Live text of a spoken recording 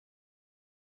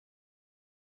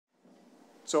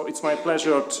So it's my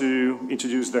pleasure to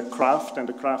introduce the KRAFT and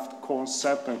the KRAFT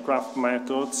concept and KRAFT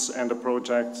methods and the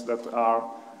projects that are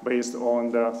based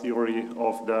on the theory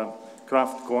of the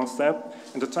KRAFT concept.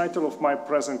 And the title of my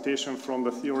presentation, From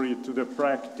the Theory to the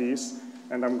Practice,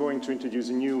 and I'm going to introduce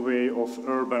a new way of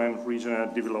urban and regional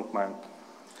development.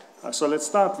 So let's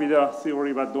start with a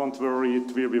theory, but don't worry,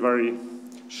 it will be very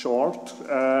short.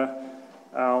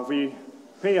 We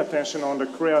pay attention on the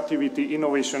creativity,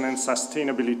 innovation, and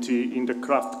sustainability in the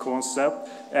KRAFT concept.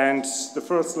 And the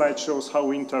first slide shows how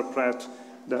we interpret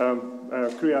the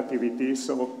creativity.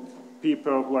 So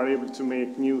people who are able to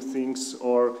make new things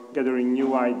or gathering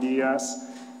new ideas,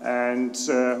 and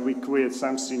we create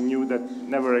something new that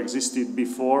never existed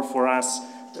before. For us,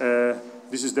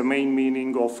 this is the main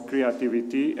meaning of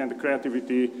creativity, and the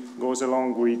creativity goes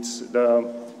along with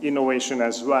the innovation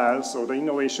as well. So the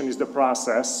innovation is the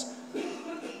process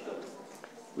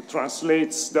which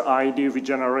translates the idea we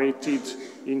generated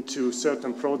into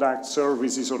certain products,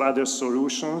 services, or other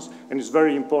solutions. And it's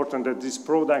very important that these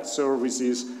product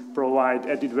services provide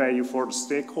added value for the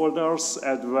stakeholders,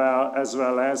 as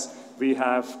well as we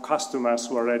have customers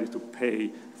who are ready to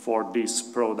pay for these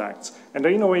products. And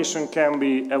the innovation can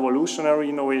be evolutionary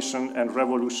innovation and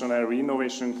revolutionary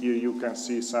innovation. Here you can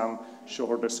see some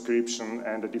short description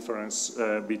and the difference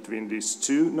between these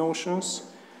two notions.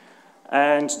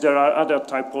 And there are other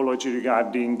typology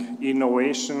regarding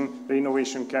innovation. The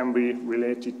innovation can be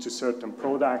related to certain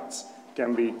products,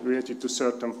 can be related to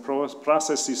certain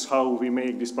processes, how we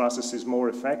make these processes more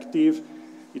effective.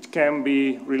 It can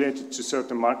be related to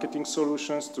certain marketing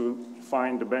solutions to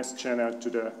find the best channel to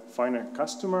the final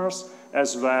customers,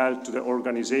 as well to the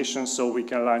organization, so we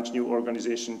can launch new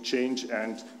organization change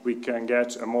and we can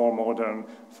get a more modern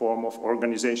form of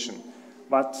organization.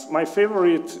 But my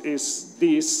favorite is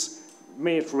this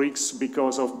matrix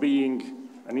because of being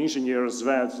an engineer as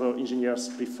well, so engineers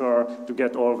prefer to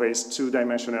get always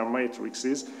two-dimensional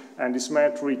matrices, and this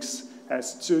matrix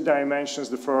has two dimensions.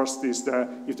 The first is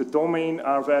if the domain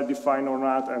are well defined or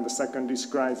not, and the second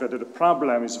describes whether the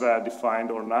problem is well defined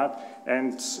or not.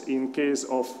 And in case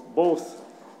of both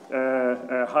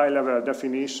a high-level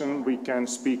definition, we can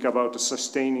speak about a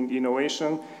sustaining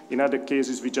innovation. In other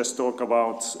cases, we just talk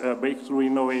about breakthrough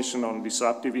innovation or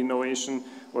disruptive innovation,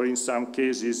 or in some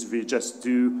cases, we just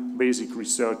do basic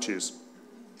researches.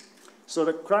 So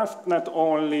the KRAFT not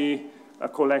only a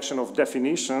collection of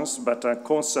definitions, but a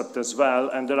concept as well.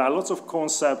 And there are lots of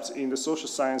concepts in the social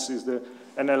sciences that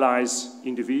analyze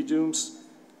individuals,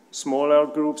 smaller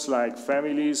groups like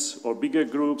families, or bigger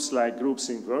groups like groups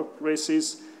in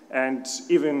workplaces, and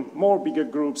even more bigger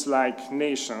groups like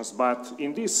nations. But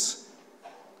in this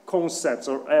concept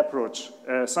or approach,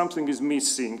 something is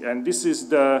missing, and this is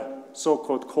the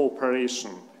so-called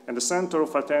cooperation. And the center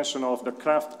of attention of the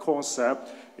KRAFT concept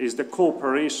is the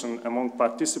cooperation among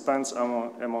participants,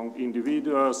 among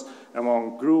individuals,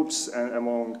 among groups, and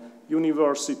among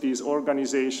universities,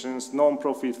 organizations,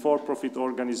 non-profit, for-profit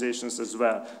organizations as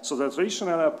well. So the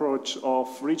traditional approach of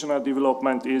regional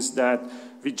development is that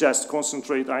we just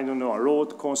concentrate, I don't know, on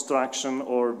road construction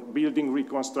or building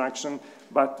reconstruction,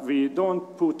 but we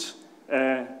don't put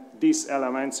these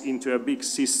elements into a big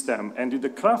system. And in the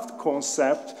KRAFT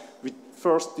concept, we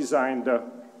first design the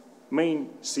main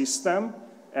system,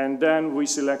 and then we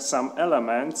select some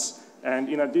elements, and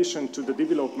in addition to the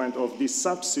development of these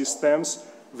subsystems,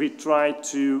 we try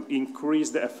to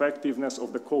increase the effectiveness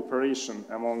of the cooperation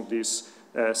among these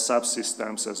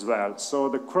subsystems as well. So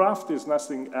the KRAFT is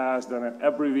nothing else than an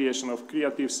abbreviation of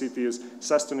Creative Cities,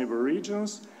 Sustainable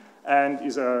Regions, and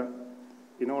is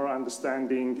in our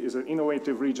understanding, is an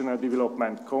innovative regional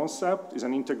development concept, is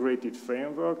an integrated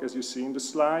framework, as you see in the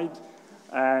slide.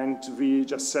 And we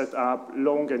just set up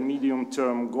long and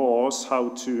medium-term goals, how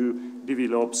to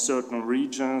develop certain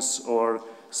regions or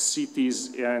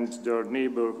cities and their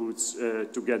neighborhoods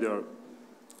together.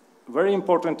 Very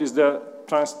important is the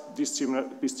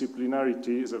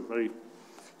transdisciplinarity, is a very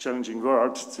challenging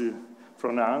word to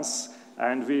pronounce,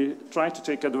 and we try to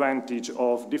take advantage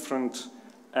of different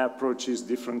approaches,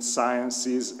 different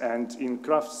sciences, and in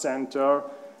KRAFT Center,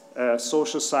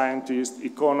 social scientists,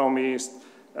 economists,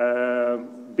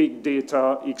 big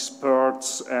data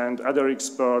experts and other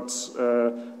experts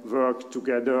work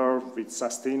together with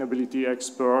sustainability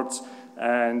experts,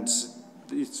 and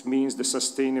it means the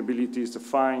sustainability is to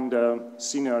find a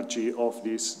synergy of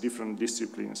these different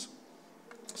disciplines.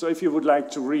 So if you would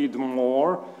like to read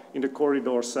more, in the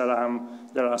corridors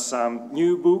there are some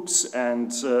new books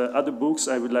and other books.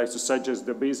 I would like to suggest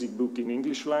the basic book in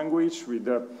English language with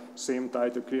the same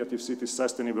title, Creative Cities,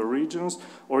 Sustainable Regions,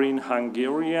 or in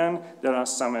Hungarian. There are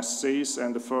some essays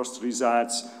and the first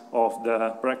results of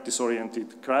the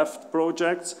practice-oriented craft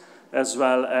projects, as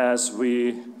well as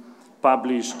we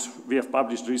have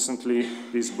published recently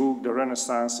this book, The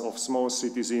Renaissance of Small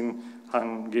Cities in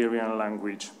Hungarian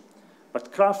Language.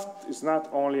 But craft is not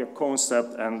only a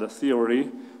concept and a theory,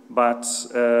 but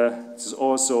it is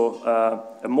also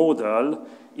a model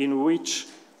in which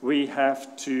we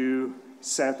have to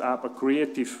set up a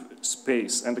creative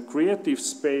space. And the creative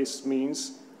space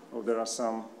means, oh, there are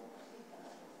some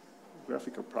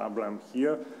graphical problem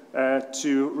here,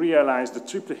 to realize the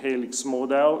triple helix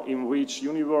model in which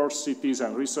universities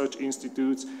and research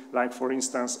institutes, like for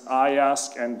instance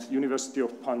IASC and University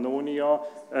of Pannonia,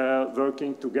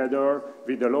 working together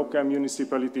with the local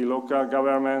municipality, local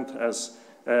government, as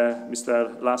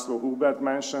Mr. László Hubert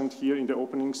mentioned here in the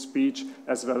opening speech,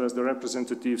 as well as the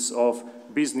representatives of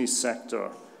business sector.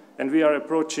 And we are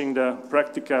approaching the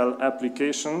practical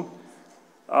application.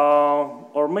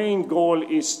 Our main goal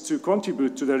is to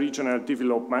contribute to the regional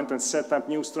development and set up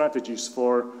new strategies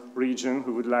for regions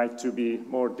who would like to be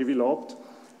more developed.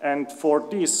 And for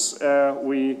this,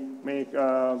 we made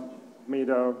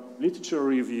a literature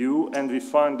review and we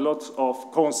found lots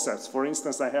of concepts. For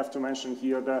instance, I have to mention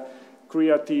here the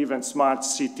creative and smart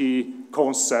city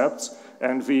concepts.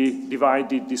 And we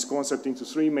divided this concept into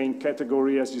three main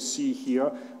categories, as you see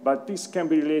here. But this can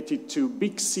be related to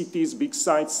big cities,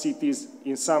 big-sized cities.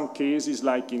 In some cases,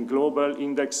 like in global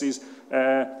indexes,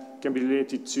 can be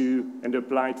related to and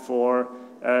applied for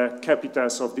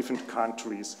capitals of different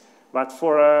countries. But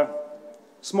for a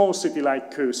small city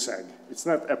like Kőszeg, it's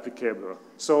not applicable.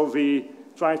 So we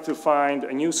try to find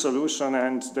a new solution,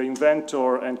 and the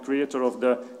inventor and creator of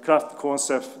the craft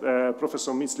concept,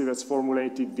 Professor Mitzlivets,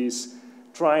 formulated this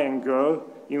triangle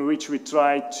in which we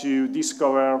try to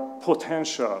discover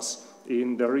potentials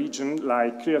in the region,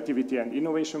 like creativity and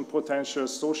innovation potential,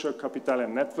 social capital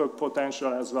and network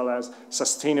potential, as well as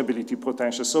sustainability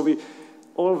potential. So we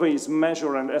always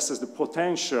measure and assess the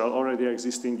potential already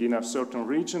existing in a certain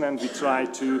region, and we try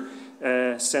to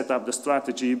set up the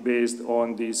strategy based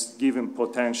on these given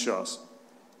potentials.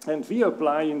 And we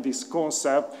apply in this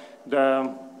concept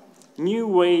the new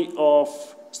way of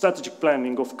strategic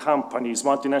planning of companies,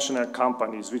 multinational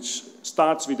companies, which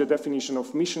starts with the definition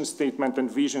of mission statement and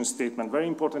vision statement. Very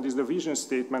important is the vision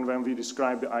statement when we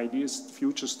describe the ideal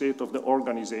future state of the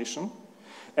organization.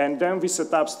 And then we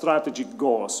set up strategic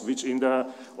goals, which in the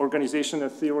organizational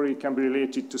theory can be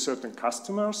related to certain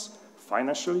customers,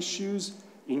 financial issues,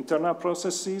 internal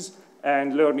processes,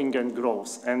 and learning and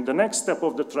growth. And the next step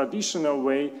of the traditional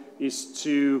way is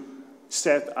to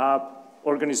set up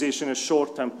organizational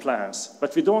short-term plans.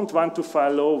 But we don't want to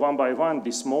follow one by one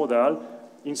this model.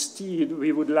 Instead,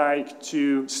 we would like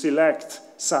to select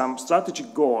some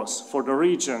strategic goals for the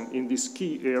region in these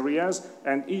key areas,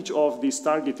 and each of these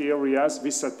target areas we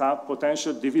set up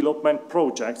potential development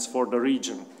projects for the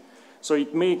region. So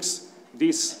it makes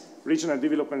this regional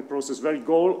development process very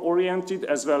goal-oriented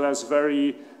as well as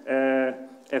very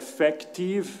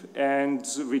effective, and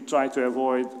we try to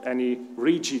avoid any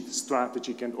rigid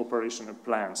strategic and operational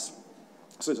plans.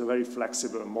 So it's a very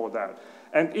flexible model.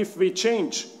 And if we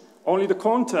change only the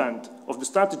content of the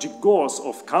strategic goals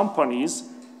of companies,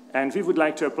 and we would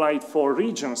like to apply it for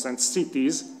regions and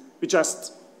cities, we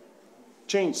just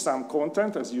change some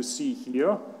content, as you see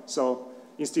here. So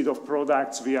instead of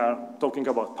products, we are talking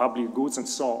about public goods and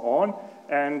so on,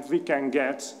 and we can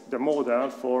get the model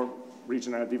for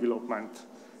regional development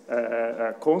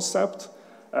concept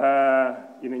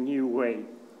in a new way.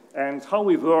 And how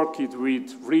we work it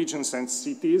with regions and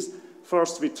cities,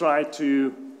 first we try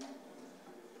to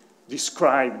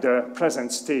describe the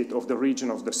present state of the region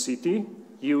of the city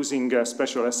using a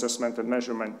special assessment and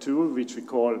measurement tool, which we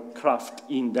call KRAFT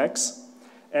index.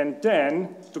 And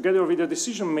then, together with the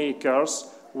decision makers,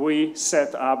 we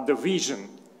set up the vision.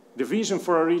 The vision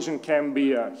for a region can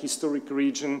be a historic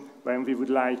region when we would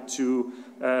like to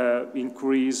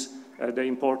increase the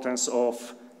importance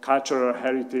of cultural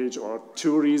heritage or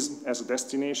tourism as a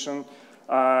destination,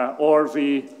 or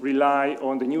we rely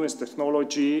on the newest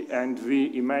technology and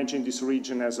we imagine this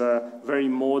region as a very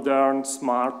modern,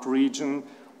 smart region,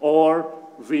 or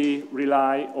we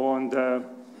rely on the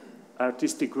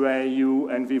artistic value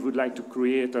and we would like to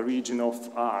create a region of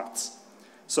arts.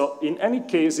 So in any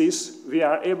cases, we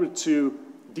are able to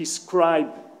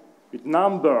describe with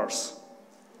numbers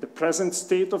the present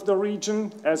state of the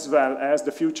region as well as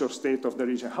the future state of the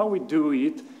region. How we do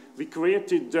it? we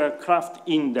created the KRAFT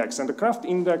index. And the KRAFT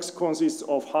index consists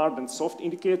of hard and soft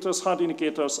indicators. Hard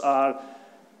indicators are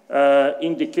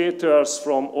indicators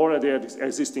from already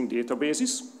existing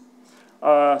databases.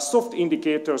 Soft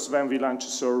indicators when we launch a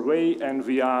survey and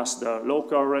we ask the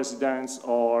local residents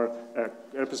or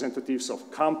representatives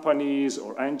of companies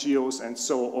or NGOs and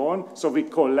so on. So we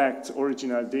collect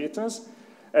original data.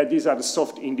 These are the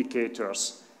soft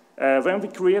indicators. When we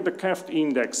create the KRAFT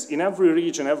index, in every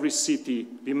region, every city,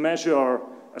 we measure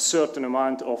a certain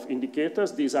amount of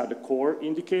indicators. These are the core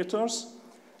indicators.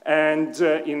 And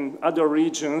in other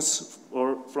regions,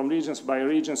 or from regions by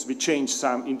regions, we change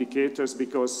some indicators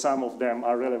because some of them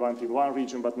are relevant in one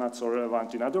region but not so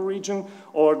relevant in other region,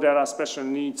 or there are special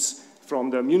needs from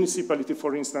the municipality,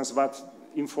 for instance, what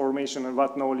information and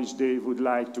what knowledge they would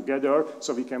like to gather,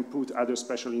 so we can put other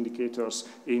special indicators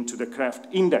into the KRAFT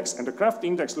index. And the KRAFT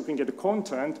index, looking at the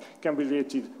content, can be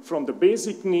related from the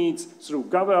basic needs through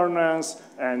governance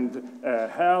and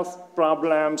health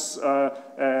problems,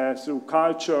 through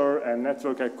culture and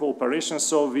network and cooperation.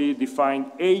 So we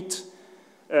defined 8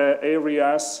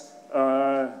 areas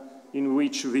in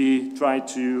which we try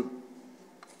to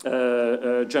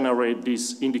generate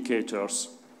these indicators.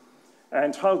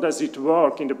 And how does it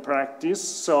work in the practice?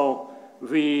 So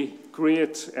we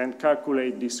create and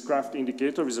calculate this KRAFT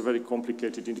indicator, which is a very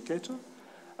complicated indicator,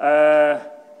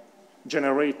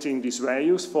 generating these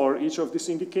values for each of these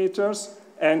indicators.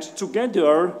 And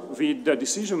together with the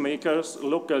decision makers,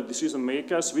 local decision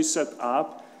makers, we set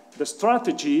up the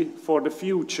strategy for the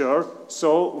future.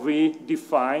 So we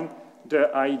define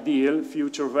the ideal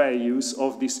future values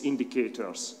of these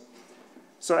indicators.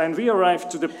 So, and we arrived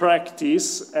to the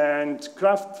practice, and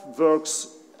KRAFT works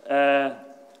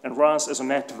and runs as a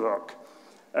network.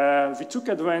 We took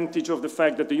advantage of the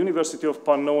fact that the University of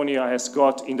Pannonia has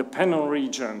got in the Pannon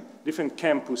region different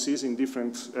campuses in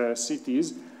different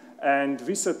cities, and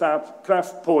we set up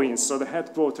KRAFT points. So the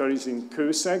headquarters is in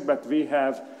Kőszeg, but we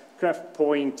have KRAFT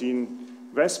point in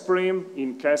Veszprém,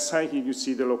 in Keszhely. Here you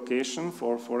see the location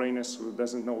for foreigners who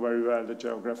doesn't know very well the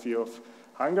geography of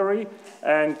Hungary.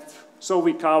 And so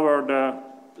we cover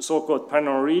the so-called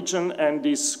Pannon region, and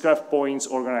these KRAFT points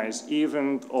organize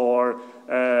event or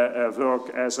work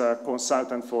as a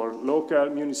consultant for local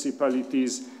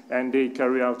municipalities, and they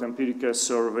carry out empirical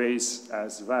surveys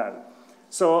as well.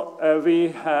 So we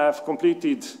have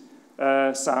completed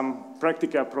some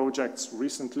practical projects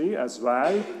recently as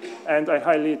well, and I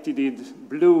highlighted in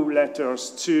blue letters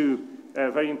 2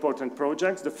 very important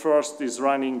projects. The first is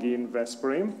running in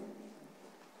Veszprém.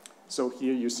 So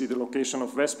here you see the location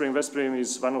of Veszprém. Veszprém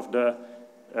is one of the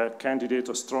candidates,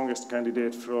 or strongest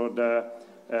candidate for the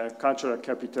cultural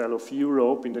capital of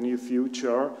Europe in the near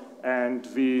future. And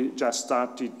we just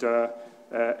started the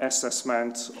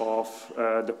assessment of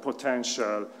the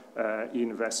potential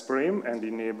in Veszprém and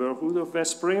the neighborhood of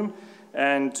Veszprém.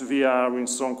 And we are in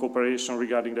strong cooperation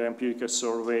regarding the empirical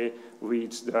survey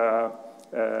with the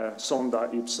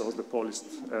Sonda Ipsos, the Polish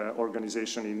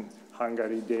organization in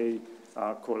Hungary. They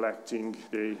are collecting,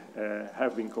 they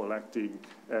have been collecting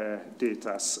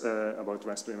data about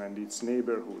Veszprém and its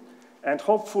neighborhood. And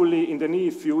hopefully in the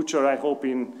near future, I hope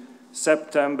in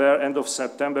September, end of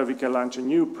September, we can launch a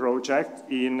new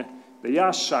project in the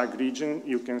Jasság region.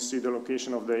 You can see the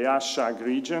location of the Jasság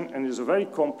region, and it's a very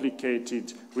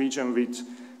complicated region with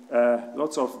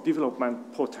lots of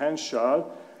development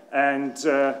potential. And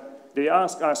they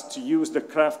ask us to use the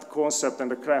KRAFT concept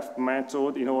and the KRAFT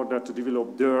method in order to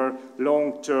develop their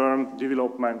long-term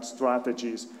development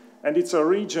strategies. And it's a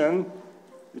region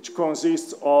which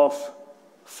consists of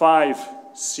 5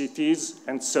 cities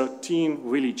and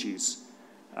 13 villages.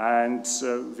 And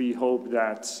we hope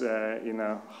that in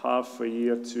a half a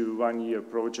year to 1 year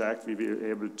project, we will be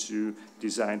able to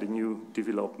design the new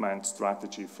development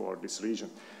strategy for this region.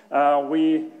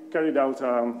 We carried out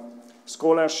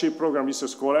scholarship program,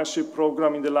 research scholarship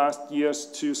program in the last years,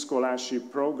 2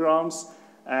 scholarship programs,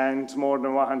 and more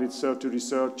than 130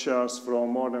 researchers from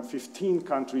more than 15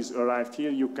 countries arrived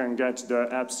here. You can get the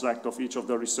abstract of each of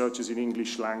the researches in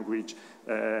English language,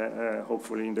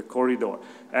 hopefully in the corridor.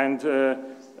 And the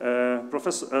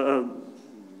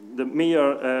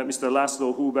mayor, Mr.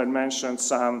 László Huber, mentioned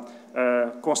some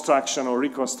construction or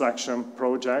reconstruction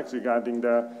projects regarding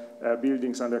the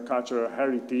buildings under cultural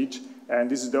heritage. And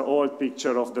this is the old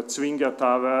picture of the Zwinger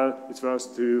Tower. It was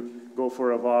to go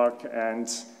for a walk and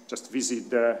just visit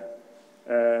the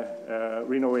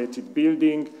renovated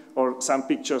building, or some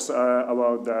pictures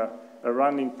about the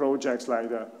running projects like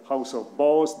the House of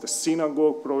Bows, the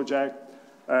synagogue project,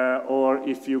 or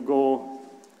if you go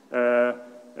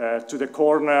to the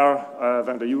corner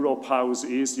where the Europe House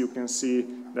is, you can see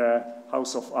the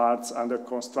House of Arts under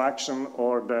construction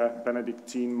or the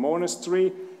Benedictine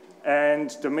Monastery. And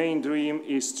the main dream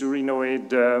is to renovate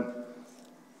the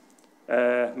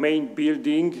main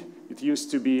building. It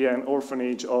used to be an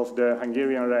orphanage of the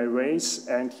Hungarian Railways,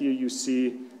 and here you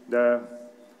see the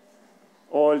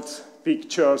old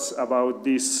pictures about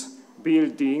this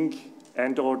building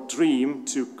and our dream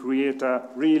to create a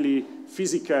really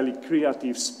physically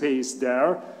creative space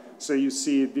there. So you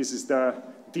see this is the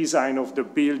design of the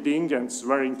building, and it's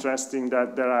very interesting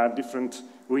that there are different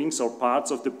wings or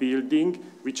parts of the building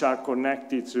which are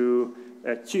connected through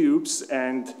tubes,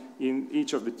 and in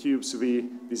each of the tubes we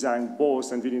designed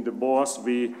booths, and within the booths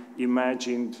we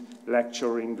imagined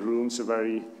lecturing rooms,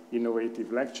 very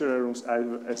innovative lecture rooms,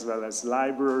 as well as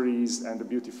libraries and a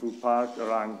beautiful park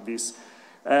around this.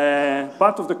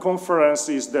 Part of the conference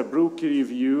is the Brook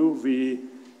Review. We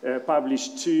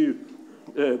published 2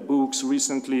 books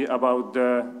recently about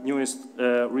the newest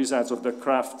results of the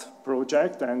KRAFT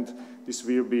project, and this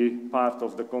will be part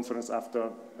of the conference after,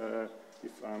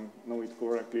 if I know it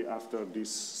correctly, after this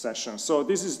session. So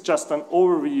this is just an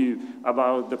overview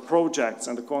about the projects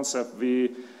and the concept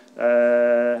we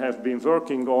have been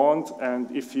working on, and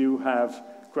if you have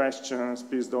questions,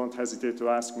 please don't hesitate to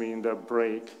ask me in the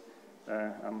break.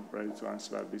 I'm ready to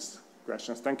answer these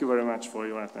questions. Thank you very much for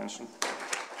your attention.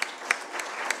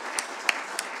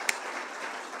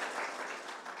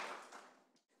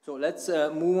 So let's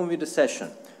move on with the session.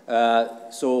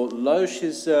 So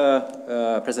Lajos's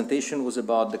presentation was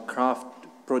about the KRAFT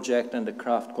project and the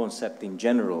KRAFT concept in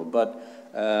general, but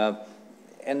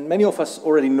and many of us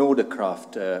already know the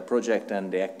KRAFT project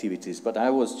and the activities, but I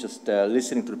was just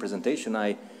listening to the presentation.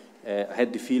 I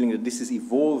had the feeling that this is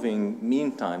evolving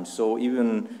meantime, so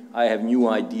even I have new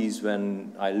ideas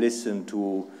when I listen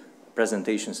to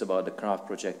presentations about the KRAFT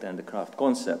project and the KRAFT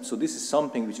concept. So this is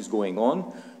something which is going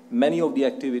on. Many of the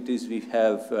activities we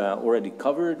have already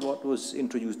covered, what was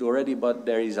introduced already, but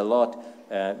there is a lot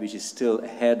which is still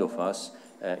ahead of us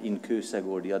in Kőszeg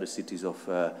or the other cities of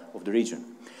the region.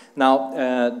 Now,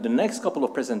 the next couple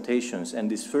of presentations and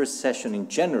this first session in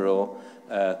general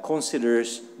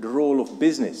considers the role of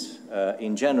business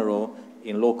in general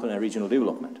in local and regional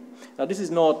development. Now, this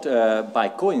is not by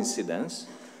coincidence,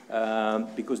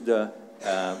 because the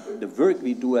work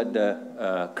we do at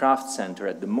the KRAFT Center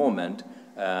at the moment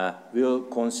will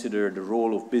consider the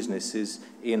role of businesses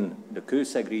in the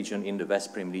Kőszeg region, in the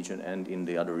Veszprém region, and in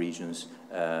the other regions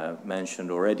mentioned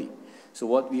already. So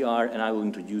what we are, and I will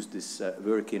introduce this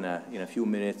work in a few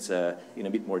minutes in a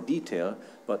bit more detail,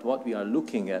 but what we are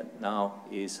looking at now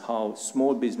is how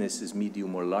small businesses,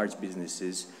 medium or large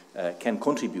businesses can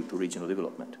contribute to regional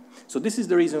development. So this is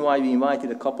the reason why we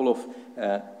invited a couple of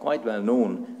quite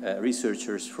well-known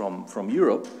researchers from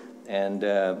Europe and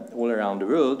all around the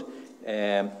world.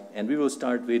 And we will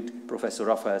start with Professor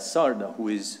Rafael Sarda, who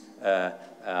is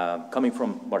coming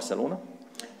from Barcelona.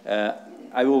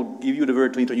 I will give you the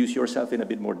word to introduce yourself in a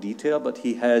bit more detail, but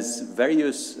he has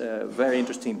various very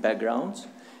interesting backgrounds,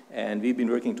 and we've been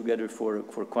working together for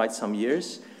quite some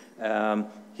years.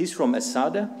 He's from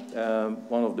ESADE,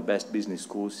 one of the best business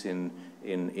schools in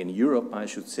Europe, I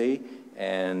should say,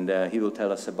 and he will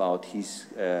tell us about his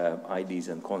ideas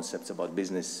and concepts about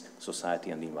business,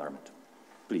 society, and the environment.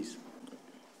 Please.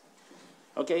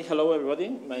 Okay, hello everybody.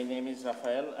 My name is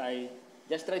Rafael. I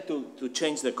just tried to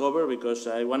change the cover because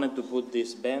I wanted to put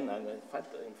this band, and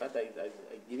in fact I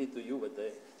give it to you, but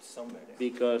somewhere there.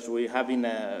 Because we have been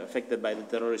affected by the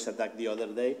terrorist attack the other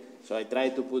day. So I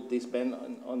tried to put this band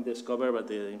on this cover, but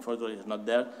unfortunately it's not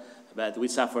there. But we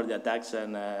suffered the attacks,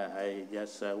 and I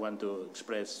just want to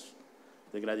express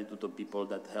the gratitude to people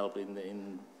that helped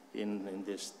in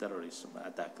this terrorist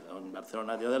attack on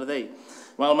Barcelona the other day.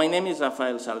 Well, my name is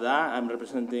Rafael Sarda. I'm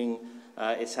representing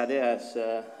ESADE, as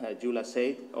Jula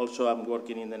said. Also, I'm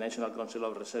working in the National Council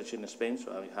of Research in Spain,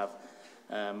 so I have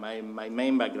my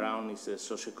main background is a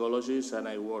sociologist, and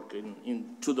I work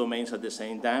in 2 domains at the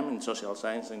same time, in social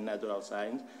science and natural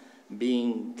science,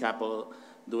 being couple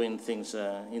doing things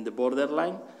in the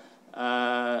borderline.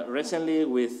 Recently,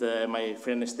 with my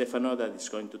friend Stefano, that is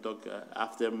going to talk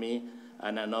after me,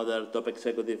 and another top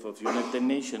executive of United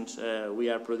Nations, we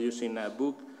are producing a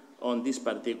book on this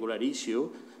particular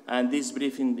issue. And this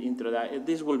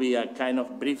this will be a kind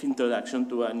of brief introduction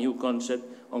to a new concept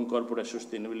on corporate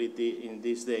sustainability in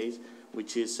these days,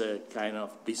 which is a kind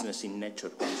of business in nature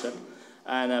concept.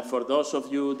 And for those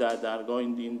of you that are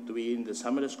going to be in the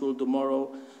summer school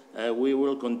tomorrow, we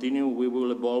will continue, we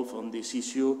will evolve on this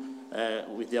issue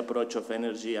with the approach of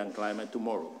energy and climate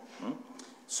tomorrow.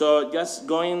 So just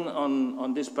going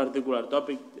on this particular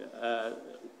topic,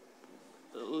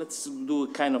 let's do a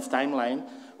kind of timeline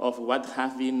of what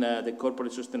have been the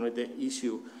corporate sustainability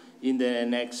issue in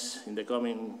the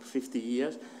coming 50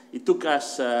 years. It took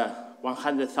us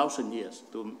 100,000 years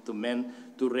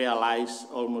to realize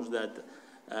almost that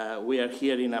we are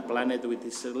here in a planet which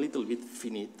is a little bit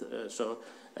finite. So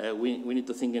we need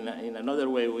to think in another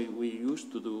way we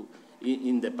used to do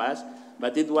in the past.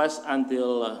 But it was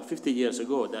until 50 years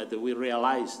ago that we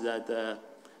realized that,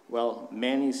 well,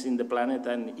 man is in the planet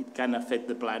and it can affect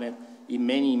the planet in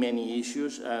many, many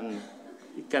issues, and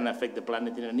it can affect the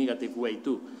planet in a negative way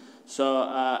too. So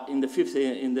in the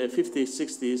 50s,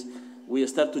 60s, we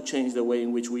start to change the way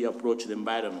in which we approach the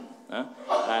environment.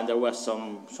 And there was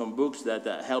some books that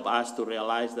help us to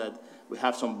realize that we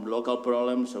have some local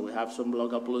problems, so we have some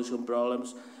local pollution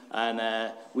problems,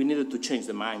 and we needed to change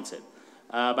the mindset.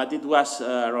 But it was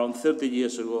around 30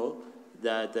 years ago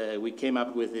that we came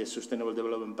up with the sustainable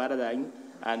development paradigm,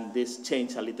 and this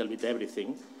changed a little bit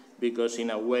everything, because in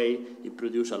a way it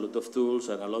produced a lot of tools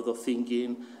and a lot of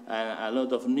thinking and a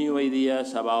lot of new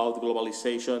ideas about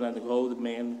globalization and how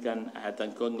men can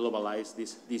globalize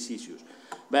these issues.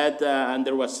 But and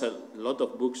there was a lot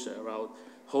of books around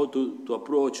how to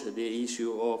approach the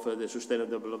issue of the sustainable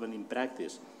development in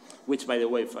practice, which, by the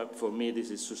way, for me,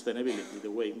 this is sustainability, the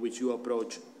way in which you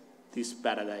approach this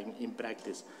paradigm in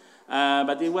practice.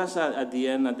 But it was at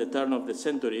the turn of the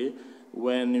century,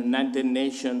 when United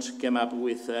Nations came up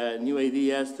with new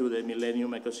ideas through the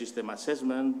Millennium Ecosystem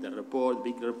Assessment, the report,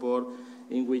 big report,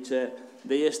 in which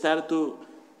they start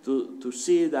to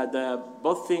see that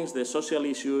both things, the social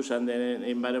issues and the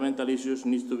environmental issues,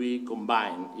 need to be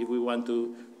combined if we want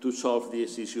to solve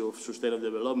this issue of sustainable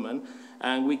development.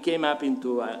 And we came up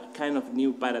into a kind of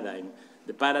new paradigm,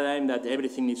 the paradigm that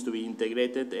everything needs to be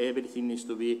integrated, everything needs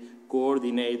to be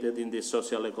coordinated in this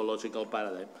social ecological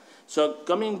paradigm. So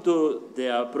coming to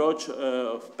the approach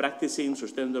of practicing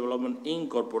sustainable development in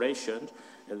corporations,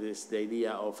 that is the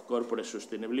idea of corporate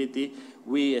sustainability,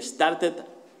 we started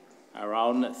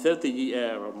around 30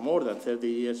 or more than 30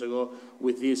 years ago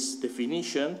with this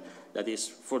definition that is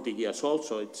 40 years old,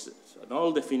 so it's an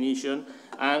old definition,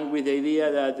 and with the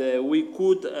idea that we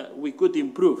could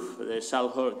improve the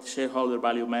shareholder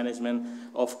value management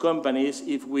of companies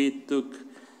if we took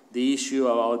the issue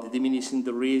about diminishing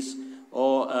the risk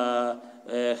or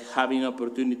having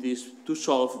opportunities to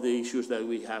solve the issues that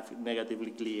we have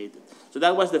negatively created. So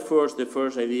that was the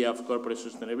first idea of corporate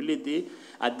sustainability.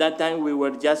 At that time, we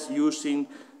were just using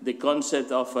the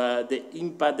concept of the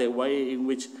impact, the way in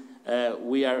which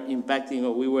we are impacting,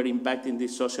 or we were impacting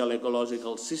these social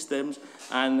ecological systems,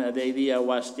 and the idea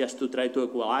was just to try to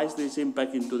equalize this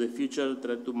impact into the future,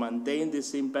 try to maintain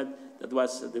this impact. That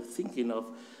was the thinking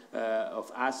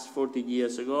of us 40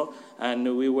 years ago,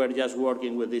 and we were just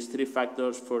working with these three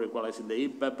factors for equalizing the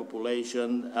impact: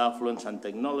 population, affluence, and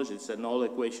technology. It's an old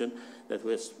equation that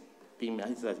has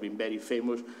been very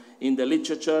famous in the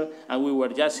literature, and we were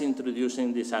just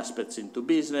introducing these aspects into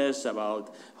business,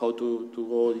 about how to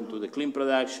go into the clean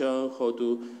production, how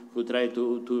to try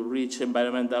to reach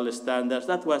environmental standards.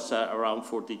 That was around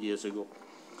 40 years ago.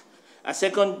 A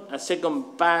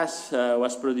second pass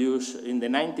was produced in the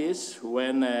 90s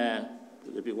when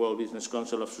the World Business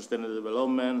Council of Sustainable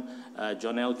Development,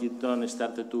 John Elkington,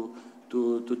 started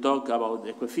to talk about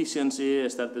eco-efficiency,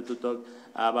 started to talk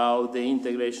about the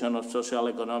integration of social,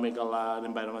 economical, and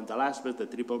environmental aspects, the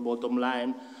triple bottom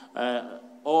line.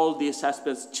 All these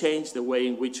aspects changed the way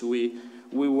in which we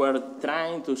were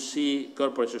trying to see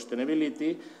corporate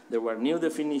sustainability. There were new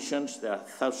definitions. There are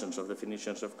thousands of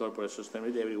definitions of corporate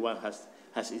sustainability. Everyone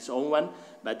has its own one,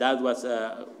 but that was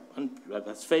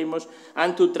that's famous.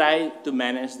 And to try to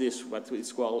manage this, what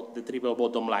is called the triple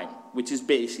bottom line, which is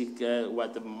basic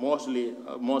what most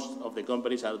of the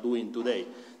companies are doing today.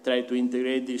 Try to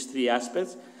integrate these three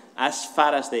aspects as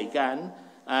far as they can,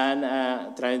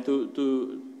 and trying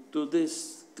to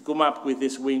come up with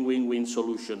these win-win-win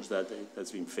solutions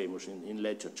that's been famous in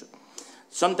literature.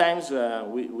 Sometimes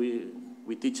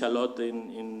we teach a lot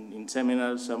in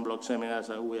seminars, some blog seminars,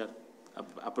 and we are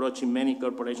approaching many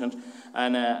corporations.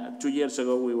 And 2 years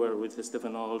ago, we were with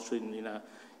Stefano also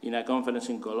in a conference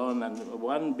in Cologne, and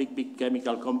one big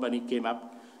chemical company came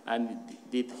up and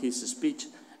did his speech,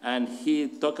 and he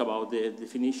talked about the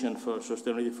definition for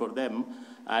sustainability for them.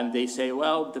 And they say,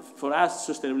 well, for us,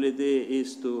 sustainability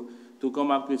is to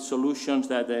come up with solutions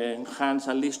that enhance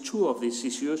at least two of these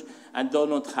issues and do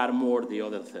not harm more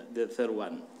the third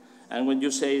one. And when you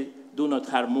say do not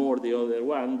harm more the other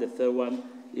one, the third one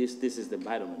is this is the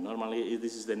environment. Normally,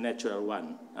 this is the natural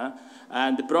one.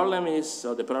 And the problem is,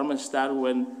 or the problem starts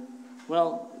when,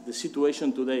 well, the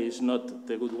situation today is not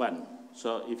the good one.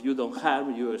 So if you don't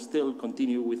harm, you still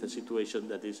continue with a situation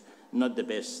that is not the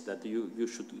best that you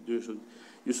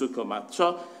should come out.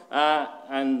 So,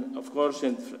 and of course,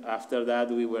 after that,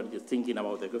 we were just thinking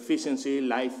about efficiency,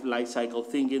 life cycle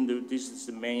thinking. This is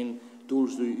the main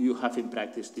tools you have in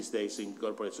practice these days in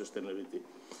corporate sustainability.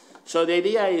 So the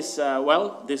idea is,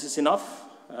 well, this is enough.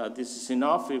 This is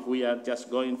enough if we are just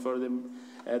going for the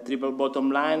triple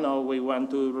bottom line, or we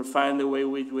want to refine the way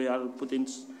which we are putting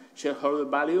shareholder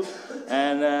value,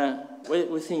 and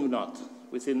we think not.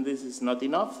 We think this is not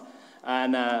enough,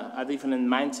 and a different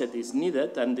mindset is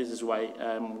needed, and this is why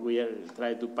we are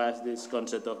trying to pass this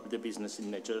concept of the business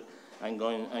in nature. I'm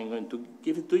going to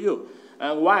give it to you.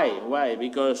 And why? Why?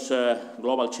 Because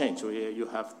global change. You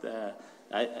have.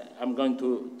 I'm going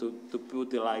to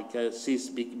put like 6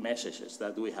 big messages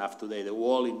that we have today. The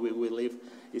world in which we live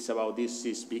is about these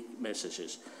 6 big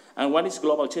messages. And what is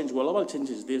global change? Well, global change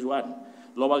is this one.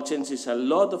 Global change is a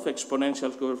lot of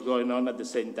exponential curves going on at the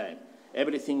same time.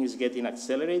 Everything is getting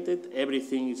accelerated.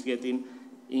 Everything is getting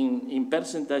in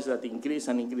percentage that increase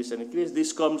and increase and increase.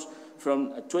 This comes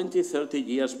from a 20, 30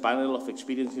 years panel of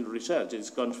experience in research.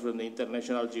 It comes from the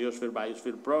International Geosphere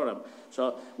Biosphere Program.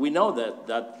 So we know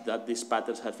that these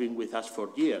patterns have been with us for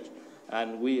years,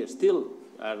 and we still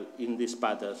are in these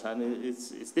patterns, and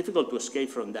it's difficult to escape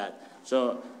from that.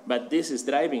 So, but this is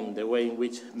driving the way in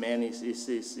which man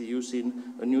is using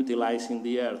and utilizing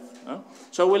the Earth.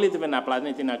 So we live in a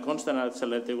planet in a constant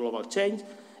accelerated global change.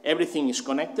 Everything is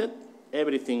connected.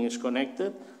 Everything is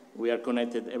connected. We are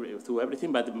connected to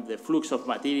everything, but the flux of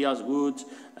materials, goods,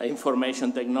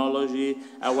 information technology,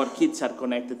 our kids are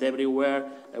connected everywhere.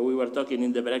 We were talking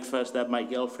in the breakfast that my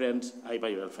girls can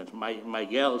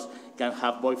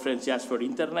have boyfriends just for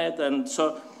internet, and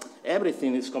so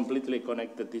everything is completely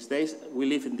connected these days. We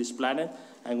live in this planet,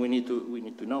 and we need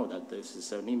to know that this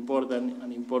is an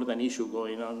important issue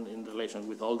going on in relation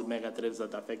with all the mega trends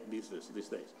that affect business these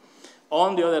days.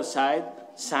 On the other side,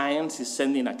 science is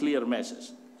sending a clear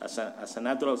message. As a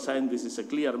natural science, this is a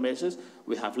clear message.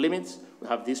 We have limits. We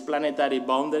have these planetary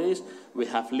boundaries. We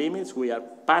have limits. We are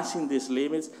passing these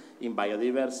limits in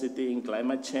biodiversity, in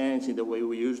climate change, in the way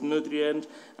we use nutrients,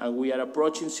 and we are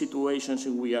approaching situations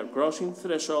and we are crossing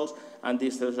thresholds, and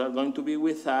these thresholds are going to be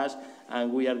with us,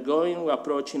 and we're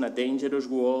approaching a dangerous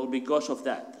world because of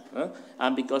that,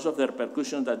 and because of the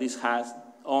repercussions that this has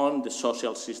on the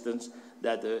social systems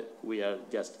that we are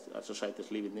just, as societies,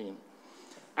 living in.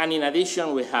 And in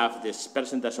addition, we have this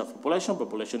percentage of population.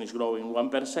 Population is growing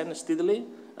 1% steadily,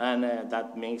 and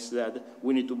that means that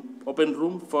we need to open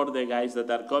room for the guys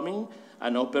that are coming,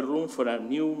 and open room for a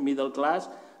new middle class,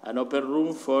 and open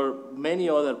room for many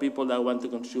other people that want to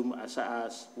consume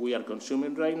as we are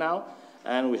consuming right now.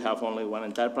 And we have only one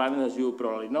entire planet, as you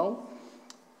probably know.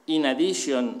 In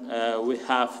addition, we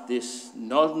have this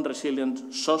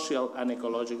non-resilient social and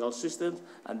ecological systems,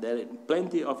 and there are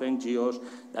plenty of NGOs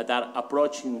that are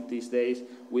approaching these days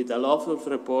with a lot of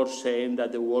reports saying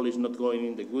that the world is not going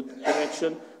in the good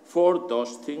direction for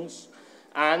those things.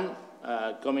 And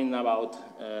coming about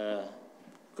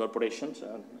corporations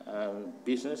and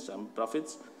business and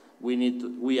profits,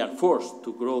 we are forced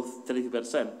to grow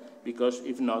 30%, because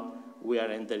if not, we are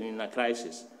entering a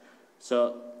crisis.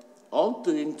 So all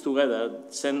things together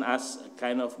send us a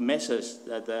kind of message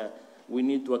that we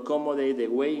need to accommodate the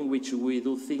way in which we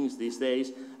do things these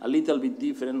days a little bit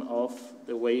different of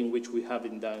the way in which we have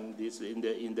done this in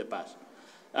the past.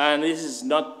 And this is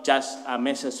not just a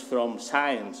message from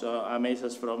science or a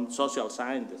message from social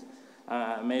scientists,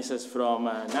 a message from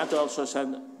natural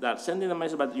society that are sending a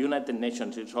message, but United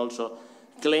Nations is also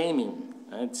claiming,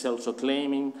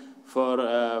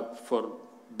 for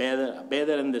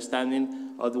better understanding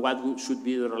of what should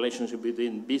be the relationship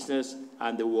between business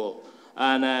and the world.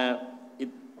 And it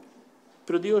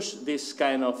produced this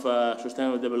kind of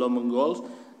sustainable development goals.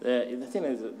 I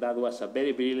think that was a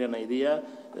very brilliant idea,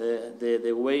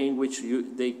 the way in which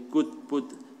they could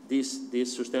put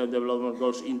these sustainable development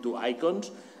goals into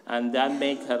icons, and that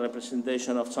makes a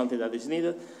representation of something that is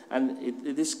needed, and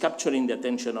it is capturing the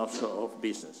attention of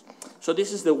business. So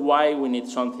this is the why we need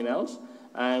something else.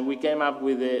 And we came up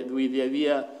with the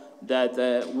idea that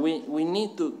we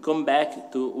need to come back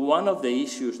to one of the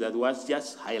issues that was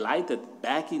just highlighted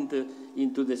back into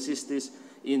the 60s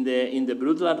in the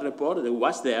Brundtland report. It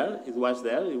was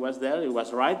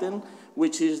written,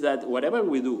 which is that whatever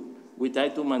we do, we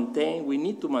need to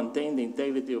maintain the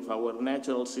integrity of our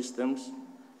natural systems,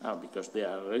 because they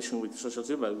are in relation with social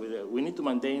systems, but we need to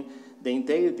maintain the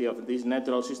integrity of this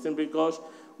natural system, because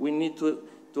we need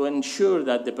to ensure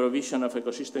that the provision of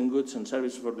ecosystem goods and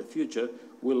services for the future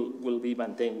will be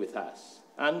maintained with us.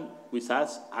 and with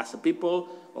us as a people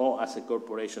or as a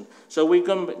corporation. So we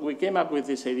came up with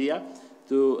this idea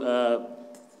to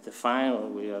define, or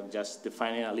we are just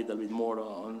defining a little bit more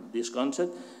on this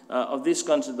concept, of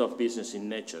business in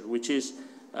nature, which is,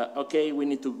 okay, we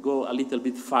need to go a little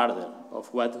bit farther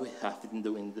of what we have been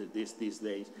doing these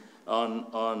days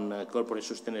on corporate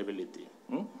sustainability.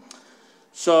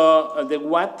 So the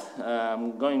what,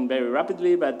 I'm going very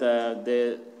rapidly, but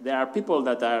there are people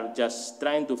that are just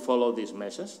trying to follow this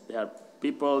message. There are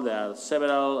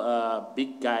several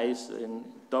big guys in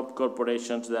top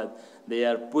corporations that they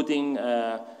are putting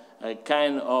a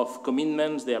kind of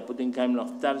commitments, they are putting kind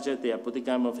of targets, they are putting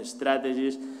kind of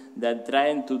strategies that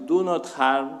trying to do not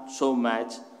harm so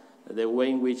much the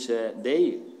way in which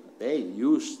they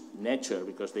use nature,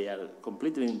 because they are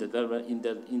completely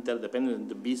interdependent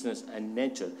to business and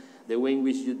nature, the way in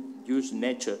which you use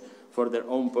nature for their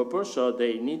own purpose. So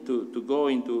they need to go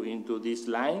into this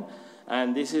line,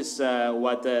 and this is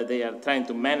what they are trying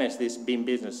to manage, this BIM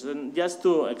business. And just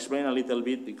to explain a little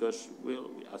bit, because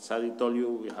as I told you,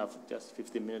 we have just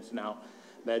 15 minutes now,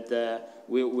 but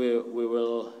we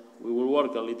will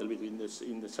work a little bit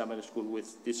in the summer school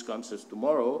with these concepts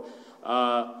tomorrow.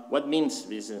 What means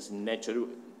business in nature?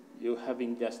 You have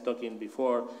been just talking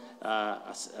before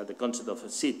as the concept of a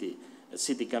city. A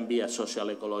city can be a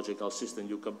social ecological system.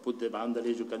 You can put the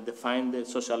boundaries, you can define the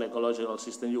social ecological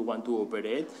system you want to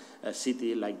operate. A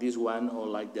city like this one, or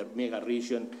like the mega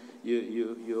region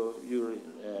you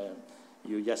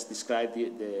just described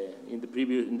in the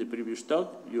previous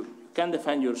talk. You can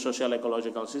define your social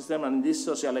ecological system, and in this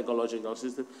social ecological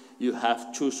system you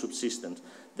have two subsystems,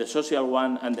 the social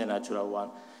one and the natural one.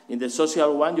 In the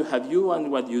social one you have you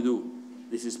and what you do.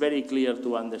 This is very clear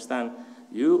to understand,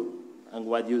 you and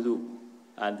what you do,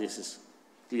 and this is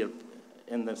clear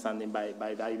understanding by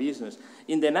business.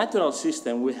 In the natural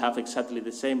system we have exactly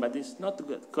the same, but it's not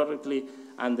correctly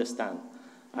understood,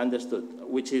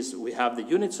 which is we have the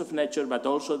units of nature, but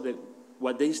also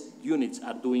what these units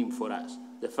are doing for us,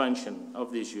 the function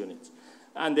of these units.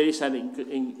 And there is a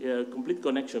complete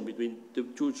connection between the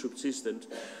two subsystems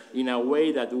in a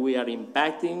way that we are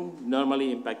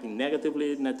normally impacting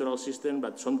negatively the natural system,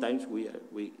 but sometimes we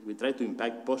try to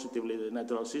impact positively the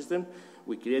natural system.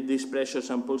 We create these pressures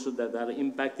and pulses that are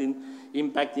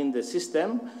impacting the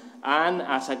system, and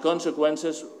as a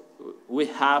consequence, we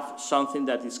have something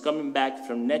that is coming back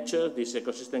from nature, these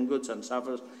ecosystem goods and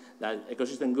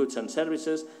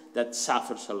services that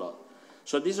suffers a lot.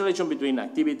 So this relation between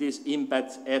activities,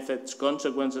 impacts, effects,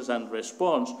 consequences, and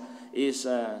response is,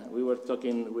 we were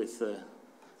talking with,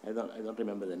 I don't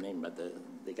remember the name, but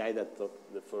the guy that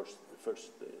talked the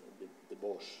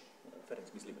boss.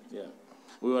 Yeah.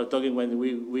 We were talking when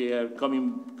we are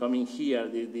coming here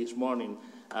this morning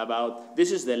about,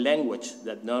 this is the language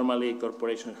that normally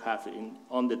corporations have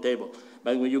on the table.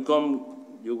 But when you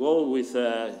go with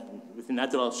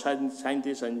natural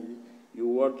scientists and you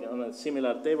work on a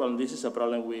similar table, and this is a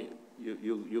problem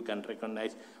you can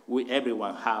recognize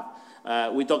everyone have.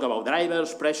 We talk about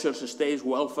drivers, pressures, states,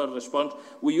 welfare, response.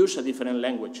 We use a different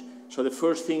language. So the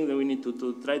first thing that we need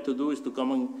to try to do is to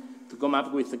come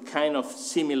up with a kind of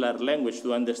similar language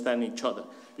to understand each other.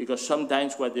 Because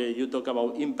sometimes what you talk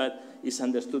about impact is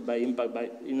understood by impact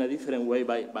in a different way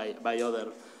by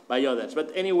others.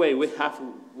 But anyway, we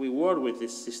work with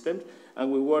these systems,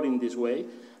 and we work in this way.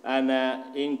 And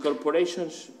in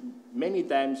corporations, many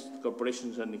times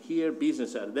corporations are here,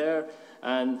 business are there,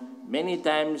 and many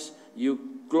times you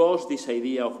close this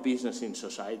idea of business in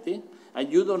society,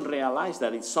 and you don't realize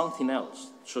that it's something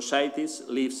else. Societies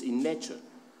lives in nature.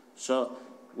 So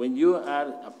when you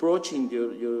are approaching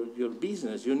your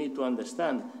business, you need to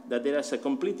understand that there is a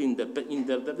complete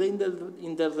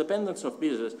interdependence of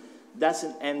business.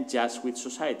 Doesn't end just with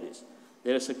societies.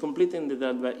 There is a complete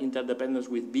interdependence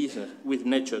with business, with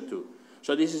nature too.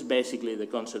 So this is basically the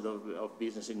concept of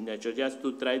business in nature, just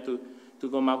to try to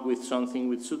come up with something,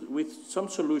 with some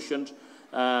solutions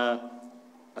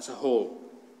as a whole.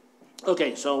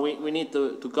 Okay, so we need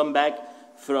to come back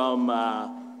from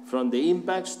the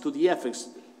impacts to the effects.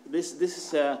 This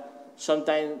is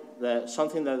something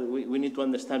that we need to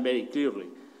understand very clearly.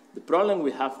 The problem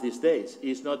we have these days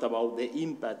is not about the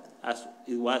impact as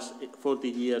it was 40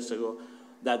 years ago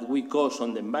that we cause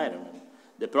on the environment.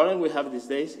 The problem we have these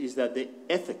days is that the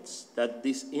effects that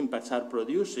these impacts are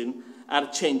producing are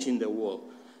changing the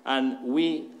world. And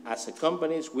we, as a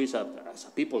companies, as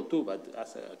a people too, but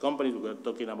as a companies, we're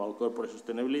talking about corporate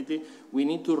sustainability, we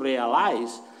need to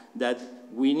realize that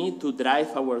we need to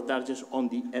drive our targets on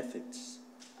the effects.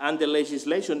 And the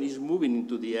legislation is moving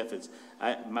into the effects.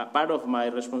 Part of my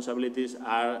responsibilities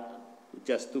are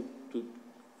just to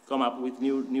come up with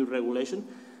new regulation.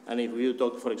 And if you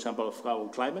talk, for example, of our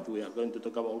climate, we are going to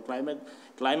talk about climate.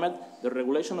 The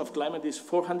regulation of climate is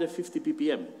 450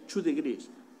 ppm, 2 degrees.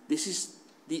 This is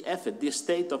the effort, the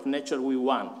state of nature we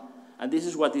want. And this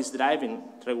is what is driving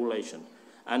regulation.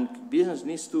 And business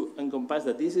needs to encompass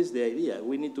that this is the idea.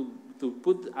 We need to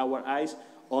put our eyes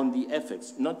on the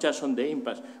effects, not just on the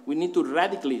impacts. We need to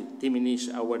radically diminish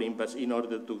our impacts in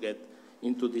order to get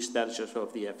into discharges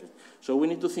of the effect. So we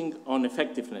need to think on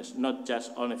effectiveness, not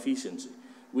just on efficiency.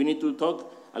 We need to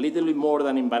talk a little bit more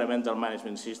than environmental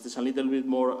management systems, a little bit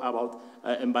more about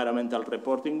environmental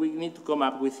reporting. We need to come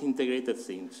up with integrated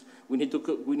things. We need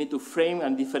to frame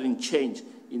and differentiate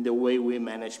in the way we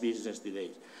manage business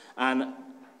today. And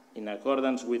in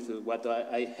accordance with what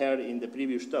I heard in the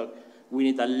previous talk, we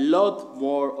need a lot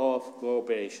more of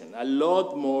cooperation, a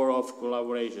lot more of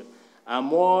collaboration, a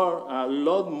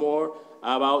lot more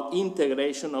about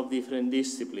integration of different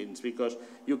disciplines, because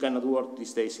you cannot work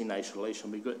these days in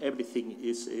isolation, because everything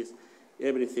is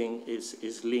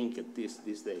linked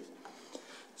these days.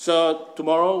 So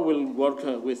tomorrow we'll work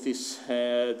with this.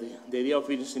 The idea of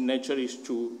business in nature is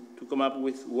to come up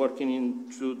with working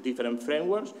in 2 different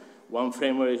frameworks. One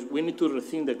framework is we need to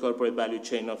rethink the corporate value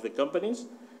chain of the companies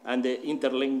and the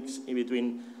interlinks in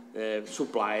between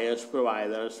suppliers,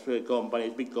 providers,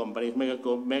 companies, big companies,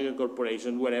 mega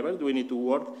corporations, wherever. We need to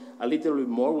work a little bit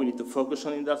more. We need to focus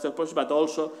on industrial process, but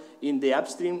also in the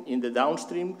upstream, in the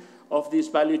downstream of this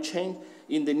value chain,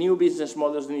 in the new business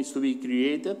models that needs to be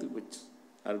created, which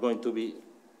are going to be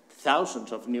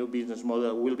thousands of new business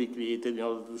models will be created in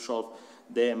order to solve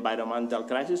the environmental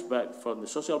crisis, but from the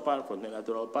social part, from the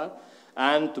natural part,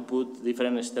 and to put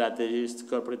different strategies,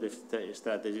 corporate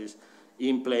strategies,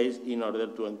 in place in order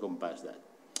to encompass that.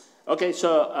 Okay,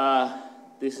 so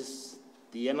this is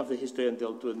the end of the history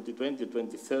until 2020,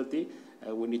 2030.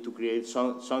 We need to create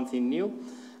something new.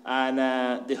 And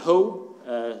the hope,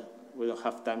 we don't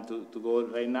have time to go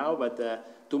right now,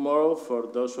 but tomorrow, for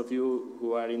those of you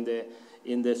who are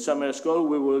in the summer school,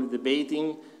 we will be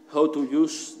debating how to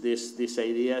use these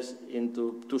ideas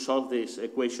to solve this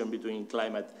equation between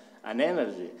climate and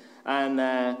energy.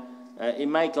 And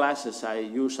in my classes, I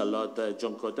use a lot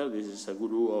John Cotter. This is a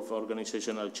guru of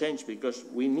organizational change, because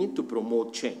we need to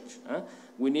promote change.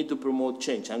 We need to promote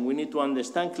change, and we need to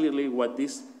understand clearly what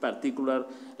these particular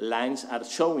lines are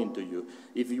showing to you.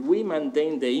 If we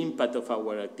maintain the impact of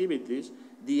our activities,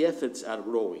 the effects are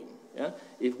growing.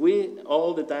 If we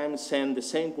all the time send the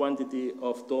same quantity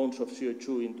of tons of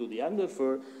CO2 into the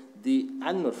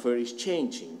atmosphere is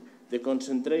changing. The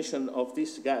concentration of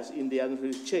this gas in the atmosphere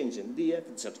is changing. The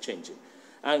effects are changing.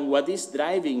 And what is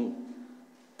driving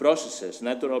processes,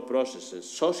 natural processes,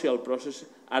 social processes,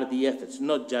 are the effects,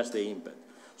 not just the impact.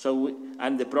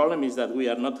 And the problem is that we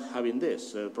are not having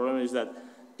this. The problem is that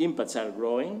impacts are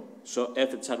growing, so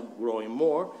effects are growing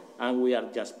more, and we are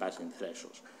just passing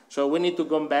thresholds. So we need to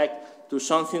come back to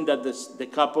something that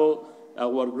decouple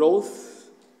our growth,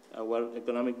 our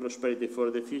economic prosperity for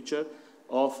the future,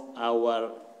 of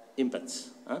our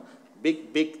impacts.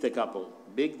 Big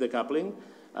decoupling,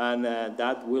 and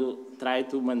that will try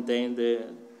to maintain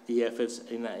the efforts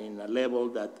in a level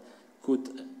that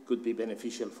could be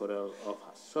beneficial for all of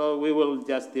us. So we will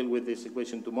just deal with this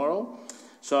equation tomorrow.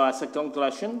 So as a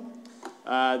conclusion,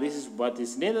 this is what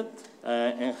is needed: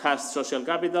 enhanced social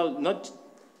capital, not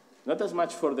as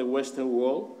much for the Western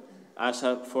world as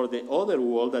for the other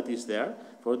world that is there,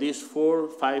 for these 4 or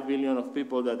 5 billion of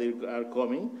people that are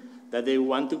coming, that they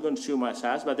want to consume as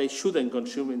us, but they shouldn't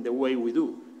consume in the way we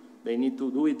do. They need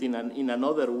to do it in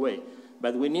another way.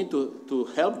 But we need to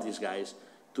help these guys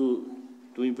to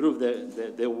improve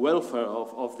the welfare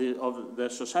of their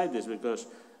societies, because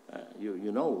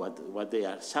you know what they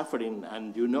are suffering,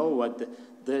 and you know what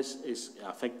this is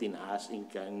affecting us in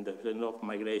kind of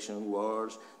migration,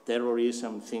 wars,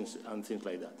 terrorism, things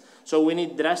like that. So we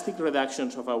need drastic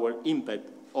reductions of our impact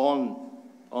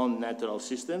on natural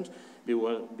systems,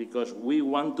 because we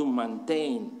want to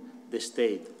maintain the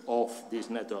state of these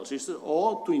natural systems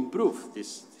or to improve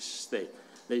this state.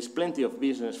 There is plenty of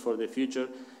business for the future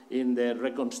in the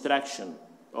reconstruction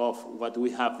of what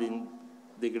we have been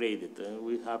degraded,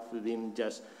 we have been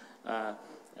just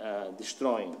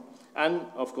destroying. And,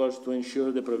 of course, to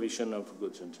ensure the provision of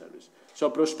goods and services. So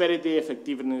prosperity,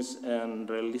 effectiveness, and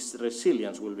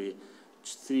resilience will be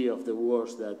 3 of the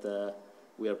words that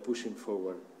we are pushing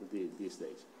forward these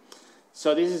days.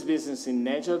 So this is business in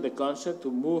nature, the concept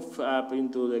to move up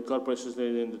into the corporate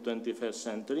society in the 21st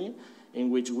century, in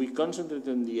which we concentrate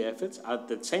on the efforts at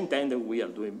the same time that we are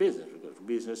doing business, because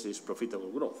business is profitable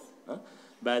growth.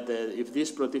 But if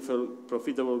this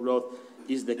profitable growth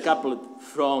is decoupled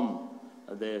from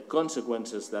the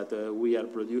consequences that we are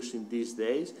producing these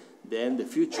days, then the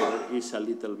future is a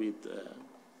little bit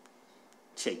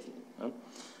shaky. Huh?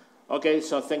 Okay,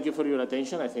 so thank you for your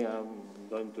attention. I think I'm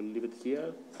going to leave it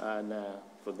here and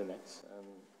for the next.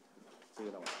 See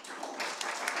you now.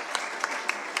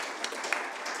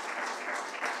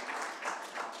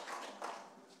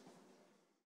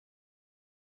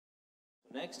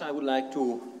 Next, I would like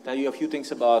to tell you a few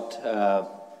things about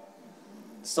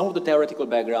some of the theoretical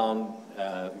background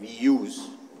we use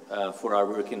for our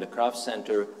work in the KRAFT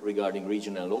Center regarding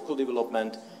regional and local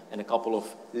development, and a couple of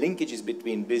linkages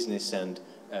between business and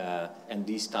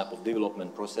these type of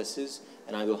development processes.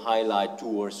 And I will highlight 2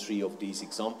 or 3 of these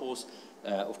examples.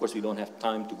 Of course, we don't have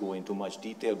time to go into much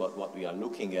detail, but what we are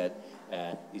looking at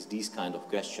is these kind of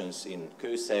questions in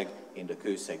Kőszeg, in the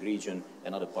Kőszeg region,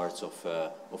 and other parts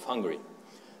of Hungary.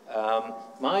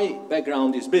 My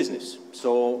background is business,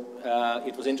 so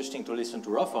it was interesting to listen to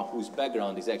Rafa, whose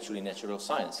background is actually natural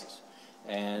sciences.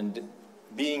 And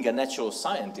being a natural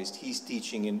scientist, he's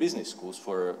teaching in business schools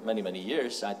for many, many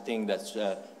years. I think that's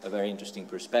a very interesting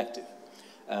perspective.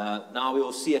 Now we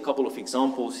will see a couple of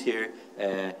examples here,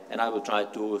 and I will try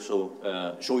to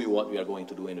also show you what we are going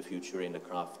to do in the future in the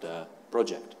KRAFT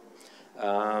project.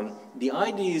 The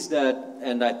idea is that,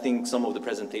 and I think some of the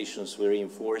presentations will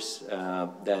reinforce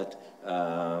that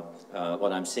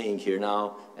what I'm saying here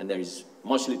now, and there is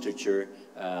much literature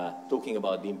talking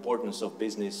about the importance of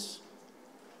business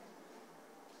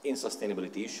in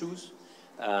sustainability issues.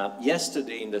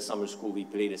 Yesterday in the summer school we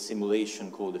played a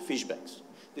simulation called the fish banks.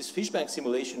 This fish bank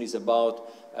simulation is about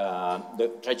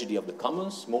the tragedy of the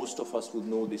commons. Most of us would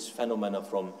know this phenomena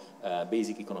from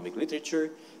basic economic literature,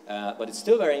 but it's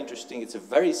still very interesting. It's a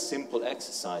very simple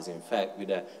exercise, in fact, with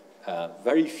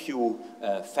very few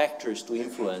factors to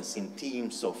influence in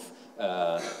teams of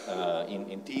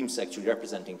in teams actually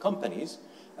representing companies.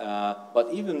 But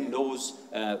even those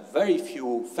very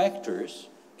few factors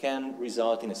can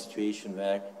result in a situation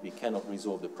where we cannot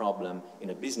resolve the problem in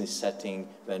a business setting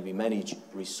when we manage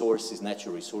resources,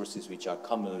 natural resources, which are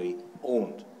commonly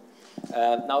owned.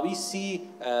 Now we see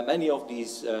many of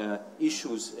these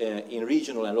issues in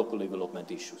regional and local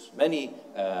development issues. Many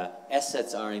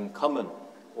assets are in common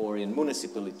or in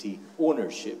municipality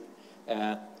ownership,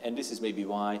 and this is maybe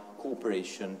why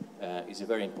cooperation is a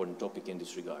very important topic in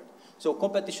this regard. So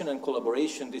competition and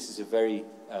collaboration, this is a very,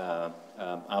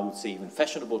 I would say, even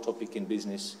fashionable topic in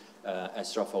business,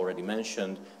 as Rafa already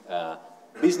mentioned.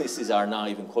 Businesses are now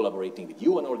even collaborating with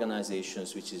UN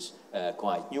organizations, which is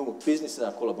quite new. Businesses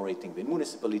are collaborating with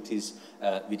municipalities,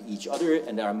 with each other,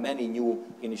 and there are many new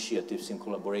initiatives in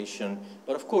collaboration.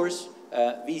 But of course,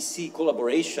 we see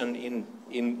collaboration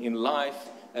in life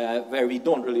where we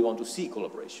don't really want to see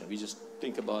collaboration. We just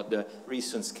think about the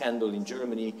recent scandal in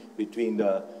Germany between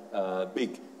the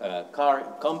big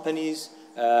car companies.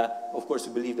 Of course,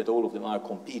 we believe that all of them are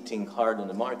competing hard on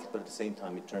the market, but at the same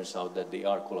time, it turns out that they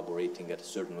are collaborating at a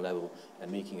certain level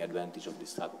and making advantage of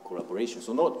this type of collaboration.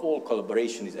 So not all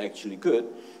collaboration is actually good.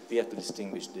 We have to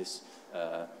distinguish this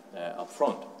up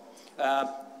front.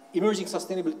 Emerging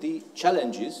sustainability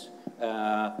challenges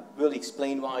will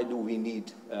explain why do we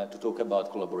need to talk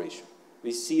about collaboration.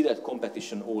 We see that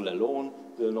competition all alone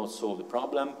will not solve the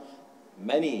problem.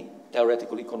 Many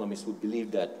theoretical economists would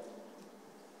believe that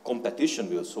competition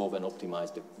will solve and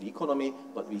optimize the economy,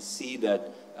 but we see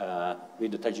that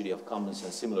with the tragedy of commons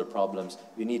and similar problems,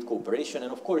 we need cooperation.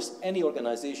 And of course, any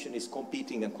organization is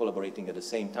competing and collaborating at the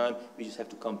same time. We just have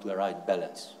to come to a right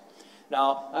balance.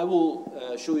 Now, I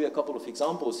will show you a couple of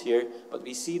examples here, but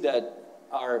we see that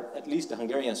at least the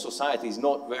Hungarian society is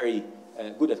not very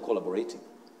good at collaborating.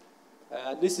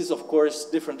 This is, of course,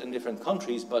 different in different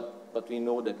countries, but we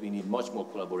know that we need much more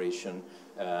collaboration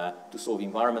to solve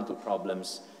environmental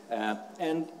problems.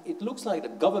 And it looks like the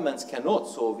governments cannot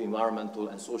solve environmental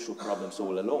and social problems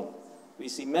all alone. We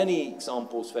see many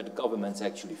examples where the governments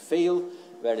actually fail,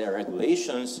 where there are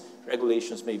regulations.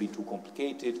 Regulations may be too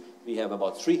complicated. We have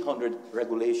about 300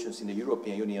 regulations in the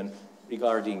European Union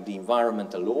regarding the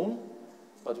environment alone.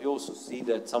 But we also see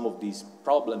that some of these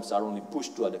problems are only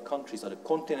pushed to other countries, other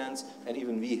continents, and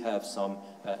even we have some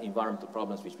environmental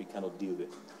problems which we cannot deal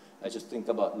with. I just think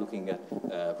about looking at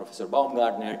Professor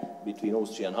Baumgartner. Between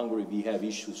Austria and Hungary, we have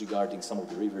issues regarding some of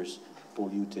the rivers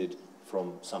polluted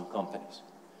from some companies.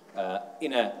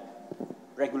 In a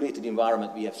regulated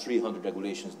environment, we have 300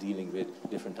 regulations dealing with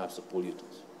different types of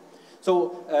pollutants.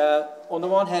 So, on the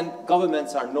one hand,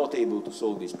 governments are not able to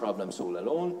solve these problems all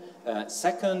alone.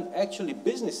 Second, actually,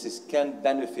 businesses can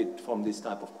benefit from this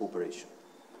type of cooperation.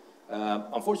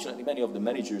 Unfortunately, many of the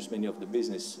managers, many of the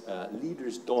business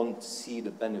leaders don't see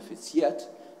the benefits yet,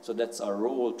 So that's our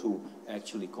role, to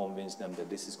actually convince them that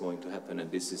this is going to happen and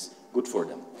this is good for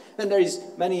them. And there is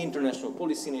many international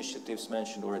policy initiatives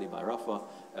mentioned already by Rafa,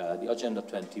 the Agenda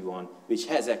 21, which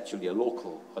has actually a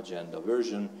local agenda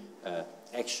version,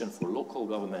 action for local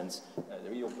governments, the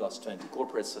Rio Plus 20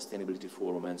 Corporate Sustainability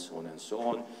Forum, and so on and so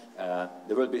on.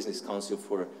 The World Business Council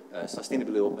for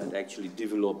Sustainable Development actually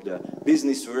developed the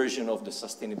business version of the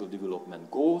Sustainable Development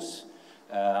Goals.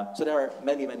 So there are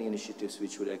many, many initiatives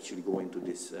which would actually go into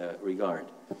this regard.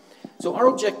 So our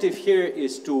objective here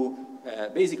is to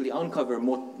basically uncover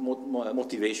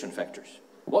motivation factors.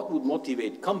 What would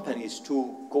motivate companies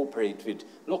to cooperate with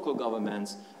local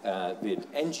governments,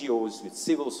 with NGOs, with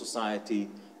civil society,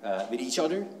 with each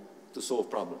other to solve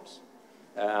problems?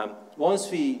 Once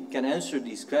we can answer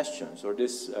these questions, or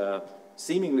this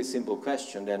seemingly simple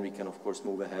question, then we can of course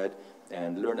move ahead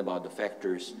and learn about the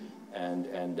factors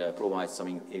and provide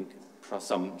some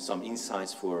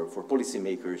insights for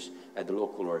policymakers at the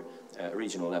local or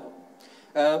regional level.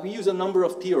 We use a number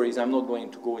of theories. I'm not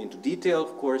going to go into detail,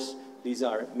 of course. These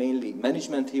are mainly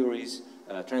management theories,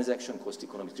 transaction cost,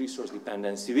 economic resource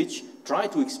dependency, which try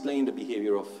to explain the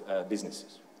behavior of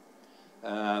businesses.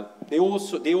 They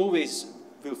always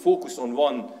will focus on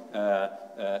one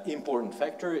important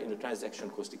factor. In the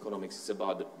transaction cost economics, it's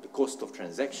about the cost of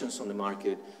transactions on the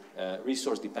market.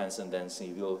 Resource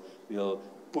dependency will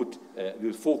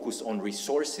focus on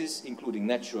resources, including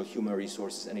natural human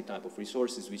resources, any type of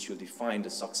resources, which will define the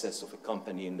success of a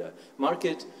company in the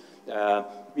market.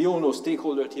 We all know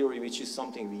stakeholder theory, which is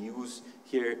something we use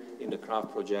here in the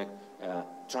KRAFT project,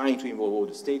 trying to involve all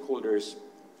the stakeholders.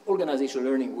 Organizational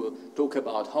learning will talk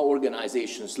about how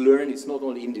organizations learn. It's not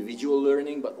only individual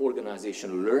learning, but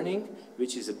organizational learning,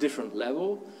 which is a different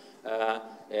level.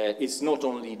 It's not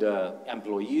only the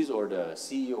employees or the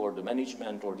CEO or the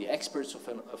management or the experts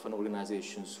of an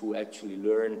organization who actually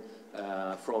learn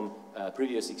from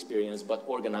previous experience, but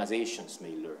organizations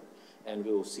may learn. And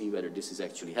we'll see whether this is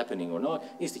actually happening or not.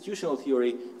 Institutional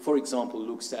theory, for example,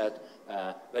 looks at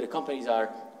whether companies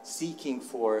are seeking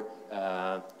for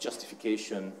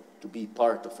justification to be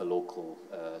part of a local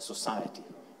society.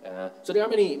 So there are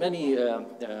many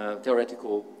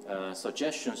theoretical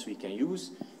suggestions we can use,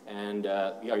 and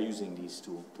we are using these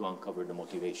to uncover the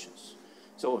motivations.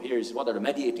 So here's what are the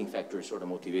mediating factors or the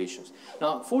motivations.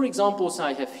 Now, 4 examples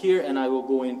I have here, and I will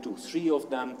go into 3 of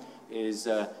them, is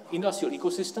industrial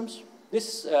ecosystems.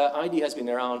 This idea has been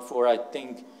around for, I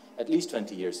think, at least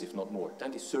 20 years, if not more,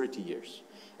 20, 30 years.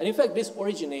 And in fact, this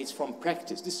originates from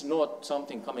practice. This is not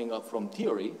something coming up from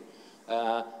theory,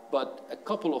 but a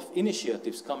couple of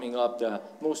initiatives coming up. The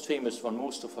most famous one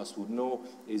most of us would know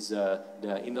is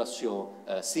the industrial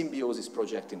symbiosis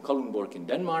project in Kalundborg in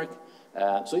Denmark.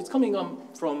 So it's coming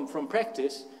up from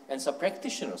practice, and some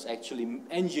practitioners, actually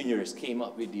engineers, came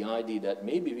up with the idea that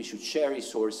maybe we should share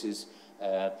resources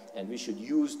and we should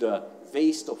use the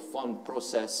waste of one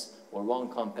process or one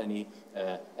company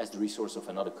as the resource of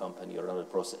another company or another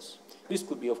process. This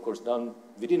could be, of course, done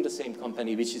within the same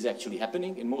company, which is actually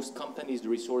happening. In most companies, the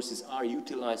resources are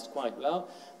utilized quite well,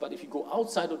 but if you go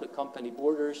outside of the company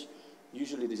borders,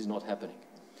 usually this is not happening.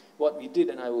 What we did,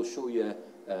 and I will show you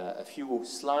a few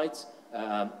slides,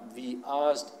 we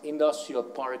asked industrial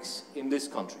parks in this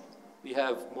country. We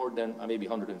have more than maybe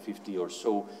 150 or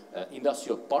so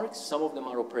industrial parks. Some of them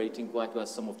are operating quite well,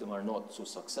 some of them are not so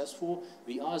successful.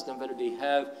 We asked them whether they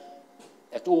have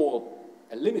at all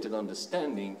a limited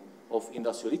understanding of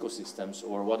industrial ecosystems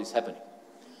or what is happening.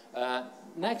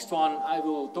 Next one, I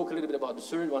will talk a little bit about the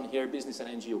third one here, business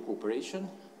and NGO cooperation.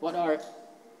 What are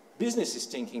businesses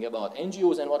thinking about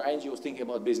NGOs and what are NGOs thinking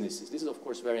about businesses? This is, of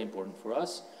course, very important for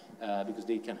us because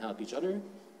they can help each other.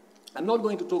 I'm not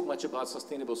going to talk much about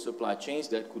sustainable supply chains.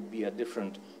 That could be a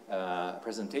different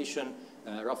presentation.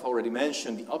 Rafa already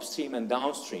mentioned the upstream and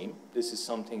downstream. This is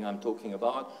something I'm talking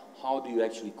about. How do you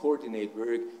actually coordinate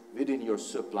work within your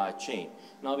supply chain?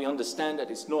 Now we understand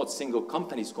that it's not single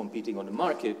companies competing on the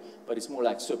market, but it's more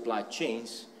like supply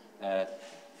chains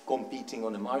competing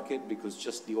on the market, because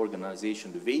just the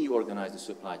organization, the way you organize the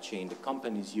supply chain, the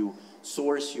companies you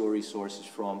source your resources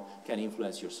from can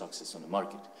influence your success on the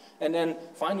market. And then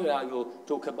finally, I will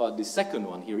talk about the second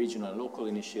one here, regional and local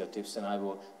initiatives, and I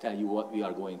will tell you what we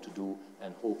are going to do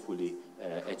and hopefully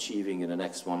achieving in the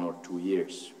next 1 or 2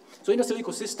 years. So industrial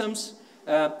ecosystems,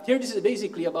 here this is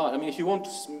basically about, I mean, if you want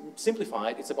to simplify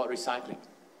it, it's about recycling,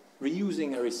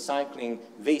 reusing and recycling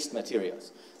waste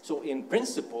materials. So in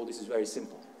principle, this is very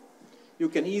simple. You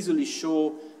can easily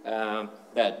show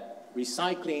that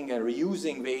recycling and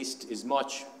reusing waste is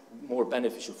much more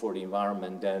beneficial for the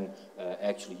environment than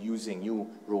actually using new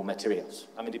raw materials.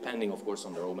 I mean, depending, of course,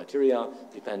 on the raw material,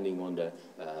 depending on the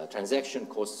transaction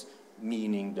costs,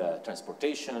 meaning the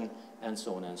transportation, and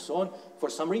so on and so on. For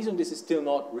some reason, this is still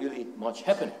not really much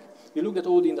happening. We looked at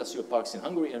all the industrial parks in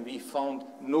Hungary, and we found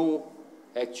no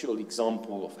actual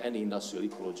example of any industrial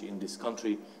ecology in this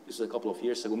country. This was a couple of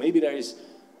years ago. Maybe there is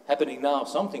happening now,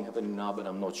 something happening now, but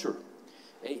I'm not sure.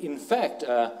 In fact,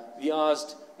 we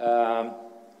asked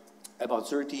about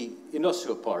 30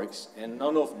 industrial parks, and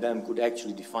none of them could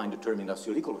actually define the term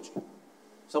industrial ecology.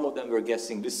 Some of them were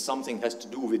guessing this something has to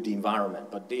do with the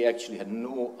environment, but they actually had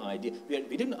no idea.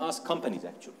 We didn't ask companies,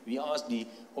 actually. We asked the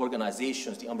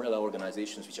organizations, the umbrella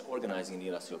organizations which are organizing the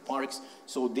industrial parks,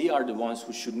 so they are the ones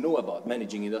who should know about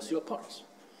managing industrial parks.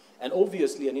 And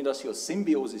obviously, an industrial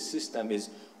symbiosis system is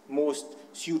most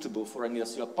suitable for an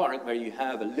industrial park where you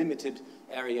have a limited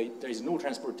area, there is no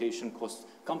transportation cost,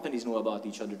 companies know about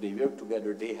each other, they work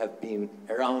together, they have been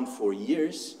around for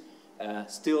years.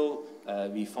 Still,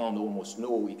 we found almost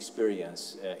no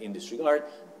experience in this regard.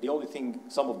 The only thing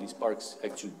some of these parks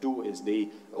actually do is they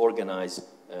organize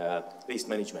waste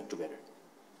management together.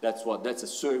 That's a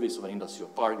service of an industrial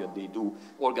park, that they do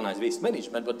organize waste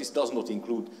management, but this does not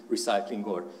include recycling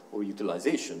or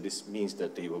utilization. This means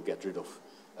that they will get rid of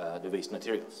the waste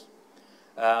materials.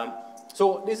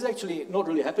 So this is actually not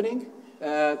really happening.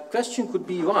 Question could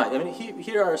be why. I mean,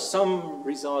 here are some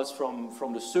results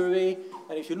from the survey,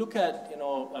 and if you look at,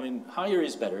 I mean, higher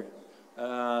is better.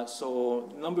 So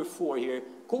number 4 here,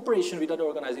 cooperation with other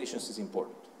organizations is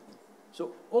important.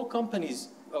 So all companies,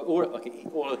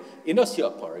 all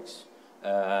industrial parks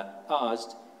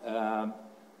asked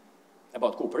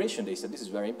about cooperation. They said this is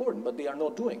very important, but they are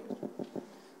not doing it.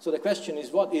 So the question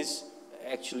is, what is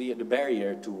actually the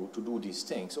barrier to do these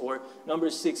things? Or number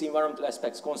 6, environmental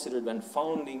aspects considered when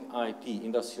founding IP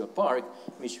industrial park,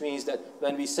 which means that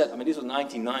when we said, I mean, this was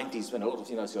 1990s when a lot of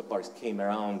industrial parks came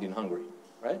around in Hungary,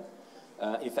 right?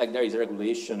 In fact, there is a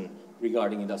regulation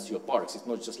regarding industrial parks. It's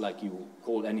not just like you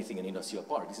call anything an industrial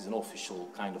park. This is an official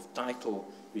kind of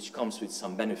title which comes with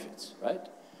some benefits, right?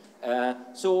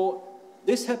 So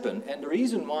this happened, and the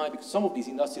reason why, because some of these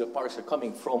industrial parks are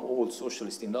coming from old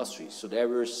socialist industries, so there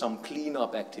were some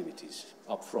cleanup activities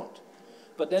up front.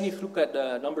 But then if you look at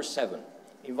number 7,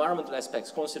 environmental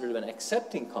aspects considered when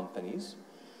accepting companies,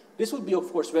 this would be,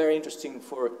 of course, very interesting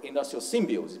for industrial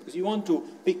symbiosis, because you want to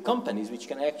pick companies which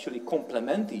can actually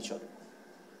complement each other.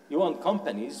 You want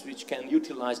companies which can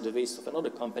utilize the waste of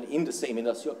another company in the same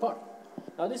industrial park.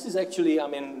 Now this is actually, I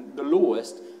mean, the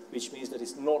lowest, which means that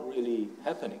it's not really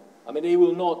happening. I mean, they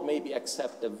will not maybe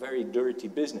accept a very dirty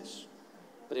business,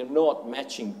 but they're not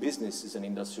matching businesses in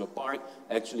industrial park.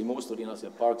 Actually, most of the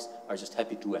industrial parks are just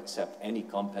happy to accept any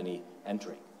company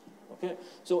entering. Okay?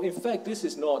 So in fact, this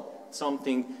is not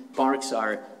something parks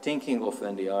are thinking of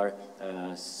when they are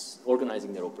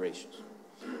organizing their operations.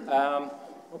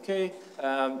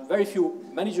 Very few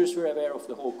managers were aware of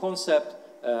the whole concept.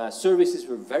 Services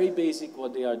were very basic,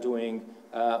 what they are doing.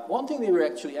 One thing they were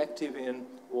actually active in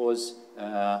was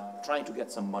trying to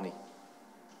get some money.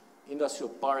 Industrial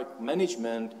park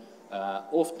management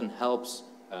often helps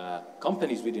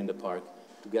companies within the park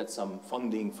to get some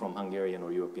funding from Hungarian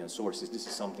or European sources. This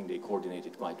is something they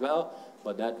coordinated quite well,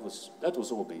 but that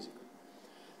was all basic.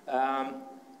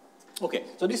 Okay,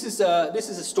 so this is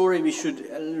a story we should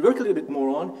work a little bit more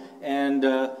on, and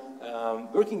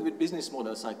working with business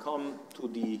models, I come to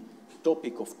the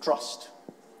topic of trust.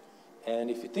 And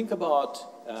if you think about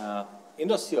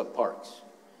industrial parks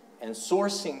and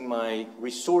sourcing my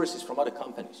resources from other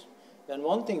companies, then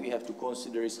one thing we have to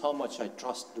consider is how much I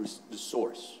trust the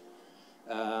source.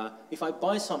 If I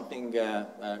buy something,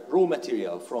 raw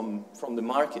material from the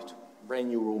market, brand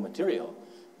new raw material,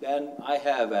 then I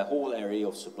have a whole array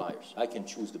of suppliers. I can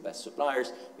choose the best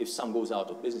suppliers. If some goes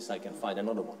out of business, I can find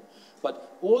another one.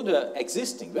 But all the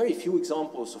existing, very few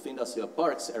examples of industrial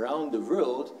parks around the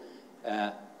world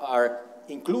are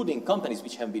including companies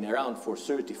which have been around for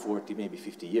 30, 40, maybe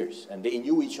 50 years. And they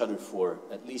knew each other for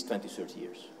at least 20, 30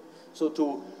 years. So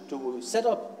to set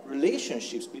up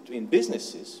relationships between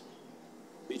businesses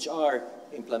which are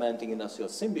implementing industrial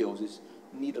symbiosis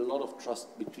need a lot of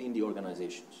trust between the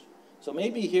organizations. So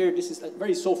maybe here, this is a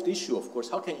very soft issue, of course.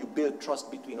 How can you build trust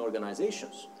between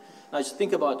organizations? Now, just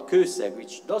think about Kőszeg,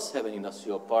 which does have an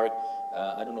industrial park.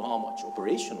 I don't know how much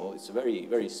operational. It's a very,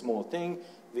 very small thing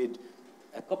with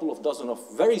a couple of dozen of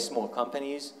very small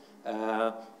companies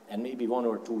and maybe 1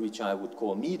 or 2 which I would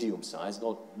call medium-sized,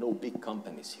 no big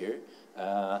companies here.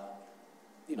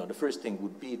 you know, the first thing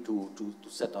would be to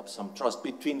set up some trust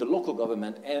between the local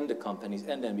government and the companies,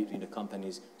 and then between the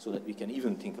companies, so that we can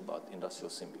even think about industrial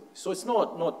symbiosis. So it's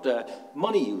not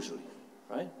money usually,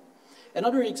 right?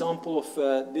 Another example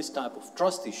of this type of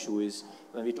trust issue is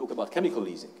when we talk about chemical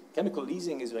leasing. Chemical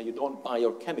leasing is when you don't buy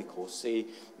your chemicals, say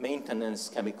maintenance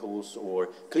chemicals or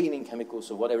cleaning chemicals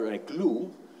or whatever, like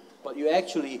glue, but you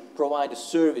actually provide a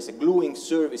service, a gluing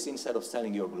service, instead of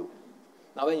selling your glue.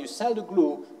 Now, when you sell the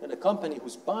glue, then the company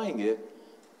who's buying it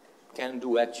can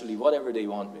do actually whatever they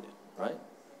want with it, right?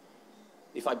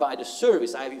 If I buy the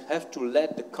service, I have to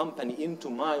let the company into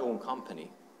my own company,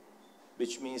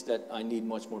 which means that I need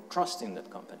much more trust in that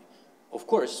company. Of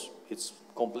course, it's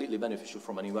completely beneficial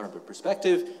from an environmental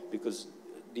perspective, because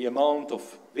the amount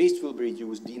of waste will be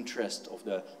reduced, the interest of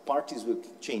the parties will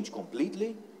change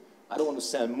completely. I don't want to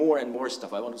sell more and more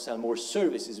stuff. I want to sell more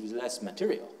services with less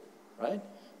material, right?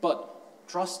 But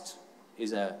trust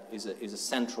is a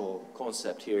central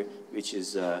concept here, which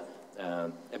is a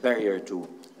barrier to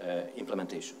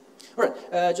implementation. All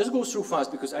right, just go through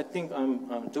fast because I think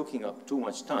I'm taking up too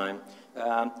much time.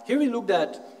 Here we looked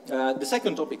at the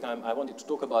second topic I wanted to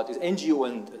talk about is NGO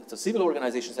and the civil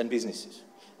organizations and businesses.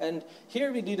 And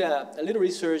here we did a little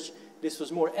research. This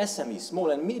was more SMEs, small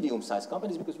and medium-sized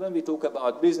companies, because when we talk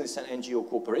about business and NGO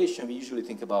cooperation, we usually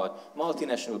think about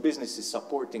multinational businesses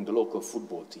supporting the local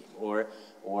football team, or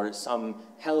some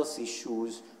health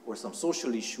issues, or some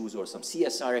social issues, or some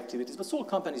CSR activities. But small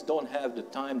companies don't have the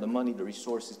time, the money, the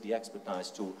resources, the expertise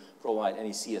to provide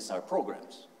any CSR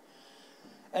programs.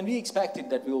 And we expected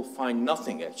that we will find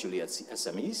nothing actually at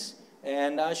SMEs.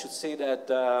 And I should say that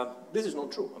this is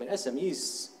not true. I mean,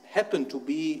 SMEs happen to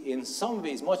be in some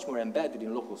ways much more embedded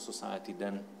in local society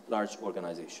than large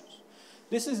organizations.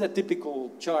 This is a typical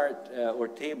chart or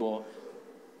table.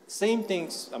 Same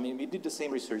things, I mean, we did the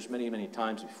same research many, many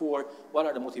times before. What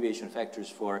are the motivation factors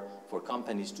for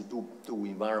companies to do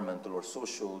environmental or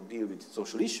deal with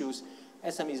social issues?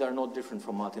 SMEs are not different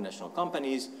from multinational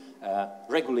companies.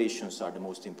 Regulations are the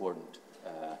most important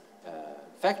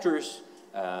factors,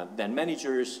 then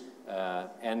managers,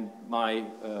 and my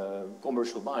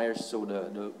commercial buyers, so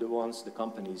the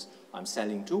companies I'm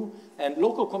selling to. And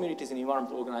local communities and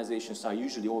environmental organizations are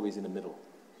usually always in the middle.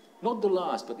 Not the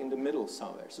last, but in the middle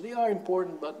somewhere. So they are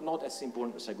important, but not as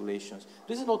important as regulations.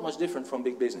 This is not much different from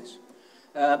big business.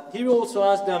 Here we also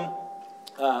asked them,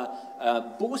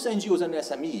 both NGOs and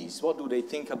SMEs, what do they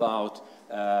think about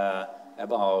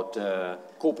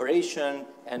cooperation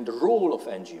and the role of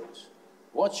NGOs?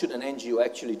 What should an NGO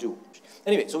actually do?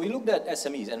 Anyway, so we looked at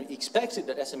SMEs, and we expected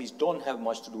that SMEs don't have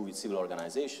much to do with civil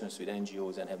organizations, with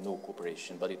NGOs, and have no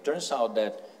cooperation. But it turns out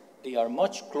that they are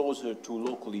much closer to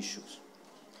local issues.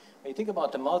 When you think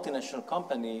about a multinational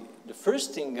company, the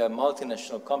first thing a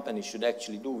multinational company should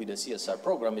actually do with a CSR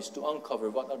program is to uncover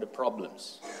what are the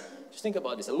problems. Just think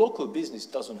about this. A local business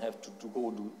doesn't have to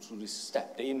go through this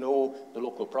step. They know the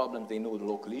local problems, they know the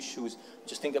local issues.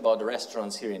 Just think about the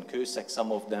restaurants here in Kőszeg.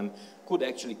 Some of them could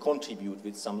actually contribute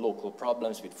with some local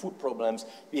problems, with food problems.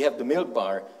 We have the milk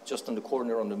bar just on the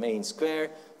corner on the main square.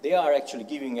 They are actually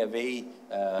giving away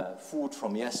food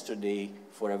from yesterday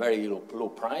for a very low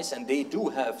price, and they do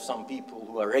have some people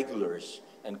who are regulars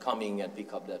and coming and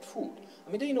pick up that food.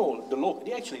 I mean, they know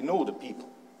they actually know the people.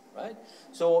 Right?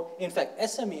 So, in fact,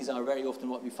 SMEs are very often,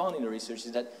 what we found in the research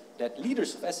is that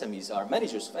leaders of SMEs,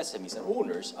 managers of SMEs and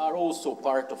owners are also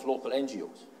part of local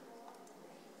NGOs.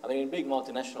 I mean, in big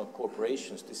multinational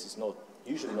corporations, this is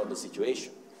usually not the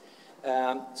situation.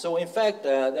 So, in fact,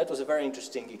 that was a very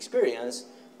interesting experience,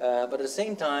 but at the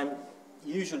same time,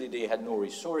 usually they had no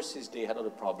resources, they had other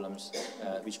problems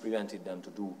which prevented them to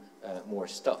do more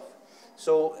stuff.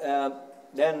 So,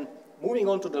 then moving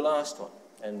on to the last one,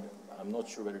 and I'm not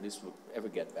sure whether this will ever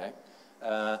get back.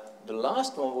 The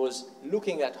last one was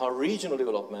looking at how regional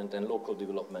development and local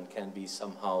development can be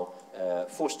somehow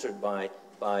fostered by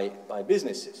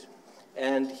businesses.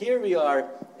 And here we are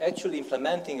actually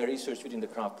implementing a research within the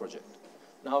KRAFT project.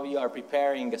 Now we are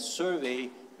preparing a survey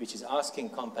which is asking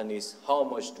companies how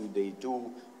much do they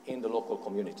do in the local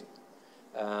community.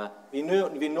 We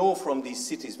know from these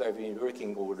cities where we've been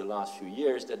working over the last few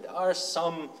years that there are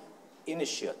some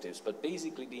initiatives, but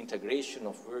basically the integration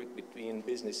of work between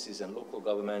businesses and local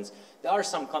governments. There are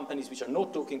some companies which are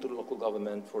not talking to the local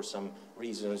government for some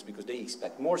reasons because they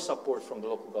expect more support from the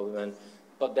local government,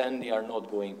 but then they are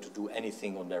not going to do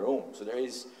anything on their own. So there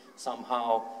is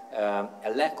somehow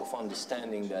a lack of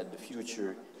understanding that the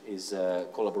future is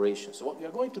collaboration. So what we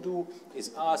are going to do is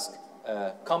ask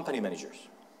company managers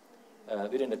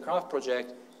within the KRAFT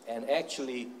project and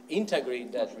actually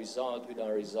integrate that result with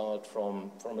our result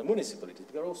from the municipalities.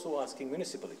 We are also asking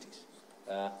municipalities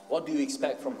What do you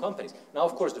expect from companies? Now,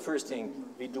 of course, the first thing,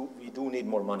 we do need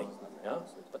more money, yeah?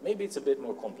 But maybe it's a bit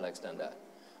more complex than that.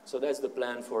 So that's the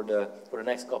plan for the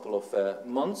next couple of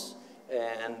months.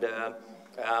 And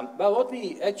but what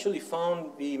we actually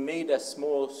found, we made a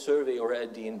small survey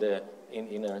already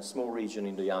in a small region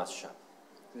in the Yasha,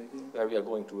 where we are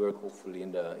going to work hopefully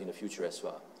in the future as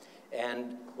well.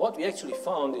 And what we actually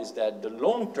found is that the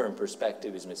long-term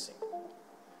perspective is missing.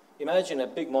 Imagine a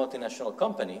big multinational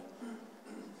company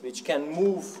which can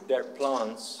move their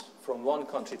plants from one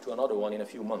country to another one in a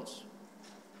few months.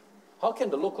 How can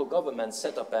the local government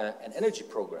set up an energy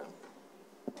program,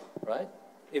 right,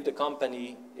 if the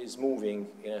company is moving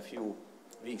in a few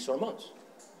weeks or months?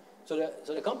 So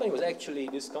the company was actually,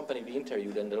 this company we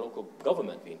interviewed and the local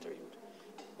government we interviewed,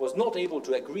 was not able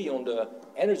to agree on the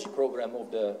energy program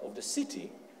of the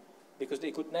city because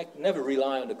they could never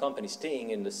rely on the company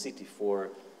staying in the city for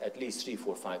at least 3,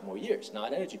 4, 5 more years. Now,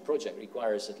 an energy project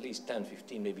requires at least 10,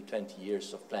 15, maybe 20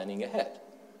 years of planning ahead.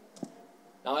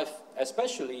 Now,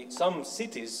 especially some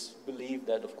cities believe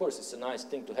that, of course, it's a nice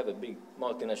thing to have a big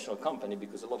multinational company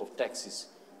because a lot of tax is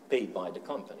paid by the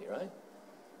company, right?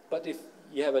 But if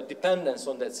you have a dependence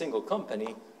on that single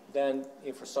company, then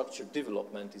infrastructure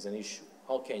development is an issue.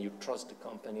 How can you trust the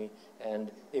company? And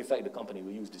in fact, the company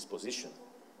will use this position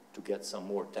to get some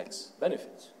more tax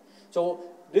benefits. So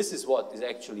this is what is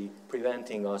actually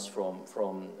preventing us from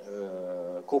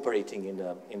cooperating in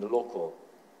the local.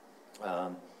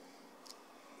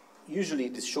 Usually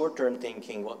this short-term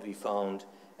thinking, what we found.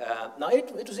 Now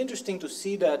it was interesting to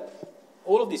see that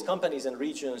all of these companies and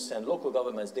regions and local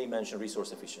governments, they mention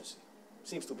resource efficiency.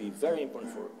 Seems to be very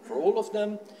important for all of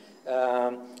them.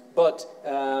 But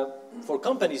for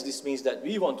companies, this means that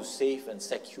we want to save and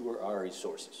secure our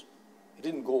resources. It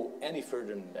didn't go any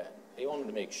further than that. They wanted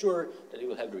to make sure that they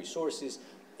will have the resources.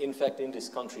 In fact, in this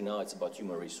country now, it's about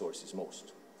human resources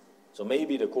most. So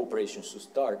maybe the cooperation should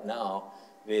start now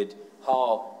with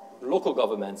how local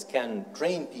governments can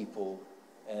train people.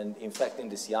 And in fact, in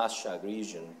this Yashag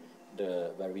region,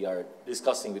 where we are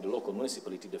discussing with the local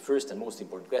municipality, the first and most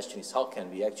important question is how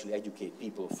can we actually educate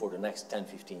people for the next 10,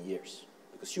 15 years?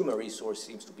 Because human resource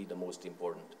seems to be the most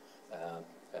important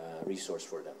resource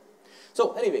for them.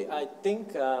 So anyway, I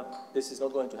think this is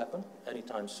not going to happen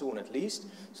anytime soon at least.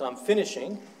 So I'm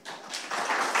finishing.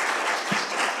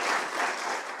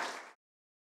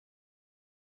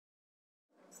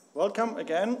 Welcome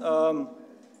again.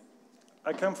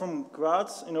 I come from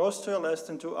Graz in Austria, less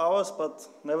than 2 hours, but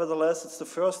nevertheless it's the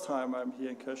first time I'm here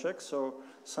in Kőszeg, so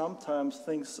sometimes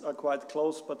things are quite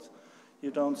close, but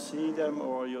you don't see them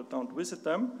or you don't visit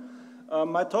them.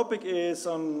 My topic is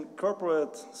on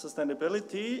corporate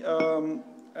sustainability,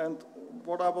 and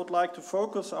what I would like to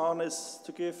focus on is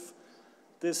to give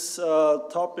this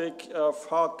topic of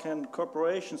how can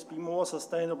corporations be more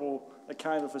sustainable, a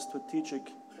kind of a strategic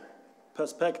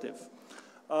perspective.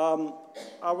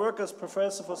 I work as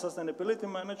professor for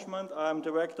sustainability management. I'm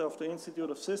director of the Institute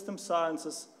of System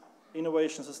Sciences,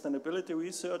 Innovation Sustainability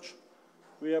Research.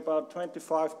 We are about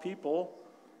 25 people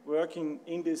working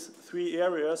in these 3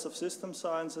 areas of system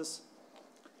sciences.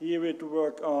 Here we do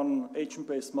work on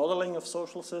agent-based modeling of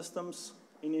social systems.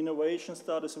 In innovation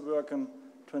studies we work on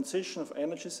transition of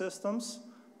energy systems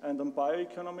and on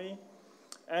bioeconomy.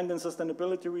 And in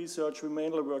sustainability research we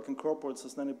mainly work on corporate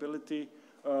sustainability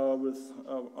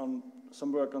on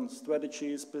some work on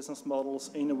strategies, business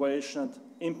models, innovation and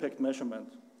impact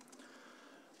measurement.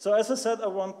 So as I said, I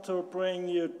want to bring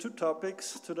you 2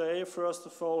 topics today. First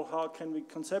of all, how can we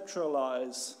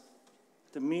conceptualize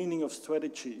the meaning of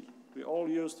strategy? We all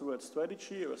use the word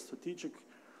strategy or strategic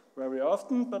very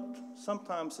often, but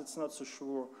sometimes it's not so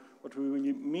sure what we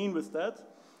really mean with that.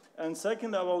 And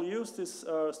second, I will use these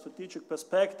strategic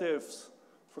perspectives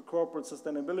for corporate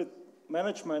sustainability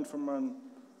management from a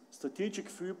strategic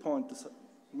viewpoint. This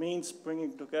means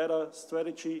bringing together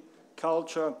strategy,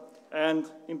 culture, and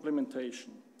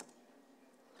implementation.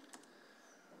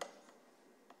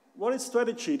 What is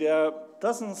strategy? There are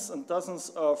dozens and dozens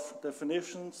of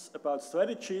definitions about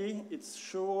strategy. It's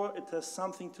sure it has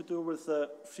something to do with the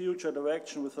future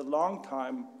direction, with the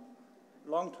long-term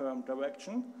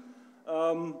direction.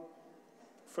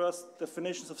 First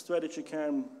definitions of strategy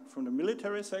came from the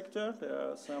military sector.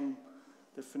 There are some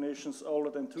definitions older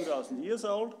than 2,000 years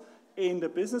old. In the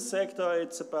business sector,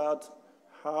 it's about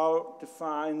how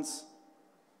defines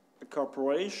a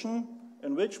corporation,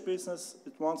 in which business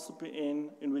it wants to be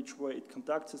in which way it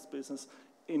conducts its business,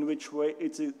 in which way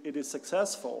it is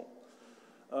successful.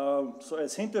 So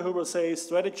as Hinterhuber says,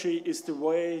 strategy is the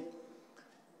way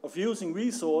of using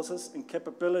resources and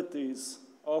capabilities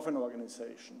of an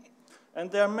organization. And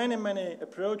there are many, many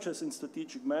approaches in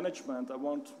strategic management. I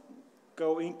won't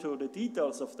go into the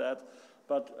details of that,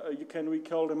 but you can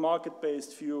recall the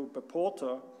market-based view by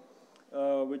Porter,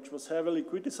 which was heavily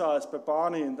criticized by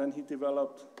Barney, and then he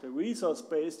developed the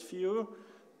resource-based view.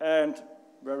 And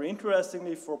very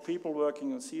interestingly, for people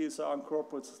working on CSR and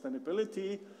corporate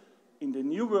sustainability, in the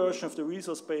new version of the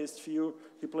resource-based view,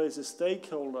 he places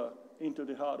stakeholder into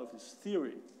the heart of his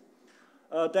theory.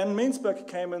 Then Mintzberg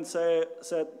came and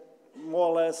said, more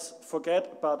or less,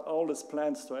 forget about all these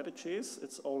planned strategies,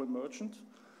 it's all emergent.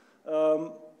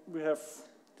 We have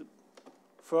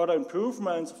further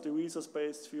improvements of the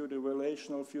resource-based view, the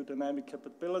relational view, dynamic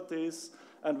capabilities,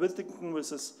 and Whittington with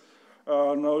this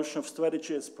notion of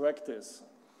strategy as practice.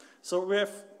 So we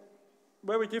have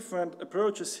very different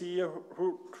approaches here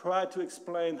who try to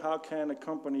explain how can a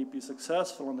company be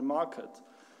successful on the market.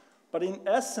 But in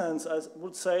essence, I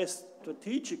would say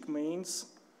strategic means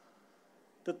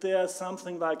that there's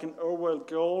something like an overall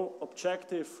goal,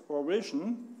 objective, or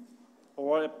vision,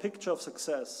 or a picture of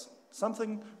success.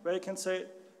 Something where you can say,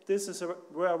 this is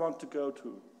where I want to go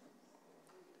to.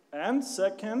 And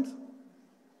second,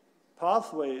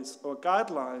 pathways or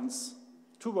guidelines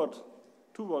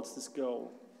towards this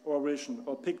goal, or vision,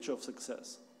 or picture of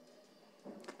success.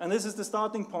 And this is the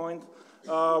starting point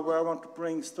where I want to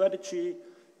bring strategy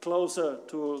closer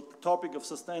to the topic of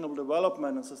sustainable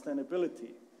development and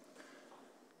sustainability.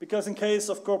 Because in case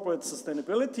of corporate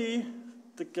sustainability,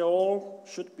 the goal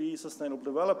should be sustainable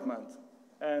development.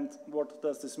 And what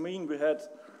does this mean? We had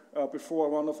before a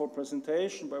wonderful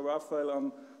presentation by Raphael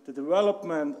on the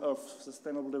development of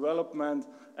sustainable development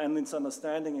and its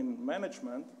understanding in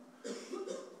management.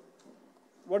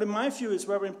 What in my view is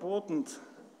very important,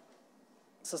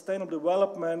 sustainable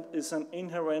development is an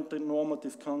inherently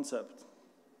normative concept.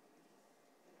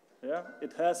 Yeah?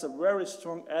 It has a very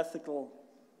strong ethical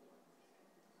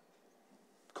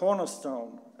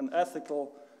cornerstone, an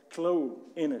ethical clue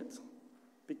in it.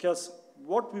 Because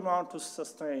what we want to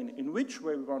sustain, in which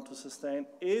way we want to sustain,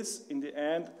 is in the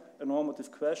end a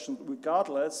normative question,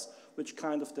 regardless which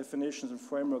kind of definitions and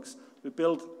frameworks we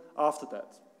build after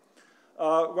that.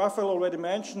 Raphael already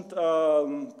mentioned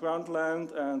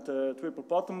Groundland and the triple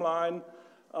bottom line.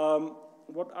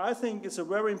 What I think is a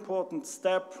very important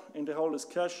step in the whole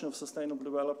discussion of sustainable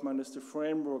development is the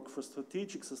framework for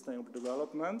strategic sustainable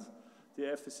development, the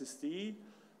FSSD,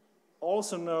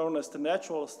 also known as the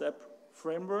natural step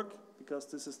framework, because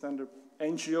this is then the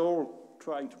NGO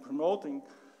trying to promote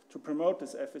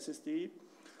this FSSD,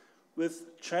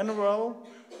 with general,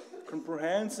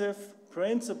 comprehensive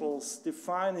principles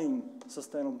defining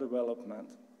sustainable development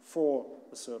for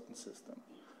a certain system.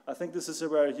 I think this is a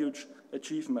very huge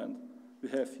achievement we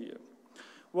have here.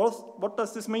 What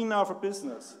does this mean now for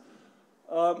business?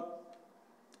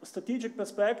 Strategic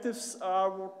perspectives, I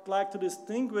would like to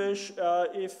distinguish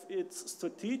if it's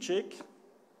strategic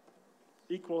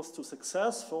equals to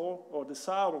successful or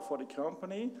desirable for the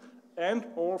company and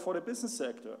or for the business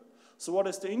sector. So what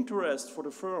is the interest for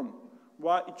the firm?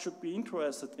 Why it should be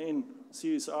interested in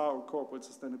CSR or corporate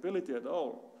sustainability at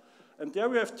all? And there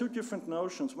we have two different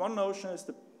notions. One notion is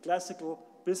the classical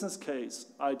business case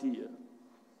idea.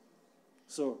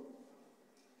 So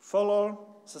follow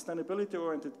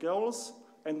sustainability-oriented goals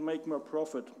and make more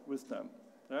profit with them.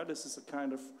 Yeah, this is a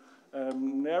kind of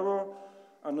narrow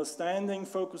understanding,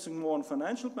 focusing more on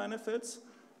financial benefits.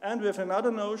 And we have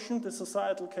another notion, the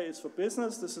societal case for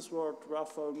business. This is what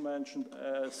Raphael mentioned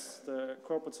as the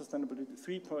corporate sustainability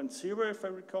 3.0, if I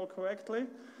recall correctly.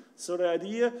 So the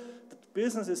idea that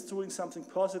business is doing something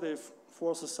positive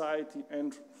for society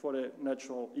and for the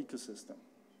natural ecosystem.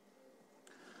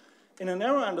 In a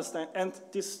narrow understanding, and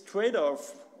this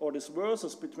trade-off or this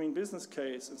versus between business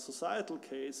case and societal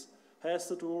case has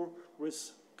to do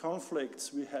with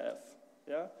conflicts we have.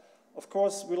 Yeah? Of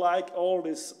course, we like all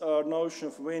this notion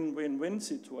of win-win-win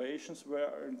situations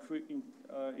where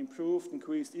improved,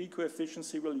 increased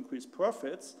eco-efficiency will increase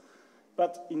profits.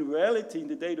 But in reality, in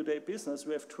the day-to-day business,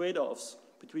 we have trade-offs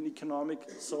between economic,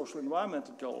 social,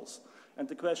 environmental goals. And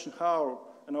the question how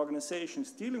an organization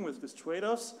is dealing with these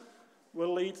trade-offs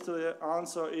will lead to the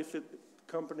answer if a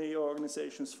company or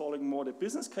organization is following more the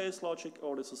business case logic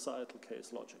or the societal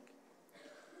case logic.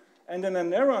 And in a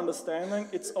narrow understanding,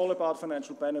 it's all about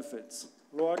financial benefits,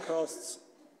 lower costs,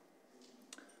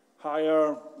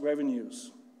 higher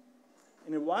revenues.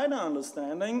 In a wider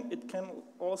understanding, it can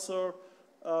also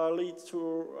lead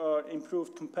to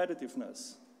improved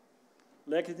competitiveness,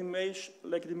 legitimation,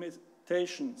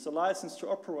 the license to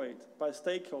operate by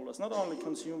stakeholders, not only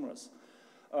consumers,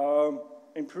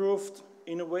 improved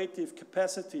innovative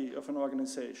capacity of an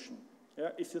organization. Yeah?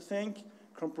 If you think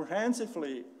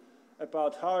comprehensively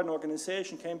about how an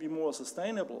organization can be more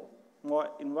sustainable, more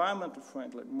environmental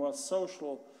friendly, more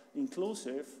social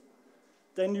inclusive,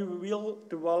 then you will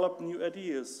develop new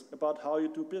ideas about how you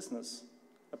do business,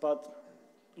 about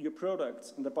your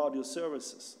products and about your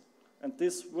services. And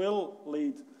this will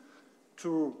lead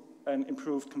to an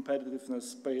improved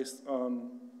competitiveness based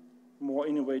on more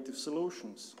innovative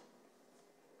solutions.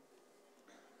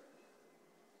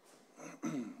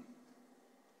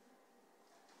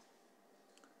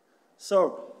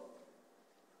 So,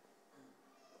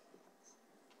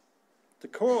 the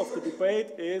core of the debate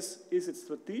is it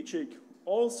strategic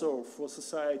also for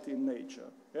society and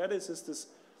nature? Yeah, this is this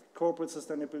corporate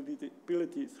sustainability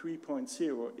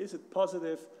 3.0. Is it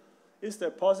positive? Is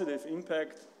there positive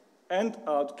impact and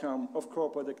outcome of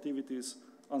corporate activities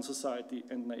on society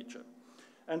and nature?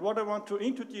 And what I want to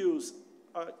introduce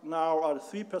now are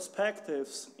 3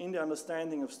 perspectives in the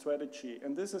understanding of strategy.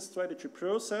 And this is strategy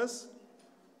process,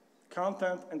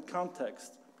 content, and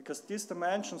context, because these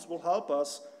dimensions will help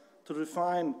us to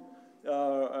define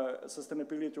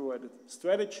sustainability-related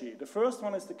strategy. The first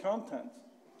one is the content.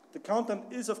 The content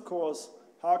is, of course,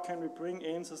 how can we bring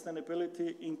in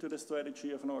sustainability into the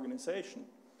strategy of an organization?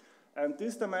 And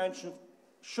this dimension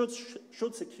should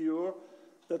secure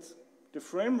that the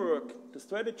framework, the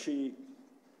strategy,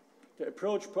 the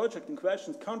approach, project in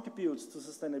question contributes to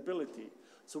sustainability.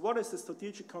 So what is the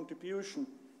strategic contribution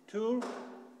to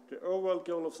the overall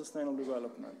goal of sustainable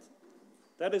development?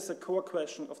 That is a core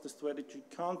question of the strategy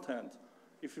content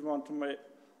if you want to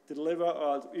deliver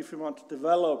or if you want to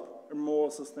develop a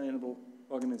more sustainable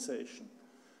organization.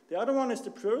 The other one is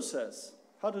the process.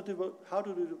 How do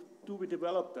we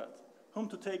develop that? Whom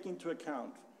to take into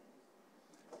account?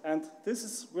 And this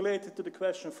is related to the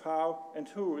question of how and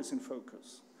who is in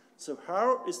focus. So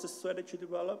how is the strategy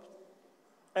developed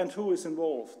and who is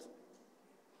involved?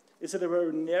 Is it a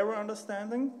very narrow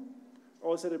understanding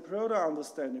or is it a broader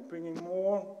understanding, bringing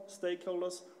more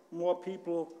stakeholders, more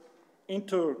people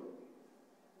into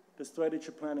the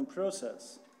strategy planning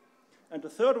process? And the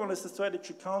third one is the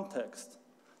strategy context.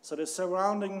 So the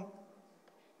surrounding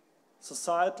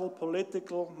societal,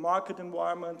 political, market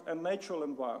environment, and natural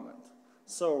environment.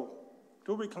 So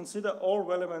do we consider all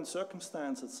relevant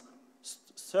circumstances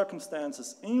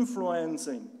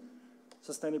influencing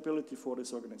sustainability for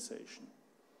this organization?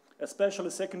 Especially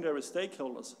secondary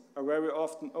stakeholders are very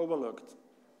often overlooked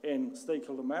in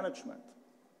stakeholder management.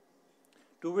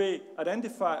 Do we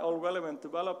identify all relevant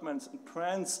developments and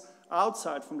trends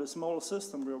outside from the small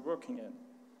system we are working in?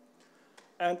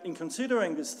 And in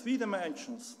considering these 3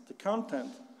 dimensions, the content,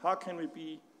 how can we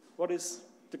be, what is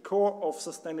the core of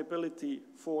sustainability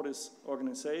for this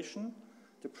organization,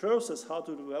 the process, how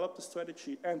to develop the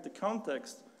strategy, and the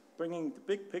context, bringing the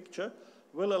big picture,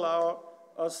 will allow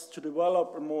us to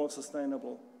develop a more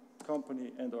sustainable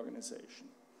company and organization.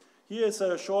 Here is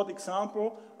a short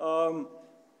example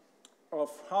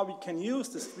of how we can use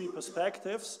these 3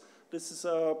 perspectives. This is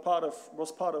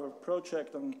was part of a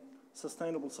project on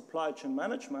sustainable supply chain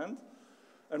management.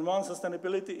 And one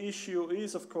sustainability issue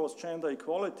is, of course, gender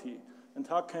equality. And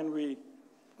how can we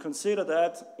consider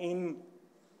that in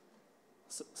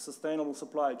sustainable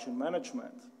supply chain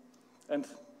management? And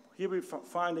here we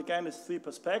find again these 3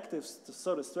 perspectives.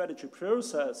 So the strategy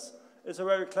process is a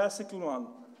very classical one.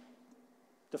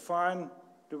 Define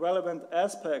the relevant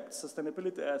aspects,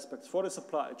 sustainability aspects for the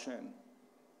supply chain.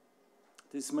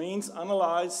 This means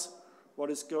analyze what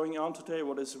is going on today,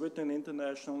 what is written in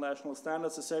international, national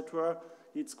standards, etc.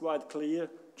 It's quite clear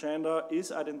gender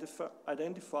is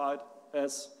identified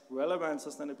as relevant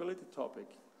sustainability topic.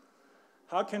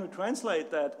 How can we translate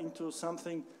that into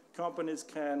something companies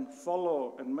can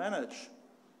follow and manage?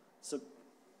 So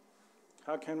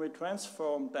how can we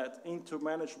transform that into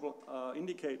manageable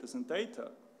indicators and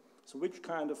data? So which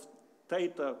kind of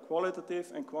data,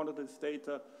 qualitative and quantitative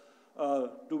data,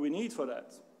 do we need for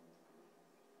that?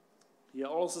 Here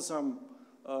are also some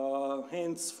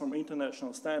hints from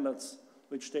international standards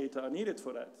which data are needed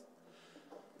for that.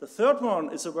 The third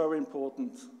one is a very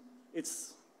important.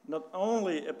 It's not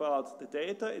only about the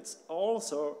data, it's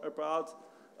also about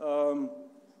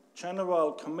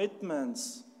general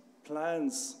commitments,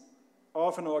 plans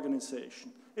of an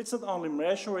organization. It's not only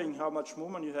measuring how much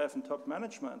movement you have in top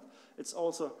management, it's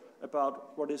also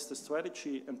about what is the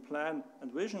strategy and plan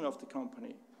and vision of the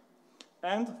company.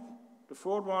 And the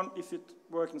fourth one, if you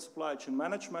work in supply chain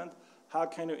management, how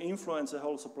can you influence the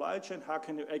whole supply chain? How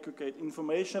can you aggregate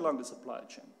information along the supply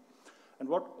chain? And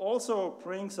what also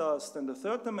brings us then the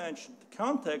third dimension, the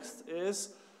context, is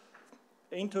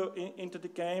into the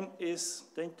game is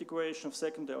the integration of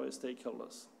secondary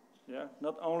stakeholders. Yeah?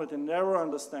 Not only the narrow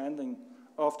understanding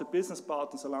of the business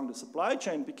partners along the supply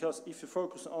chain, because if you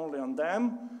focus only on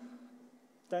them,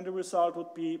 then the result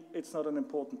would be it's not an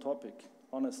important topic,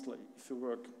 honestly, if you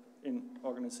work in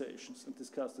organizations and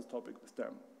discuss this topic with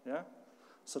them. Yeah?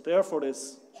 So therefore,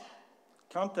 this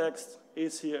context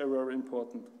is here a very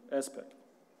important aspect.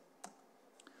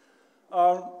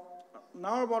 Now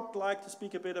I would like to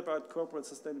speak a bit about corporate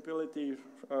sustainability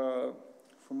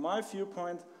from my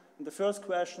viewpoint. And the first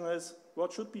question is,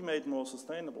 what should be made more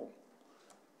sustainable?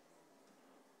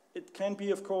 It can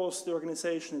be, of course, the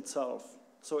organization itself.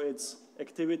 So it's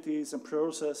activities and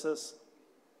processes,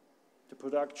 the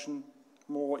production,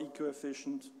 more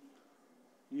eco-efficient,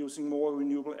 using more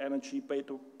renewable energy,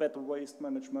 better waste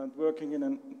management, working in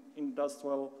an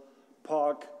industrial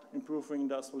park, improving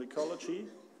industrial ecology,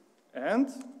 and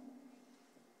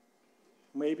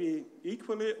maybe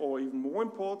equally or even more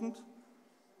important,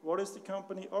 what is the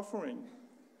company offering?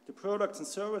 The products and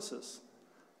services.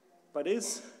 By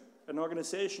this, an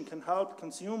organization can help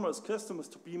consumers, customers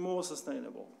to be more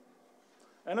sustainable.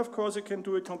 And of course, you can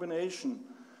do a combination.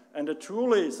 And a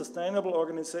truly sustainable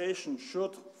organization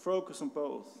should focus on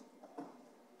both.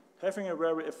 Having a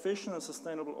very efficient and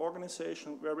sustainable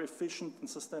organization, very efficient and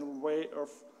sustainable way of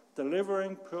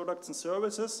delivering products and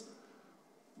services,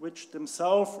 which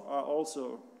themselves are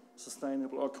also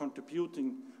sustainable or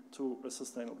contributing to a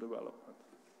sustainable development.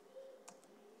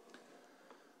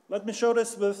 Let me show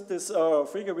this with this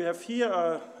figure. We have here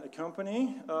a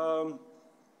company,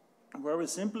 very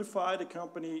simplified. A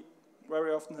company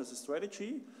very often has a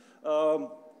strategy.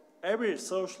 Every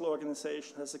social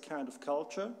organization has a kind of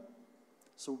culture,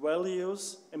 so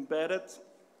values embedded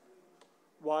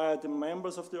via the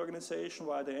members of the organization,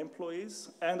 via the employees,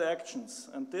 and actions.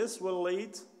 And this will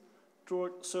lead to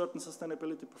a certain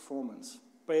sustainability performance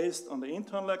based on the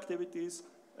internal activities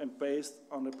and based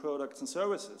on the products and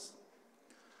services.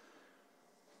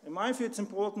 In my view, it's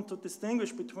important to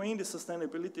distinguish between the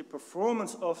sustainability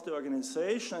performance of the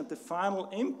organization and the final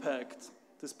impact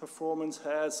this performance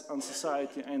has on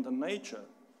society and on nature,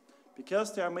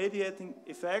 because they are mediating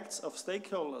effects of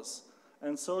stakeholders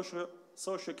and social,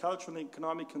 cultural, and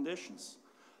economic conditions.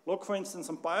 Look, for instance,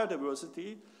 on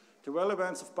biodiversity. The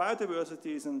relevance of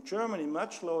biodiversity is in Germany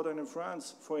much lower than in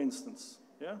France, for instance,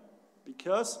 yeah?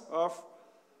 Because of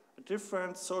a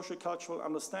different social cultural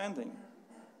understanding.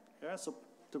 Yeah? So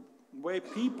the way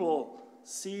people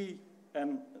see a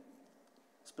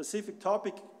specific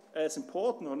topic as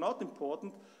important or not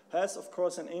important has, of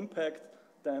course, an impact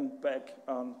then back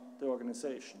on the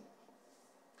organization.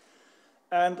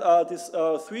 And these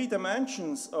three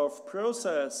dimensions of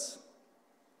process,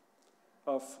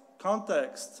 of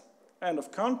context, and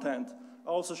of content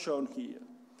are also shown here.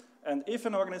 And if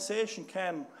an organization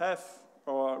can have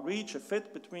or reach a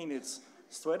fit between its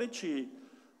strategy,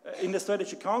 in the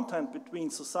strategy content between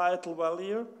societal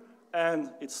value and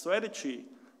its strategy,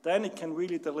 then it can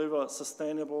really deliver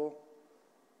sustainability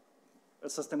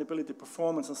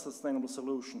performance and sustainable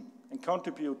solution and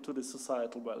contribute to the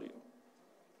societal value.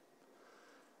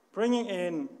 Bringing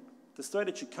in the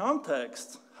strategy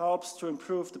context helps to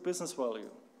improve the business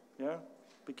value, yeah?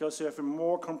 Because you have a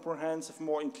more comprehensive,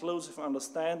 more inclusive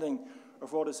understanding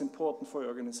of what is important for your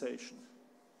organization.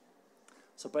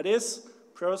 So by this,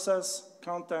 process,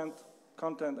 content,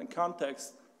 and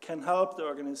context can help the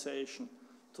organization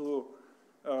to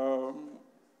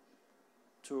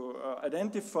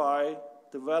identify,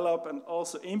 develop, and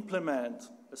also implement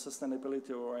a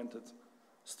sustainability-oriented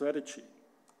strategy.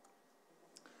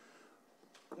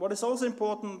 What is also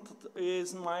important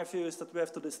is, in my view, is that we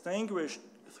have to distinguish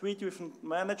three different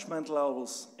management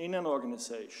levels in an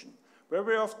organization.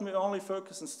 Very often we only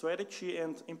focus on strategy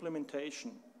and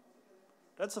implementation.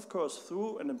 That's, of course,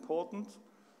 true and important.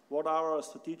 What are our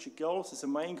strategic goals is a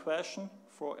main question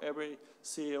for every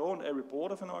CEO and every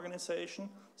board of an organization.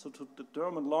 So to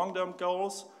determine long-term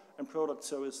goals and product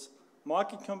service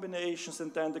market combinations,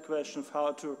 and then the question of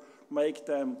how to make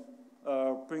them,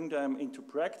 bring them into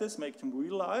practice, make them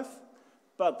real life.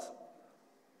 But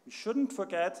we shouldn't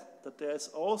forget that there's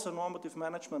also a normative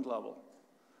management level.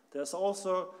 There's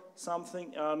also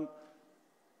something on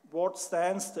what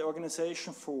stands the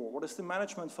organization for? What is the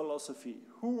management philosophy?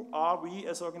 Who are we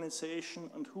as an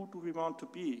organization and who do we want to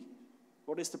be?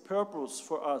 What is the purpose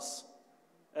for us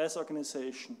as an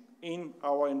organization in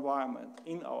our environment,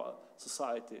 in our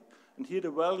society? And here the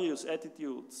values,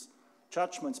 attitudes,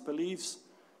 judgments, beliefs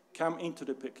come into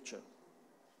the picture.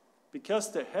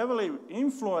 Because they heavily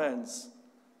influence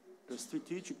the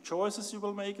strategic choices you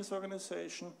will make as an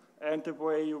organization and the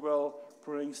way you will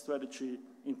bring strategy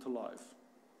into life.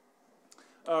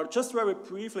 Just very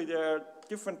briefly, there are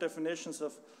different definitions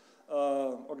of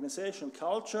organizational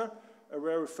culture. A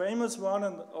very famous one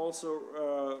and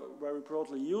also very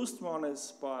broadly used one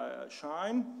is by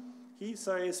Shine. He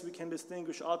says we can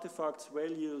distinguish artifacts,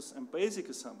 values, and basic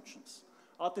assumptions.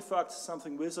 Artifacts is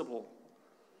something visible,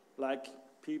 like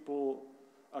people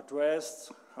are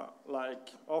dressed, like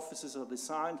offices are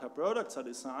designed, how products are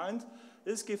designed.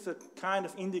 This gives a kind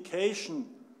of indication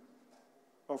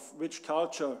of which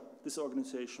culture this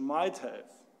organization might have,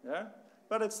 yeah?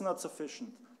 But it's not sufficient.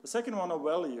 The second one are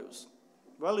values.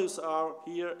 Values are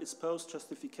here is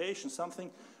post-justification,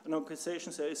 something an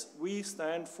organization says, we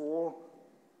stand for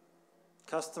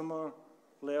customer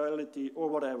loyalty or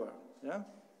whatever, yeah?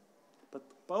 But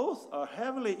both are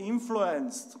heavily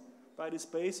influenced by these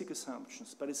basic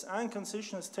assumptions, by this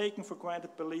unconscious taken for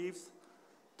granted beliefs,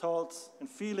 thoughts, and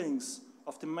feelings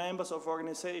of the members of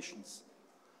organizations.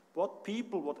 What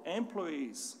people, what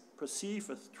employees perceive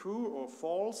as true or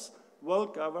false will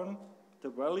govern the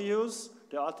values,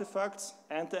 the artifacts,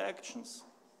 and the actions,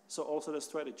 so also the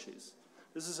strategies.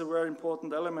 This is a very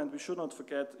important element we should not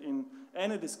forget in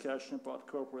any discussion about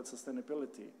corporate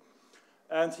sustainability.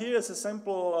 And here is a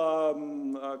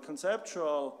simple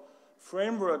conceptual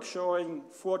framework showing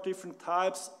 4 different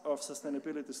types of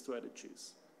sustainability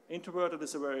strategies. Introverted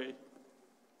is a very,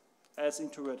 as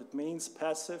introverted means,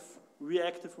 passive,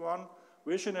 reactive one.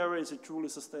 Visionary is a truly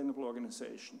sustainable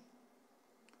organization.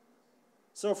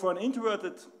 So for an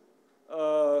introverted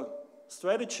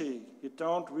strategy, you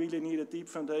don't really need a deep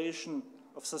foundation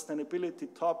of sustainability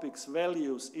topics,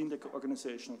 values in the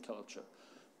organizational culture.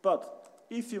 But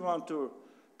if you want to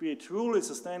be a truly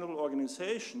sustainable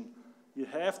organization, you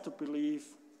have to believe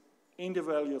in the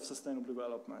value of sustainable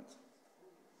development.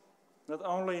 Not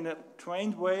only in a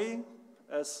trained way,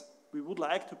 as we would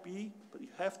like to be, but you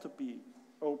have to be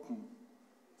open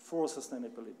for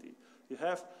sustainability. You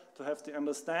have to have the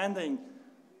understanding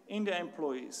in the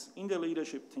employees, in the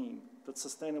leadership team, that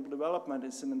sustainable development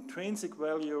is an intrinsic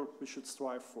value we should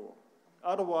strive for.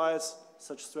 Otherwise,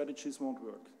 such strategies won't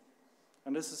work.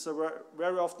 And this is a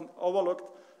very often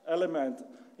overlooked element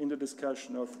in the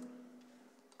discussion of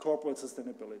corporate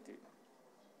sustainability.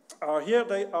 Here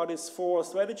they are these 4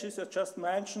 strategies I just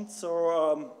mentioned.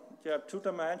 So there are 2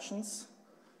 dimensions.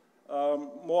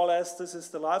 More or less, this is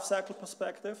the life cycle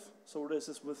perspective. So this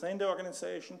is within the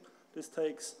organization. This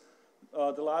takes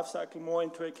the life cycle more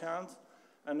into account.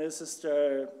 And this is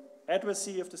the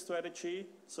addressee of the strategy.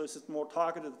 So is it more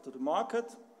targeted to the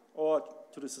market or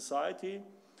to the society?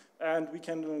 And we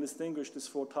can then distinguish these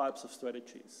 4 types of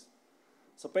strategies.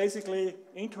 So basically,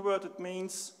 introverted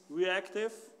means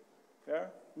reactive, yeah?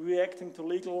 Reacting to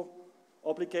legal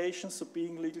obligations, so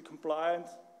being legal compliant,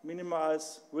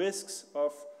 minimize risks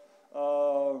of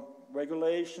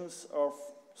regulations, of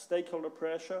stakeholder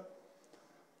pressure.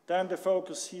 Then the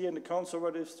focus here in the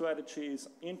conservative strategy is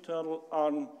internal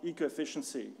on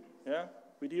eco-efficiency, yeah?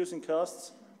 Reducing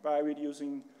costs by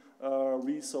reducing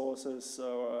resources,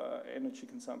 energy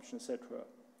consumption, etc.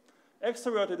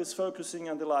 Extroverted is focusing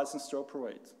on the license to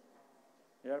operate.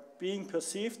 Yeah? Being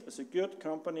perceived as a good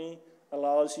company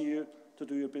allows you to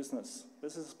do your business.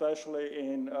 This is especially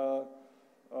in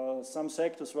some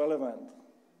sectors relevant,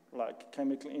 like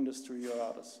chemical industry or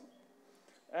others.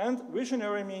 And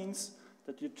visionary means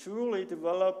that you truly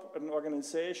develop an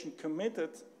organization committed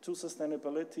to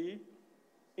sustainability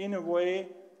in a way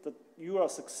that you are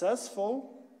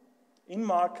successful in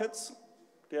markets,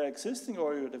 they are existing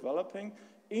or you're developing,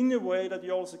 in a way that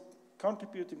you're also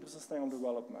contributing to sustainable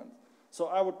development. So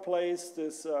I would place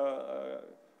this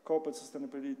corporate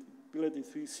sustainability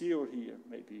 3.0 here,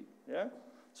 maybe, yeah?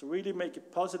 So really make a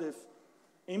positive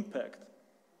impact.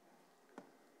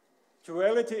 The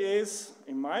reality is,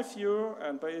 in my view,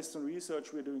 and based on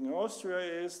research we're doing in Austria,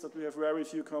 is that we have very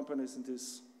few companies in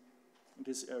this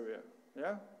area,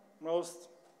 yeah? Most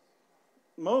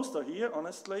are here,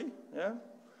 honestly, yeah?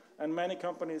 And many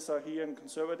companies are here in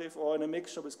conservative or in a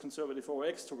mixture with conservative or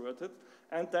extroverted.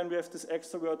 And then we have these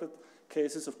extroverted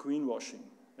cases of greenwashing,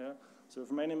 yeah? So we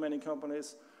have many, many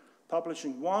companies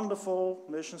publishing wonderful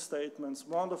mission statements,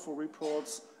 wonderful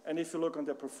reports, and if you look on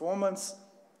their performance,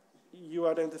 you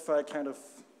identify a kind of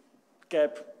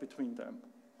gap between them,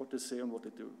 what they say and what they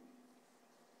do.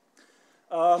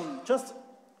 Just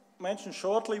mention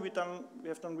shortly, we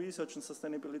have done research in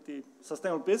sustainability,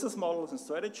 sustainable business models and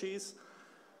strategies,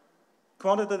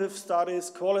 quantitative studies,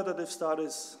 qualitative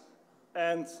studies,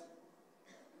 and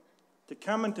the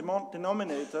common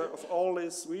denominator of all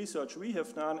this research we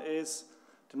have done is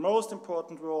the most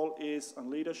important role is on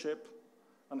leadership,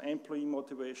 on employee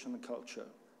motivation and culture.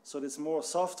 So these more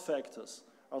soft factors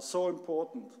are so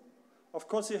important. Of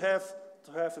course, you have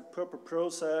to have a proper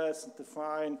process and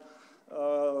define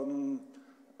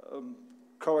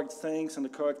correct things and the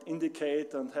correct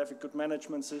indicator and have a good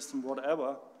management system,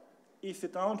 whatever, if you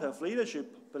don't have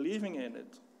leadership believing in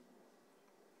it,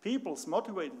 people's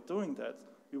motivated doing that,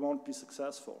 you won't be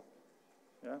successful.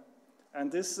 Yeah?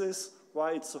 And this is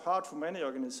why it's so hard for many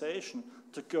organizations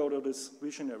to go to this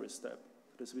visionary step,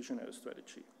 this visionary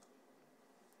strategy.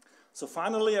 So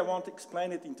finally, I want to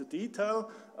explain it into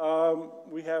detail.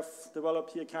 We have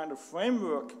developed here kind of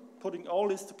framework, putting all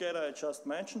this together I just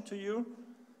mentioned to you.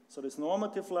 So this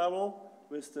normative level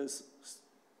with this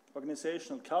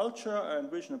organizational culture and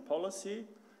vision and policy,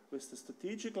 with the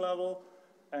strategic level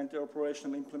and the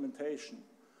operational implementation.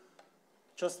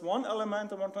 Just one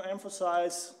element I want to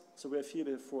emphasize, so we have here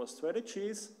the 4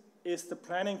 strategies, is the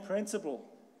planning principle.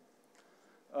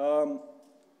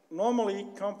 Normally,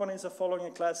 companies are following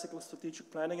a classical strategic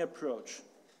planning approach,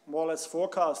 more or less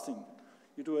forecasting.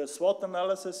 You do a SWOT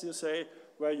analysis, you say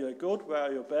where you're good,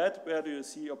 where you're bad, where do you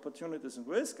see opportunities and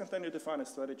risk, and then you define a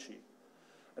strategy.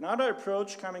 Another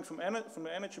approach coming from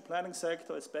the energy planning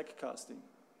sector is backcasting.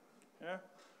 Yeah?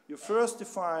 You first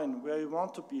define where you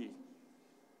want to be.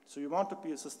 So you want to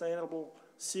be a sustainable,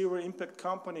 zero-impact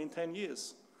company in 10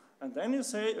 years. And then you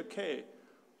say, okay,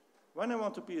 when I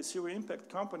want to be a zero-impact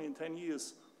company in 10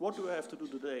 years, what do I have to do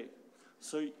today?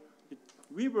 So it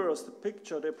reverses the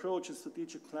picture, the approach in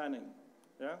strategic planning.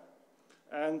 Yeah?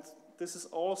 And this is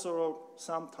also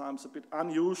sometimes a bit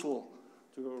unusual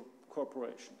to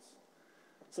corporations.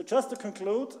 So just to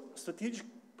conclude, strategic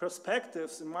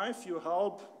perspectives, in my view,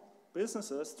 help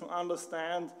businesses to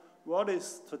understand what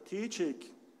is strategic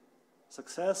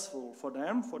successful for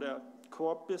them, for their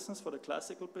core business, for the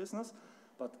classical business,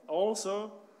 but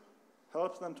also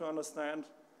helps them to understand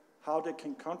how they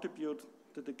can contribute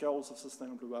to the goals of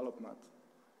sustainable development.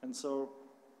 And so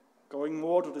going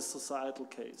more to the societal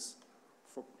case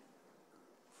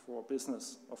for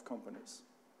business of companies.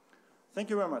 Thank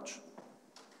you very much.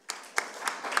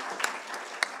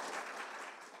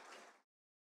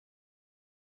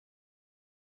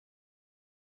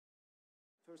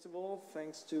 First of all,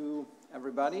 thanks to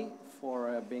everybody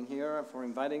for being here, for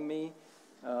inviting me.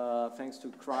 Thanks to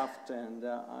KRAFT and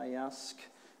IASC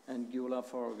and Gyula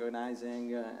for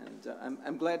organizing. And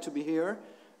I'm glad to be here.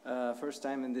 First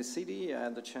time in this city. I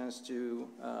had the chance to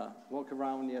walk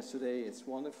around yesterday. It's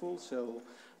wonderful. So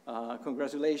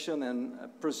congratulations and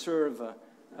preserve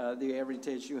the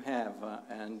heritage you have.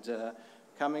 And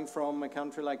coming from a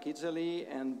country like Italy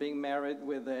and being married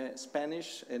with a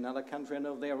Spanish, another country I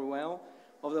know very well,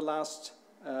 over the last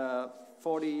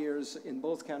 40 years in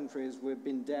both countries, we've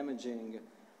been damaging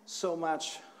so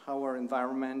much our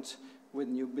environment with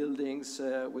new buildings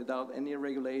without any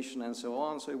regulation and so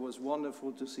on. So it was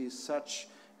wonderful to see such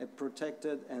a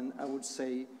protected and I would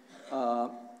say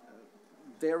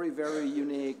very, very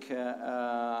unique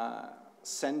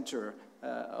center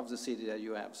of the city that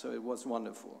you have. So it was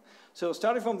wonderful. So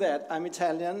starting from that, I'm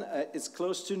Italian. It's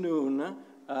close to noon.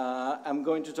 I'm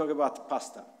going to talk about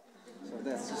pasta. So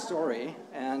that's the story.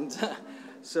 And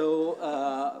so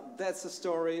that's a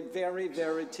story very,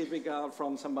 very typical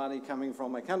from somebody coming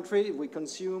from a country. We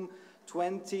consume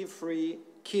 23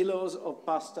 kilos of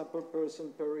pasta per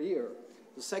person per year.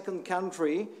 The second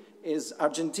country is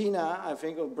Argentina, I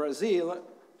think, of Brazil,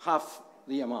 half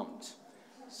the amount.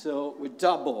 So we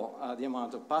double the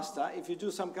amount of pasta. If you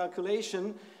do some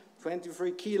calculation,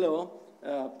 23 kilo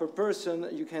per person,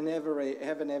 you can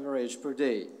have an average per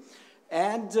day.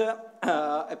 And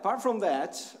apart from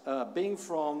that, being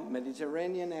from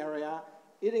Mediterranean area,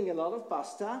 eating a lot of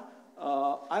pasta,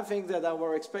 I think that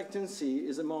our expectancy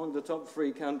is among the top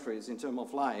 3 countries in terms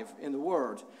of life in the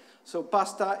world. So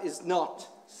pasta is not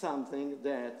something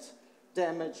that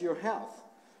damages your health.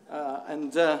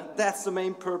 And that's the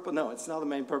main purpose. No, it's not the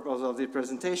main purpose of the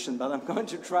presentation, but I'm going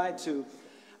to try to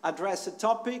address a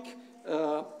topic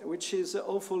which is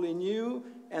awfully new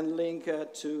and link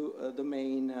to the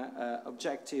main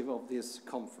objective of this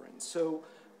conference. So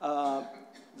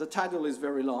the title is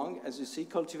very long, as you see,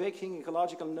 Cultivating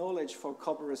Ecological Knowledge for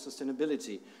Corporate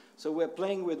Sustainability. So we're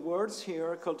playing with words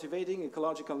here, cultivating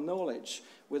ecological knowledge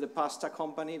with a pasta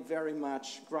company very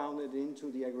much grounded into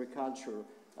the agriculture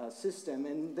system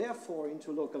and therefore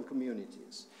into local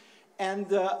communities. And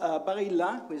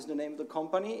Barilla, who is the name of the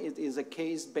company, it is a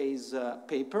case-based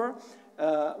paper,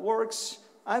 works,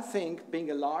 I think, being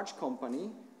a large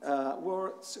company,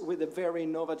 works with a very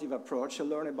innovative approach. I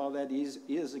learned about that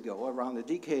years ago, around a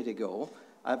decade ago.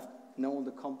 I've known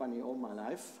the company all my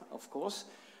life, of course.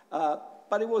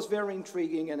 But it was very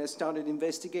intriguing, and I started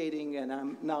investigating, and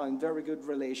I'm now in very good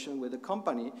relation with the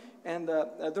company. And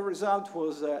the result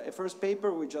was a first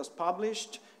paper we just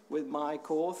published with my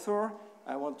co-author,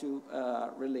 I want to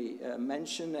really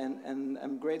mention, and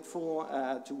I'm grateful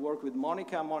to work with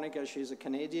Monica. Monica, she's a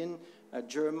Canadian,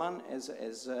 German,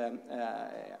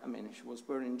 I mean, she was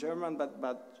born in German,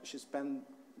 but she spent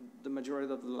the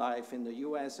majority of her life in the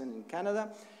US and in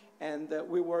Canada, and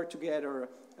we work together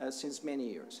since many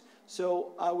years.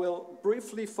 So I will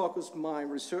briefly focus my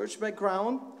research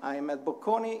background. I am at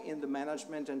Bocconi in the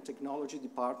Management and Technology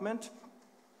Department,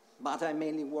 but I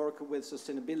mainly work with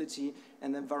sustainability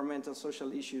and environmental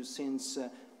social issues since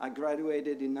I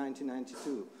graduated in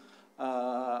 1992.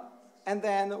 And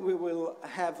then we will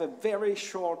have a very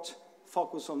short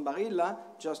focus on Barilla,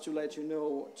 just to let you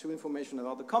know two information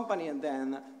about the company, and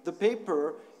then the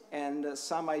paper and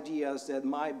some ideas that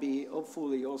might be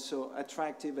hopefully also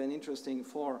attractive and interesting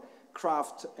for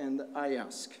KRAFT and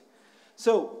IASC.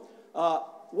 So,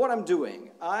 what I'm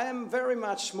doing, I am very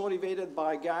much motivated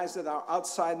by guys that are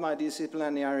outside my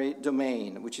disciplinary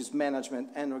domain, which is management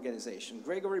and organization.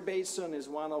 Gregory Bateson is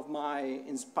one of my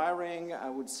inspiring, I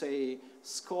would say,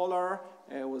 scholar.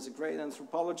 Was a great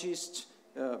anthropologist.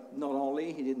 Not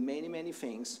only, he did many, many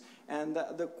things. And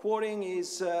the quoting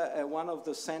is one of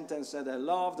the sentences that I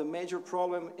love. The major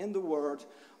problem in the world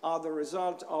are the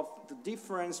result of the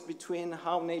difference between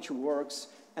how nature works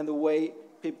and the way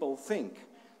people think.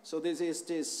 So this is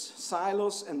this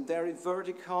silos and very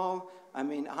vertical, I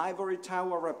mean, ivory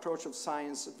tower approach of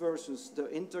science versus the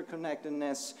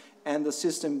interconnectedness and the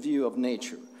system view of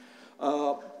nature.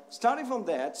 Starting from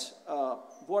that,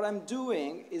 what I'm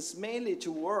doing is mainly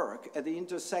to work at the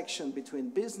intersection between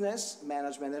business,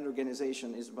 management, and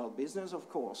organization is about business, of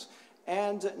course,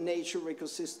 and nature,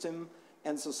 ecosystem,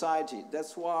 and society.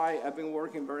 That's why I've been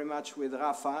working very much with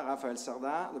Rafael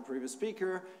Sardà, the previous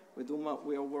speaker, with whom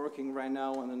we are working right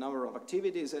now on a number of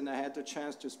activities, and I had the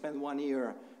chance to spend 1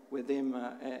 year with him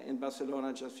in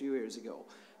Barcelona just a few years ago.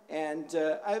 And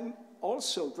I'm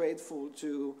also grateful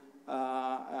to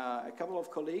a couple of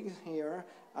colleagues here,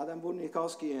 Adam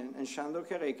Budnikowski and Sándor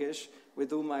Kerekes, with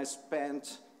whom I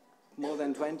spent more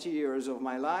than 20 years of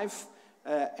my life.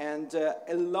 And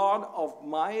a lot of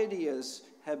my ideas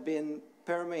have been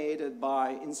permeated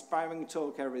by inspiring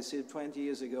talk I received 20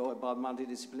 years ago about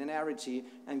multidisciplinarity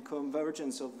and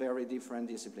convergence of very different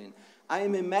disciplines. I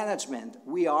am in management.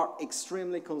 We are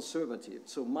extremely conservative.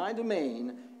 So my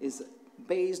domain is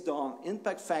based on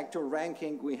impact factor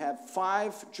ranking. We have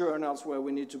 5 journals where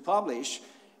we need to publish,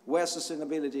 where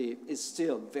sustainability is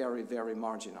still very, very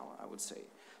marginal, I would say.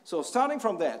 So starting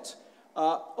from that,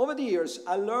 over the years,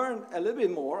 I learned a little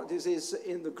bit more. This is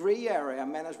in the gray area,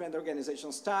 management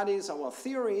organization studies, our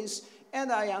theories,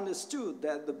 and I understood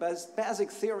that the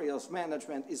basic theory of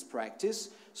management is practice.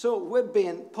 So we've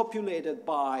been populated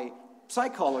by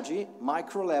psychology,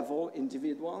 micro level,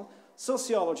 individual,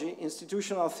 sociology,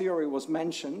 institutional theory was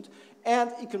mentioned, and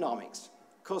economics,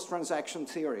 cost-transaction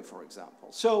theory, for example.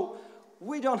 So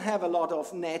we don't have a lot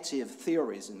of native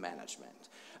theories in management.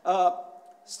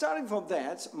 Starting from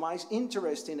that, my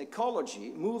interest in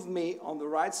ecology moved me on the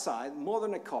right side,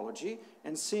 modern ecology,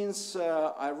 and since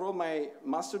I wrote my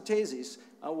master thesis,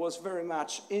 I was very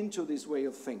much into this way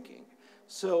of thinking.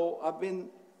 So I've been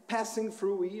passing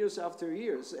through years after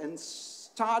years and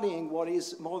studying what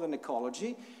is modern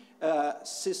ecology,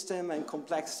 system and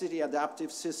complexity,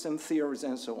 adaptive system theories,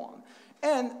 and so on.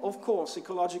 And, of course,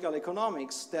 ecological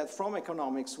economics, that from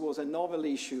economics was a novel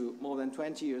issue more than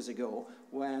 20 years ago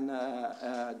when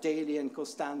Daly and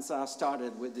Costanza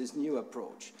started with this new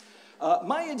approach.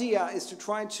 My idea is to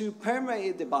try to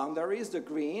permeate the boundaries, the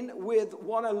green, with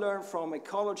what I learned from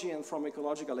ecology and from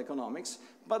ecological economics,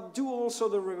 but do also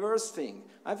the reverse thing.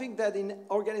 I think that in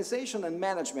organization and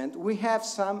management, we have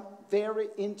some very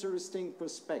interesting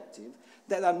perspectives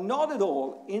that are not at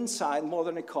all inside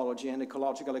modern ecology and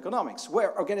ecological economics,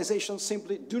 where organizations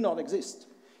simply do not exist.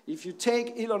 If you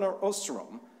take Elinor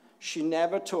Ostrom, she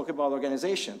never talked about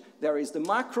organization. There is the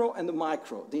macro and the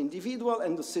micro, the individual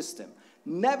and the system.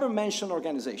 Never mention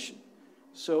organization.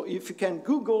 So if you can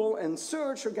Google and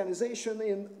search organization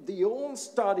in the old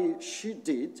study she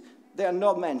did, they are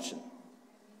not mentioned,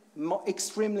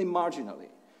 extremely marginally.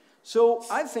 So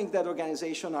I think that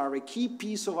organizations are a key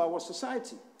piece of our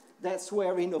society. That's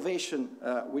where innovation,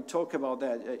 we talk about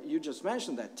that, you just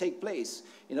mentioned that, take place.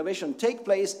 Innovation take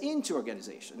place into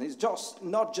organization. It's just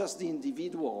not just the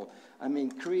individual, I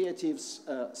mean, creatives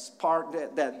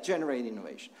spark that generate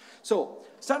innovation. So,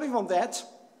 starting from that,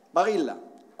 Barilla,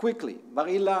 quickly.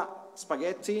 Barilla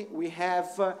spaghetti, we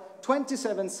have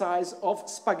 27 sizes of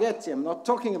spaghetti. I'm not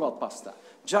talking about pasta,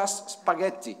 just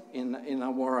spaghetti in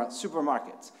our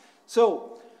supermarkets.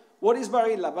 So, what is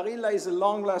Barilla? Barilla is a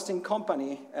long-lasting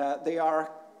company. They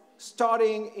are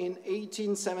starting in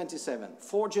 1877,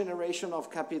 4 generations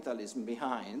of capitalism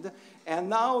behind. And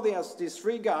now there's these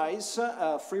 3 guys,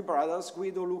 3 brothers,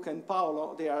 Guido, Luca, and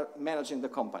Paolo, they are managing the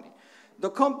company.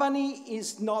 The company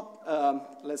is not,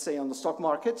 let's say, on the stock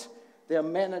market. They are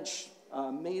managed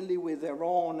mainly with their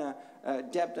own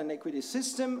debt and equity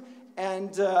system. And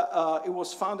it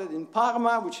was founded in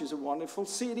Parma, which is a wonderful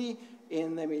city,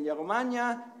 in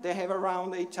Emilia-Romagna. They have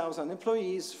around 8,000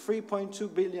 employees,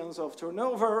 3.2 billion of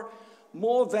turnover,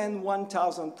 more than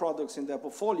 1,000 products in their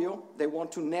portfolio. They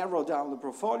want to narrow down the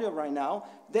portfolio right now.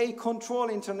 They control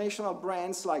international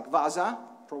brands like Vasa.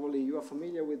 Probably you are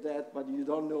familiar with that, but you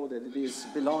don't know that it is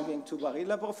belonging to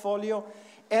Barilla portfolio.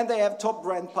 And they have top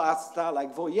brand pasta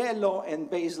like Voiello and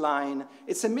Baseline.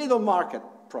 It's a middle market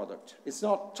product. It's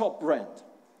not top brand.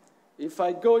 If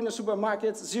I go in the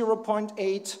supermarket,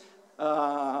 0.8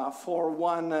 for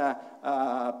 1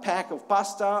 pack of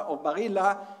pasta or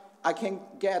Barilla, I can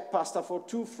get pasta for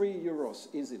 2-3 euros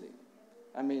easily.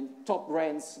 I mean, top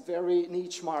brands, very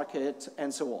niche market,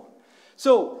 and so on.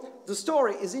 So the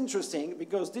story is interesting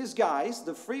because these guys,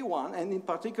 the 3 one, and in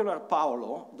particular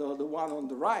Paolo, the one on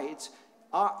the right,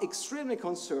 are extremely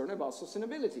concerned about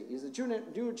sustainability. It's a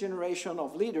new generation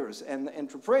of leaders and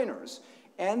entrepreneurs,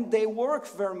 and they work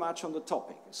very much on the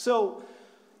topic. So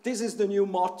this is the new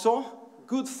motto,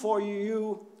 good for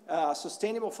you,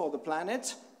 sustainable for the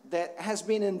planet, that has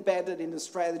been embedded in the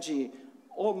strategy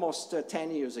almost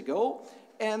 10 years ago.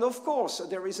 And of course,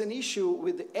 there is an issue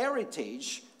with the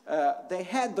heritage. They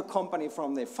had the company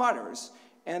from their fathers,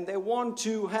 and they want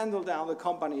to handle down the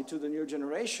company to the new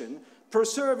generation,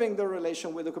 preserving the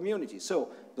relation with the community. So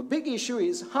the big issue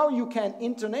is how you can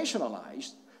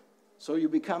internationalize. So you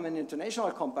become an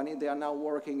international company. They are now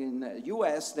working in the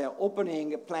US. They're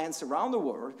opening plants around the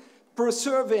world,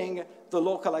 preserving the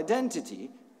local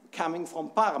identity. Coming from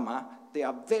Parma, they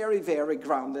are very, very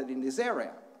grounded in this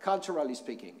area, culturally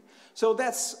speaking. So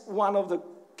that's one of the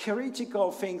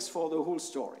critical things for the whole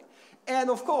story. And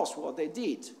of course, what they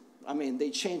did, I mean,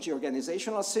 they changed the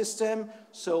organizational system,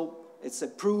 so it's a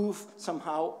proof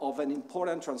somehow of an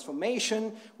important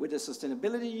transformation with the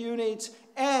sustainability unit,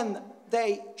 and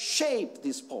they shaped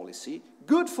this policy,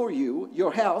 good for you,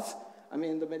 your health. I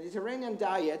mean, the Mediterranean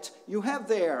diet, you have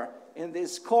there in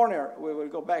this corner, we will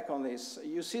go back on this,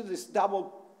 you see this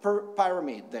double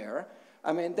pyramid there.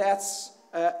 I mean, that's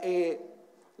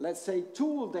let's say,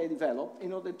 tool they developed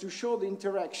in order to show the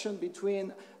interaction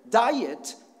between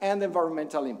diet and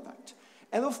environmental impact.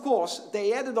 And of course,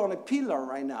 they added on a pillar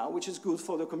right now, which is good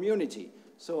for the community.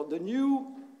 So the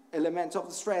new element of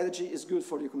the strategy is good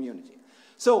for the community.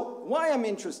 So why I'm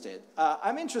interested?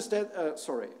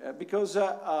 Because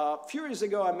a few years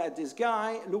ago I met this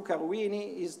guy, Luca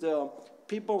Ruini. He's the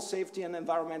People, Safety and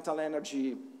Environmental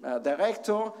Energy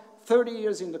Director, 30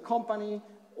 years in the company,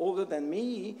 older than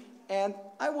me. And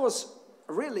I was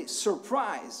really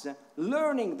surprised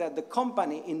learning that the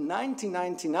company in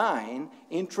 1999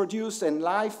 introduced a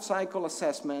life cycle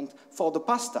assessment for the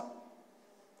pasta.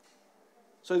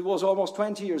 So it was almost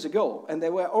 20 years ago, and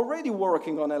they were already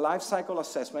working on a life cycle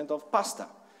assessment of pasta.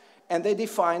 And they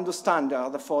defined the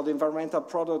standard for the environmental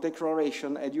product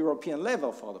declaration at European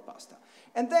level for the pasta.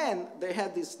 And then they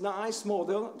had this nice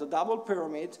model, the double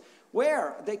pyramid,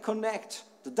 where they connect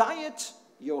the diet,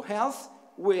 your health,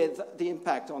 with the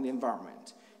impact on the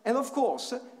environment. And of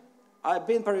course, I've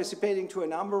been participating to a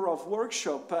number of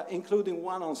workshops, including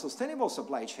one on sustainable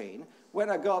supply chain,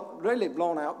 where I got really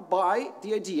blown out by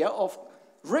the idea of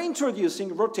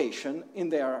reintroducing rotation in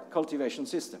their cultivation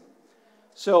system.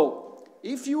 So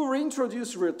if you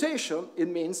reintroduce rotation, it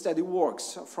means that it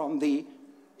works from the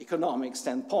economic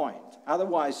standpoint.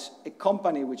 Otherwise, a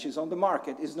company which is on the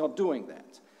market is not doing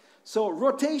that. So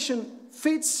rotation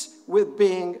fits with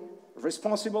being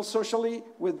responsible socially,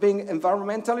 with being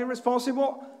environmentally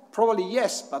responsible? Probably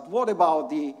yes, but what about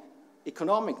the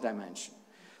economic dimension?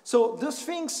 So those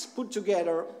things put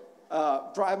together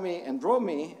drove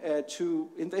me to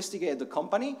investigate the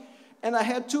company. And I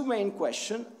had 2 main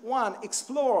questions. One,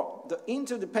 explore the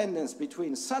interdependence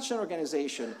between such an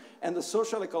organization and the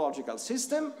social ecological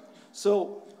system.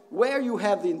 So where you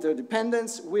have the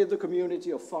interdependence with the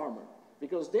community of farmers,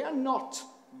 because they are not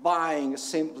buying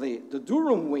simply the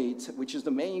durum wheat, which is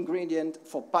the main ingredient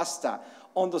for pasta,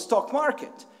 on the stock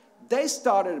market. They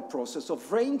started a process of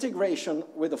reintegration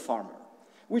with the farmer,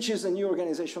 which is a new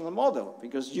organizational model,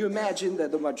 because you imagine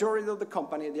that the majority of the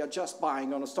company, they are just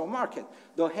buying on the stock market.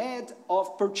 The head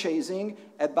of purchasing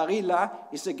at Barilla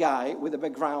is a guy with a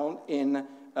background in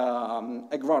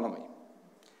agronomy.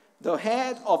 The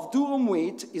head of durum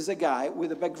wheat is a guy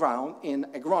with a background in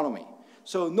agronomy.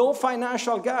 So no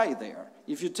financial guy there.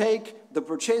 If you take the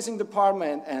purchasing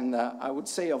department, and I would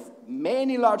say of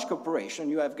many large corporations,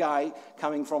 you have guys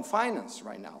coming from finance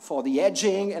right now for the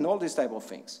hedging and all these type of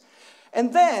things.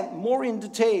 And then, more in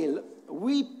detail,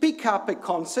 we pick up a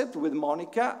concept with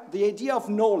Monica, the idea of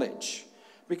knowledge.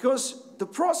 Because the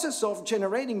process of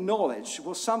generating knowledge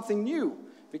was something new.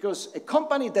 Because a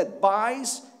company that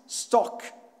buys stock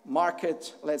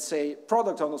market, let's say,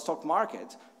 product on the stock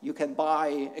market, you can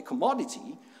buy a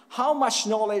commodity, how much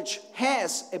knowledge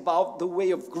has about the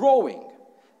way of growing.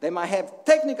 They might have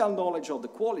technical knowledge of the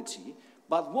quality,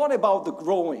 but what about the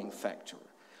growing factor?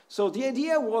 So the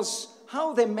idea was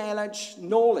how they manage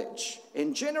knowledge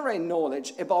and generate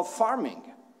knowledge about farming.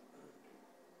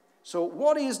 So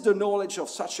what is the knowledge of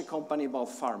such a company about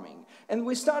farming? And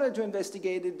we started to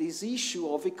investigate this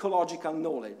issue of ecological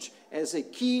knowledge as a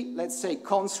key, let's say,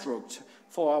 construct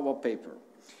for our paper.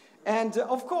 And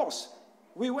of course,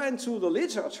 we went to the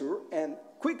literature, and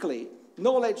quickly,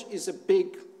 knowledge is a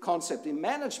big concept in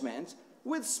management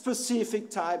with specific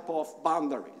type of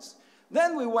boundaries.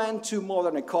 Then we went to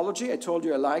modern ecology. I told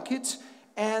you I like it.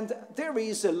 And there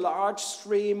is a large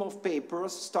stream of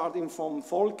papers, starting from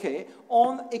Folke,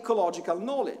 on ecological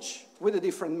knowledge with a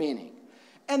different meaning.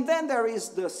 And then there is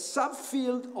the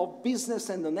subfield of business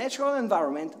and the natural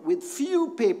environment with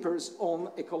few papers on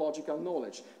ecological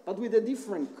knowledge, but with a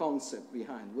different concept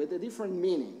behind, with a different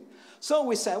meaning. So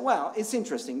we said, well, it's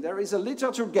interesting. There is a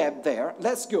literature gap there.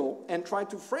 Let's go and try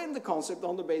to frame the concept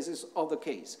on the basis of the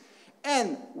case.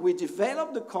 And we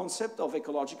developed the concept of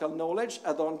ecological knowledge.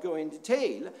 I don't go in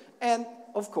detail. And,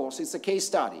 of course, it's a case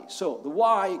study. So the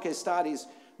why case study is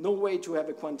no way to have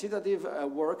a quantitative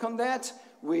work on that.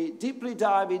 We deeply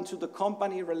dive into the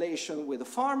company relation with the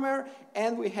farmer,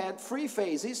 and we had 3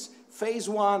 phases. Phase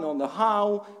 1 on the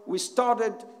how. We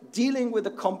started dealing with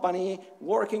the company,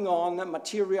 working on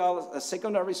material,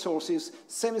 secondary sources,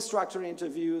 semi-structured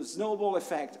interviews, snowball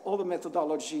effect, all the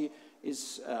methodology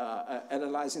is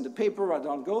analyzed in the paper, I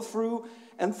don't go through.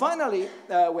 And finally,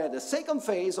 we had the second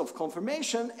phase of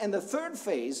confirmation, and the third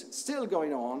phase, still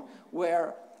going on,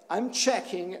 where I'm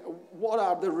checking what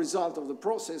are the results of the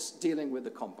process dealing with the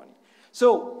company.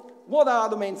 So, what are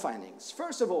the main findings?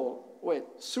 First of all,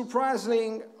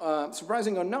 surprising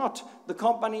or not, the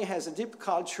company has a deep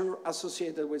culture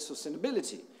associated with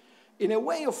sustainability. In a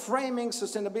way of framing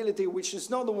sustainability, which is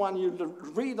not the one you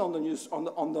read on the news,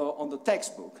 on the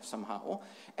textbook somehow,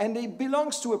 and it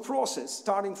belongs to a process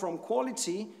starting from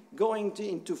quality, going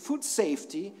into food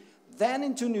safety, then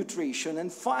into nutrition,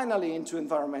 and finally into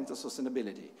environmental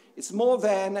sustainability. It's more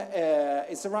than,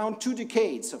 it's around 2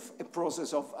 decades of a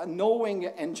process of knowing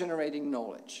and generating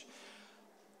knowledge.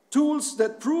 Tools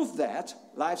that prove that,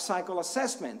 life cycle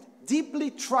assessment,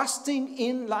 deeply trusting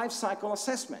in life cycle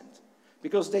assessment,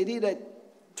 because they did a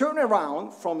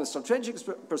turnaround from a strategic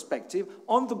perspective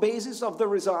on the basis of the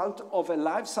result of a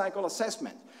life cycle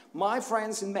assessment. My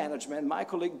friends in management, my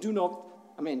colleagues do not,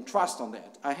 trust on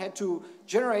that. I had to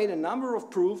generate a number of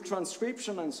proof,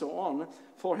 transcription, and so on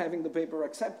for having the paper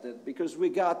accepted, because we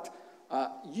got a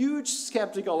huge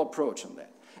skeptical approach on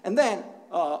that. And then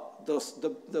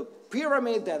the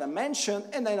pyramid that I mentioned,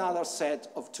 and another set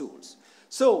of tools.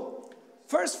 So,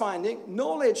 first finding,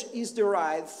 knowledge is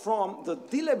derived from the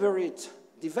deliberate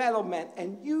development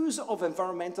and use of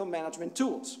environmental management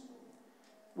tools,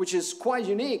 which is quite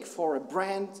unique for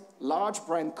a large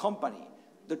brand company.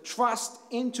 The trust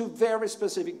into very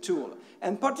specific tool.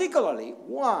 And particularly,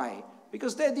 why?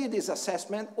 Because they did this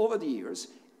assessment over the years,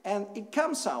 and it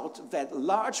comes out that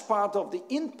large part of the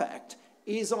impact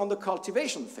is on the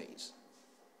cultivation phase.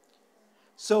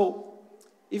 So,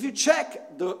 if you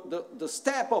check the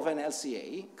step of an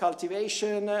LCA,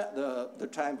 cultivation, the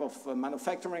type of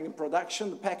manufacturing and production,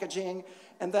 the packaging,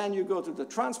 and then you go to the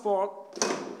transport.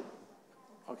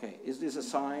 Okay, is this a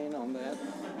sign on that?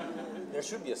 There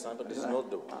should be a sign, but this is not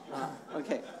the one.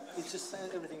 Okay. It's just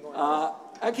everything going on.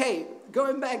 Okay,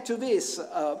 going back to this,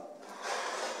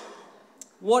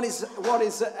 what is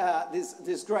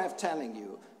this draft telling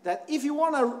you? That if you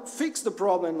want to fix the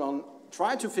problem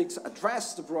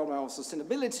address the problem of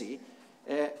sustainability,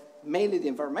 mainly the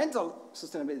environmental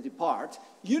sustainability part,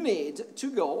 you need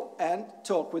to go and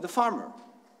talk with the farmer.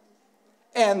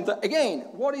 And again,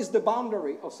 what is the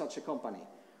boundary of such a company?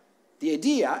 The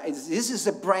idea is this is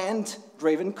a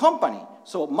brand-driven company.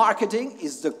 So marketing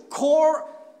is the core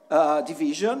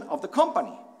division of the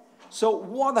company. So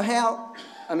what the hell,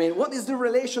 what is the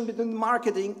relation between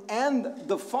marketing and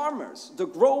the farmers, the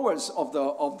growers of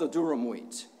the durum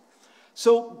wheat?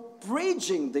 So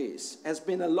bridging this has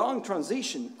been a long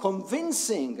transition,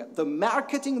 convincing the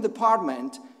marketing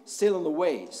department still on the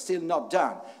way, still not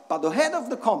done. But the head of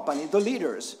the company, the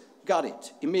leaders, got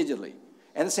it immediately.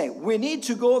 And they say, we need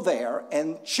to go there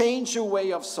and change the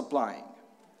way of supplying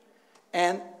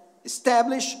and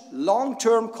establish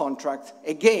long-term contract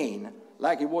again,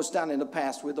 like it was done in the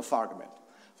past with the farmer.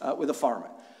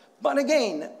 But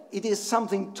again, it is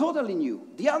something totally new.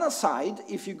 The other side,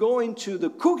 if you go into the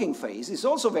cooking phase, is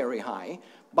also very high,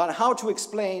 but how to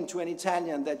explain to an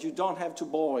Italian that you don't have to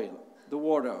boil the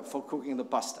water for cooking the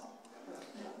pasta?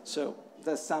 So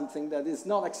that's something that is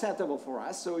not acceptable for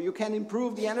us. So you can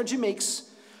improve the energy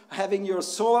mix, having your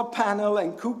solar panel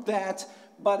and cook that,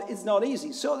 but it's not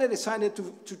easy. So they decided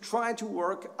to try to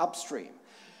work upstream.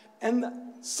 And the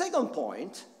second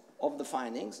point of the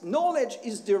findings, knowledge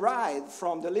is derived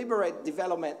from deliberate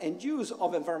development and use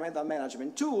of environmental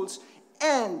management tools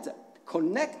and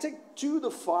connected to the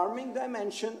farming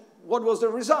dimension. What was the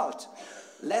result?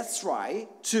 Let's try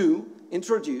to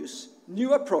introduce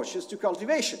new approaches to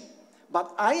cultivation.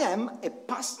 But I am a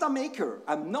pasta maker.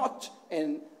 I'm not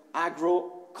an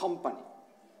agro company.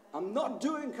 I'm not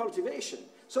doing cultivation.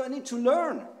 So I need to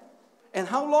learn. And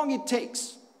how long it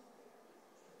takes.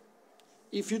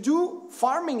 If you do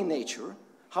farming in nature,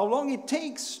 how long it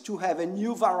takes to have a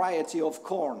new variety of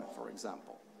corn, for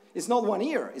example. It's not 1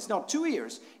 year, it's not 2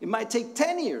 years. It might take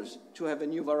 10 years to have a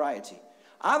new variety.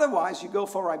 Otherwise, you go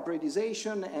for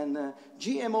hybridization and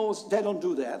GMOs, they don't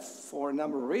do that for a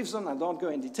number of reasons. I don't go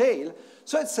in detail.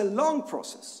 So it's a long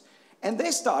process. And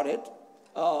they started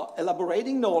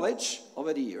elaborating knowledge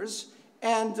over the years.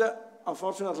 And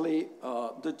unfortunately,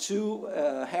 the two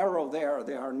arrows there,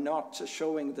 they are not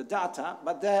showing the data,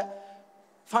 but they're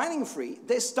finding free.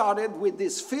 They started with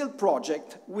this field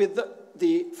project with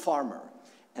the farmer.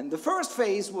 And the first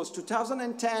phase was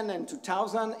 2010 and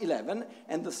 2011,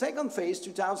 and the second phase,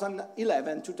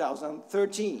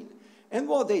 2011-2013. And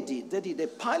what they did a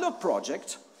pilot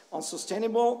project on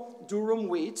sustainable durum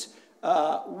wheat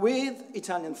with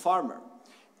Italian farmer.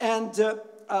 And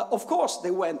of course,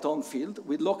 they went on field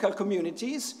with local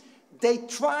communities. They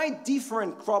tried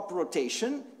different crop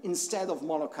rotation instead of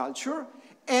monoculture,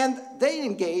 and they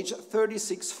engaged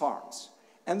 36 farms.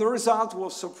 And the result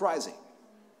was surprising.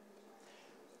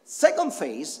 Second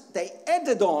phase, they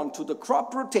added on to the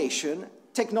crop rotation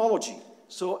technology.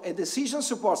 So a decision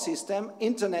support system,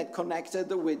 internet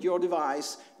connected with your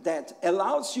device, that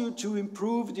allows you to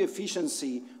improve the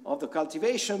efficiency of the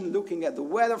cultivation, looking at the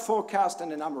weather forecast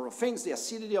and a number of things, the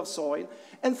acidity of soil.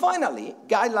 And finally,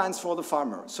 guidelines for the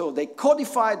farmer. So they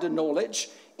codified the knowledge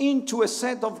into a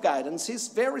set of guidances,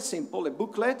 very simple, a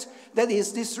booklet that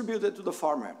is distributed to the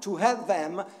farmer to help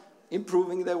them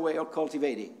improving their way of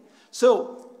cultivating.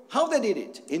 So how they did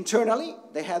it? Internally,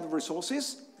 they had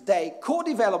resources. They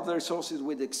co-developed the resources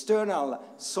with external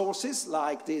sources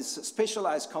like these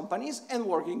specialized companies and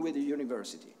working with the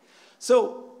university.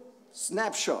 So,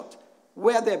 snapshot,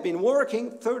 where they've been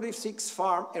working, 36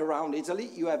 farms around Italy.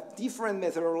 You have different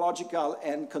meteorological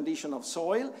and condition of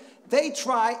soil. They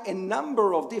try a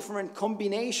number of different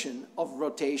combinations of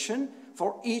rotation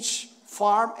for each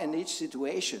farm and each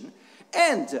situation.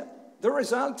 And the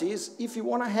result is, if you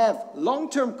want to have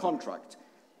long-term contract,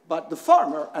 but the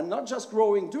farmer are not just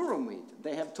growing durum wheat,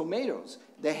 they have tomatoes,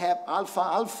 they have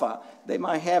alfalfa, they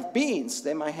might have beans,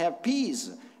 they might have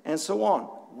peas, and so on.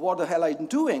 What the hell are you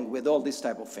doing with all these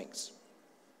type of things?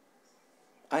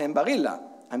 I am Barilla.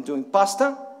 I'm doing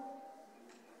pasta,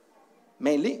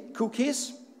 mainly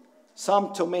cookies,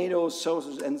 some tomatoes,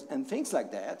 sauces, and things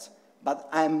like that, but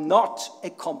I'm not a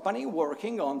company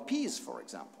working on peas, for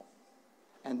example,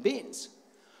 and beans.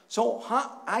 So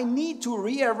I need to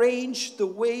rearrange the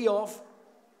way of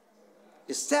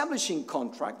establishing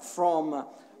contract from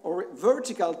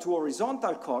vertical to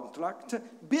horizontal contract,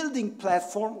 building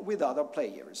platform with other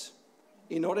players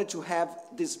in order to have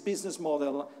this business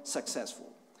model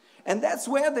successful. And that's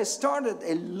where they started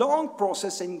a long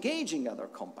process engaging other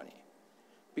companies.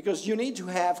 Because you need to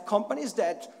have companies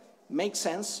that make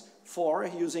sense for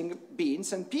using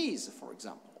beans and peas, for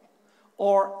example,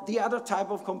 or the other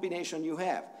type of combination you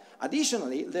have.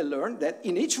 Additionally, they learned that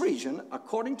in each region,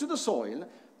 according to the soil,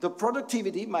 the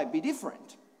productivity might be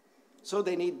different. So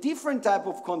they need different type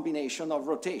of combination of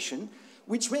rotation,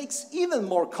 which makes even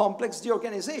more complex the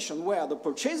organization, where the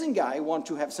purchasing guy wants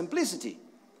to have simplicity,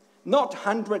 not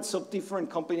hundreds of different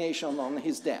combinations on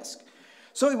his desk.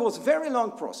 So it was a very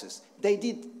long process. They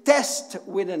did test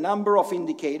with a number of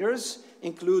indicators,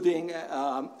 including,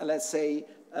 let's say,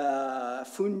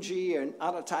 fungi and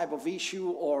other type of issue,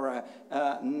 or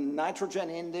nitrogen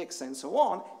index and so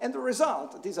on. And the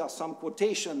result, these are some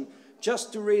quotation,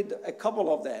 just to read a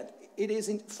couple of that. It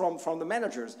is from the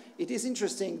managers. It is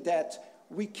interesting that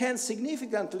we can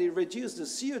significantly reduce the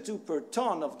CO2 per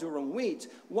ton of durum wheat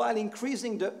while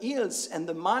increasing the yields and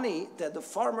the money that the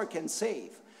farmer can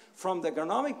save. From the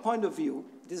agronomic point of view,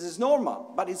 this is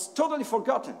normal, but it's totally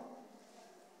forgotten.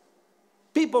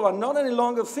 People are not any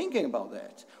longer thinking about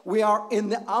that. We are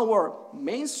in our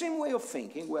mainstream way of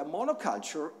thinking where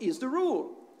monoculture is the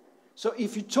rule. So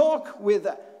if you talk with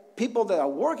people that are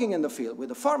working in the field, with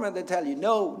the farmer, they tell you,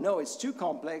 no, it's too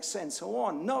complex and so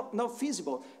on, not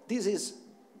feasible. This is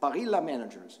Barilla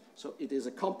managers. So it is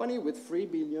a company with 3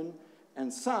 billion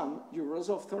and some euros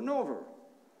of turnover.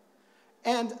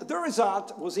 And the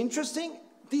result was interesting.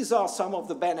 These are some of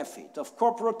the benefits of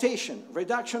crop rotation,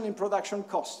 reduction in production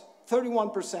cost,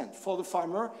 31% for the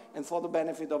farmer and for the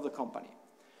benefit of the company.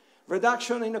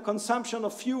 Reduction in the consumption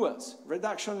of fuels,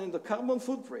 reduction in the carbon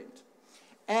footprint,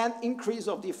 and increase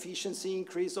of the efficiency,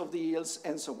 increase of the yields,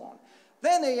 and so on.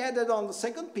 Then they added on the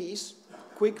second piece,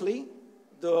 quickly,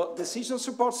 the decision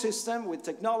support system with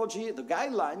technology, the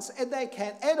guidelines, and they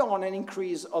can add on an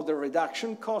increase of the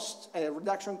reduction cost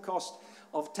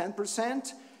of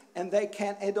 10%, and they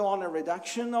can add on a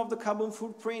reduction of the carbon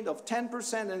footprint of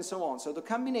 10% and so on. So the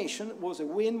combination was a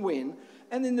win-win,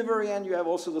 and in the very end you have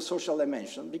also the social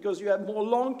dimension, because you have more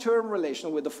long-term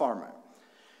relation with the farmer.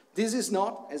 This is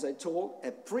not, as I told,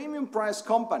 a premium price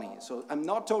company. So I'm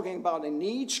not talking about a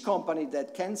niche company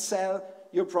that can sell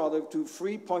your product to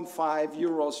 3.5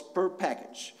 euros per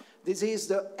package. This is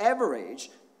the average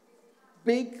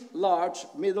big, large,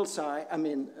 middle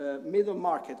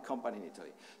market company in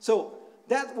Italy. So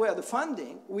that were the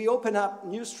funding. We open up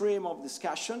new stream of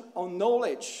discussion on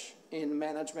knowledge in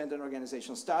management and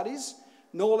organization studies.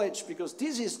 Knowledge, because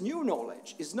this is new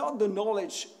knowledge. It's not the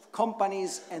knowledge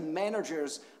companies and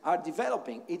managers are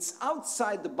developing. It's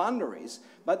outside the boundaries,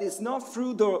 but it's not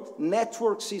through the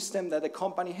network system that a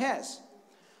company has.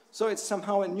 So it's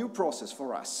somehow a new process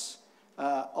for us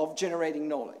of generating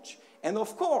knowledge. And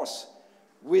of course,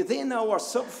 within our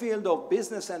subfield of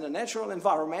business and the natural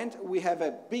environment, we have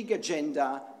a big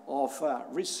agenda of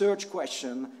research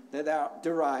questions that are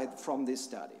derived from this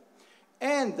study.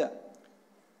 And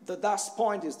the last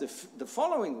point is the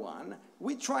following one.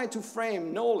 We try to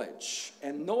frame knowledge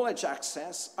and knowledge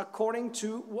access according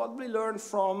to what we learn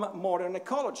from modern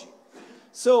ecology.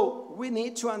 So we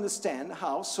need to understand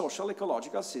how social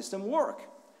ecological systems work.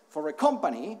 For a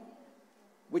company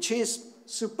which is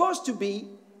supposed to be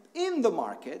in the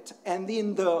market and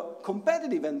in the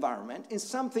competitive environment is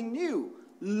something new,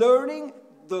 learning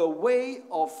the way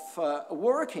of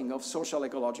working of social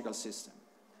ecological system.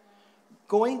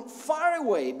 Going far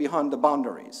away beyond the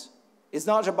boundaries. It's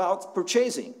not about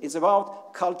purchasing, it's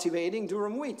about cultivating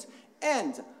durum wheat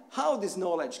and how this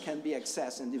knowledge can be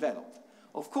accessed and developed.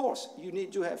 Of course, you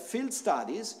need to have field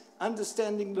studies,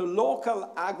 understanding the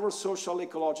local agro-social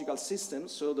ecological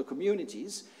systems, so the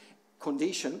communities,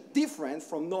 condition, different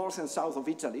from north and south of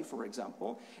Italy, for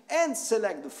example, and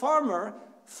select the farmer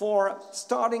for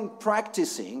starting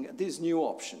practicing these new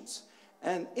options.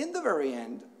 And in the very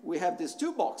end, we have these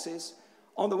two boxes.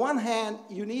 On the one hand,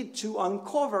 you need to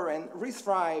uncover and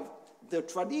retrieve the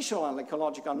traditional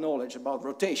ecological knowledge about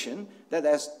rotation that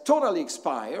has totally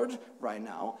expired right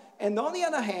now, and on the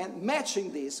other hand,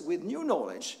 matching this with new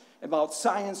knowledge about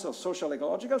science of social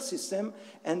ecological system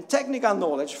and technical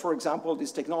knowledge, for example,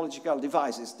 these technological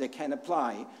devices that can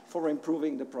apply for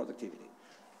improving the productivity.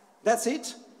 That's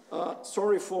it.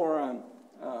 Sorry for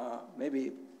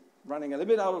maybe running a little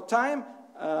bit out of time.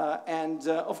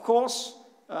 Of course,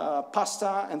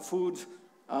 pasta and food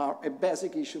are a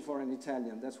basic issue for an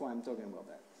Italian. That's why I'm talking about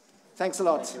that. Thanks a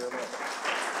lot. Thank you very much.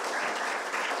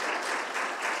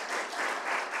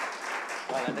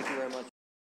 Well, thank you very much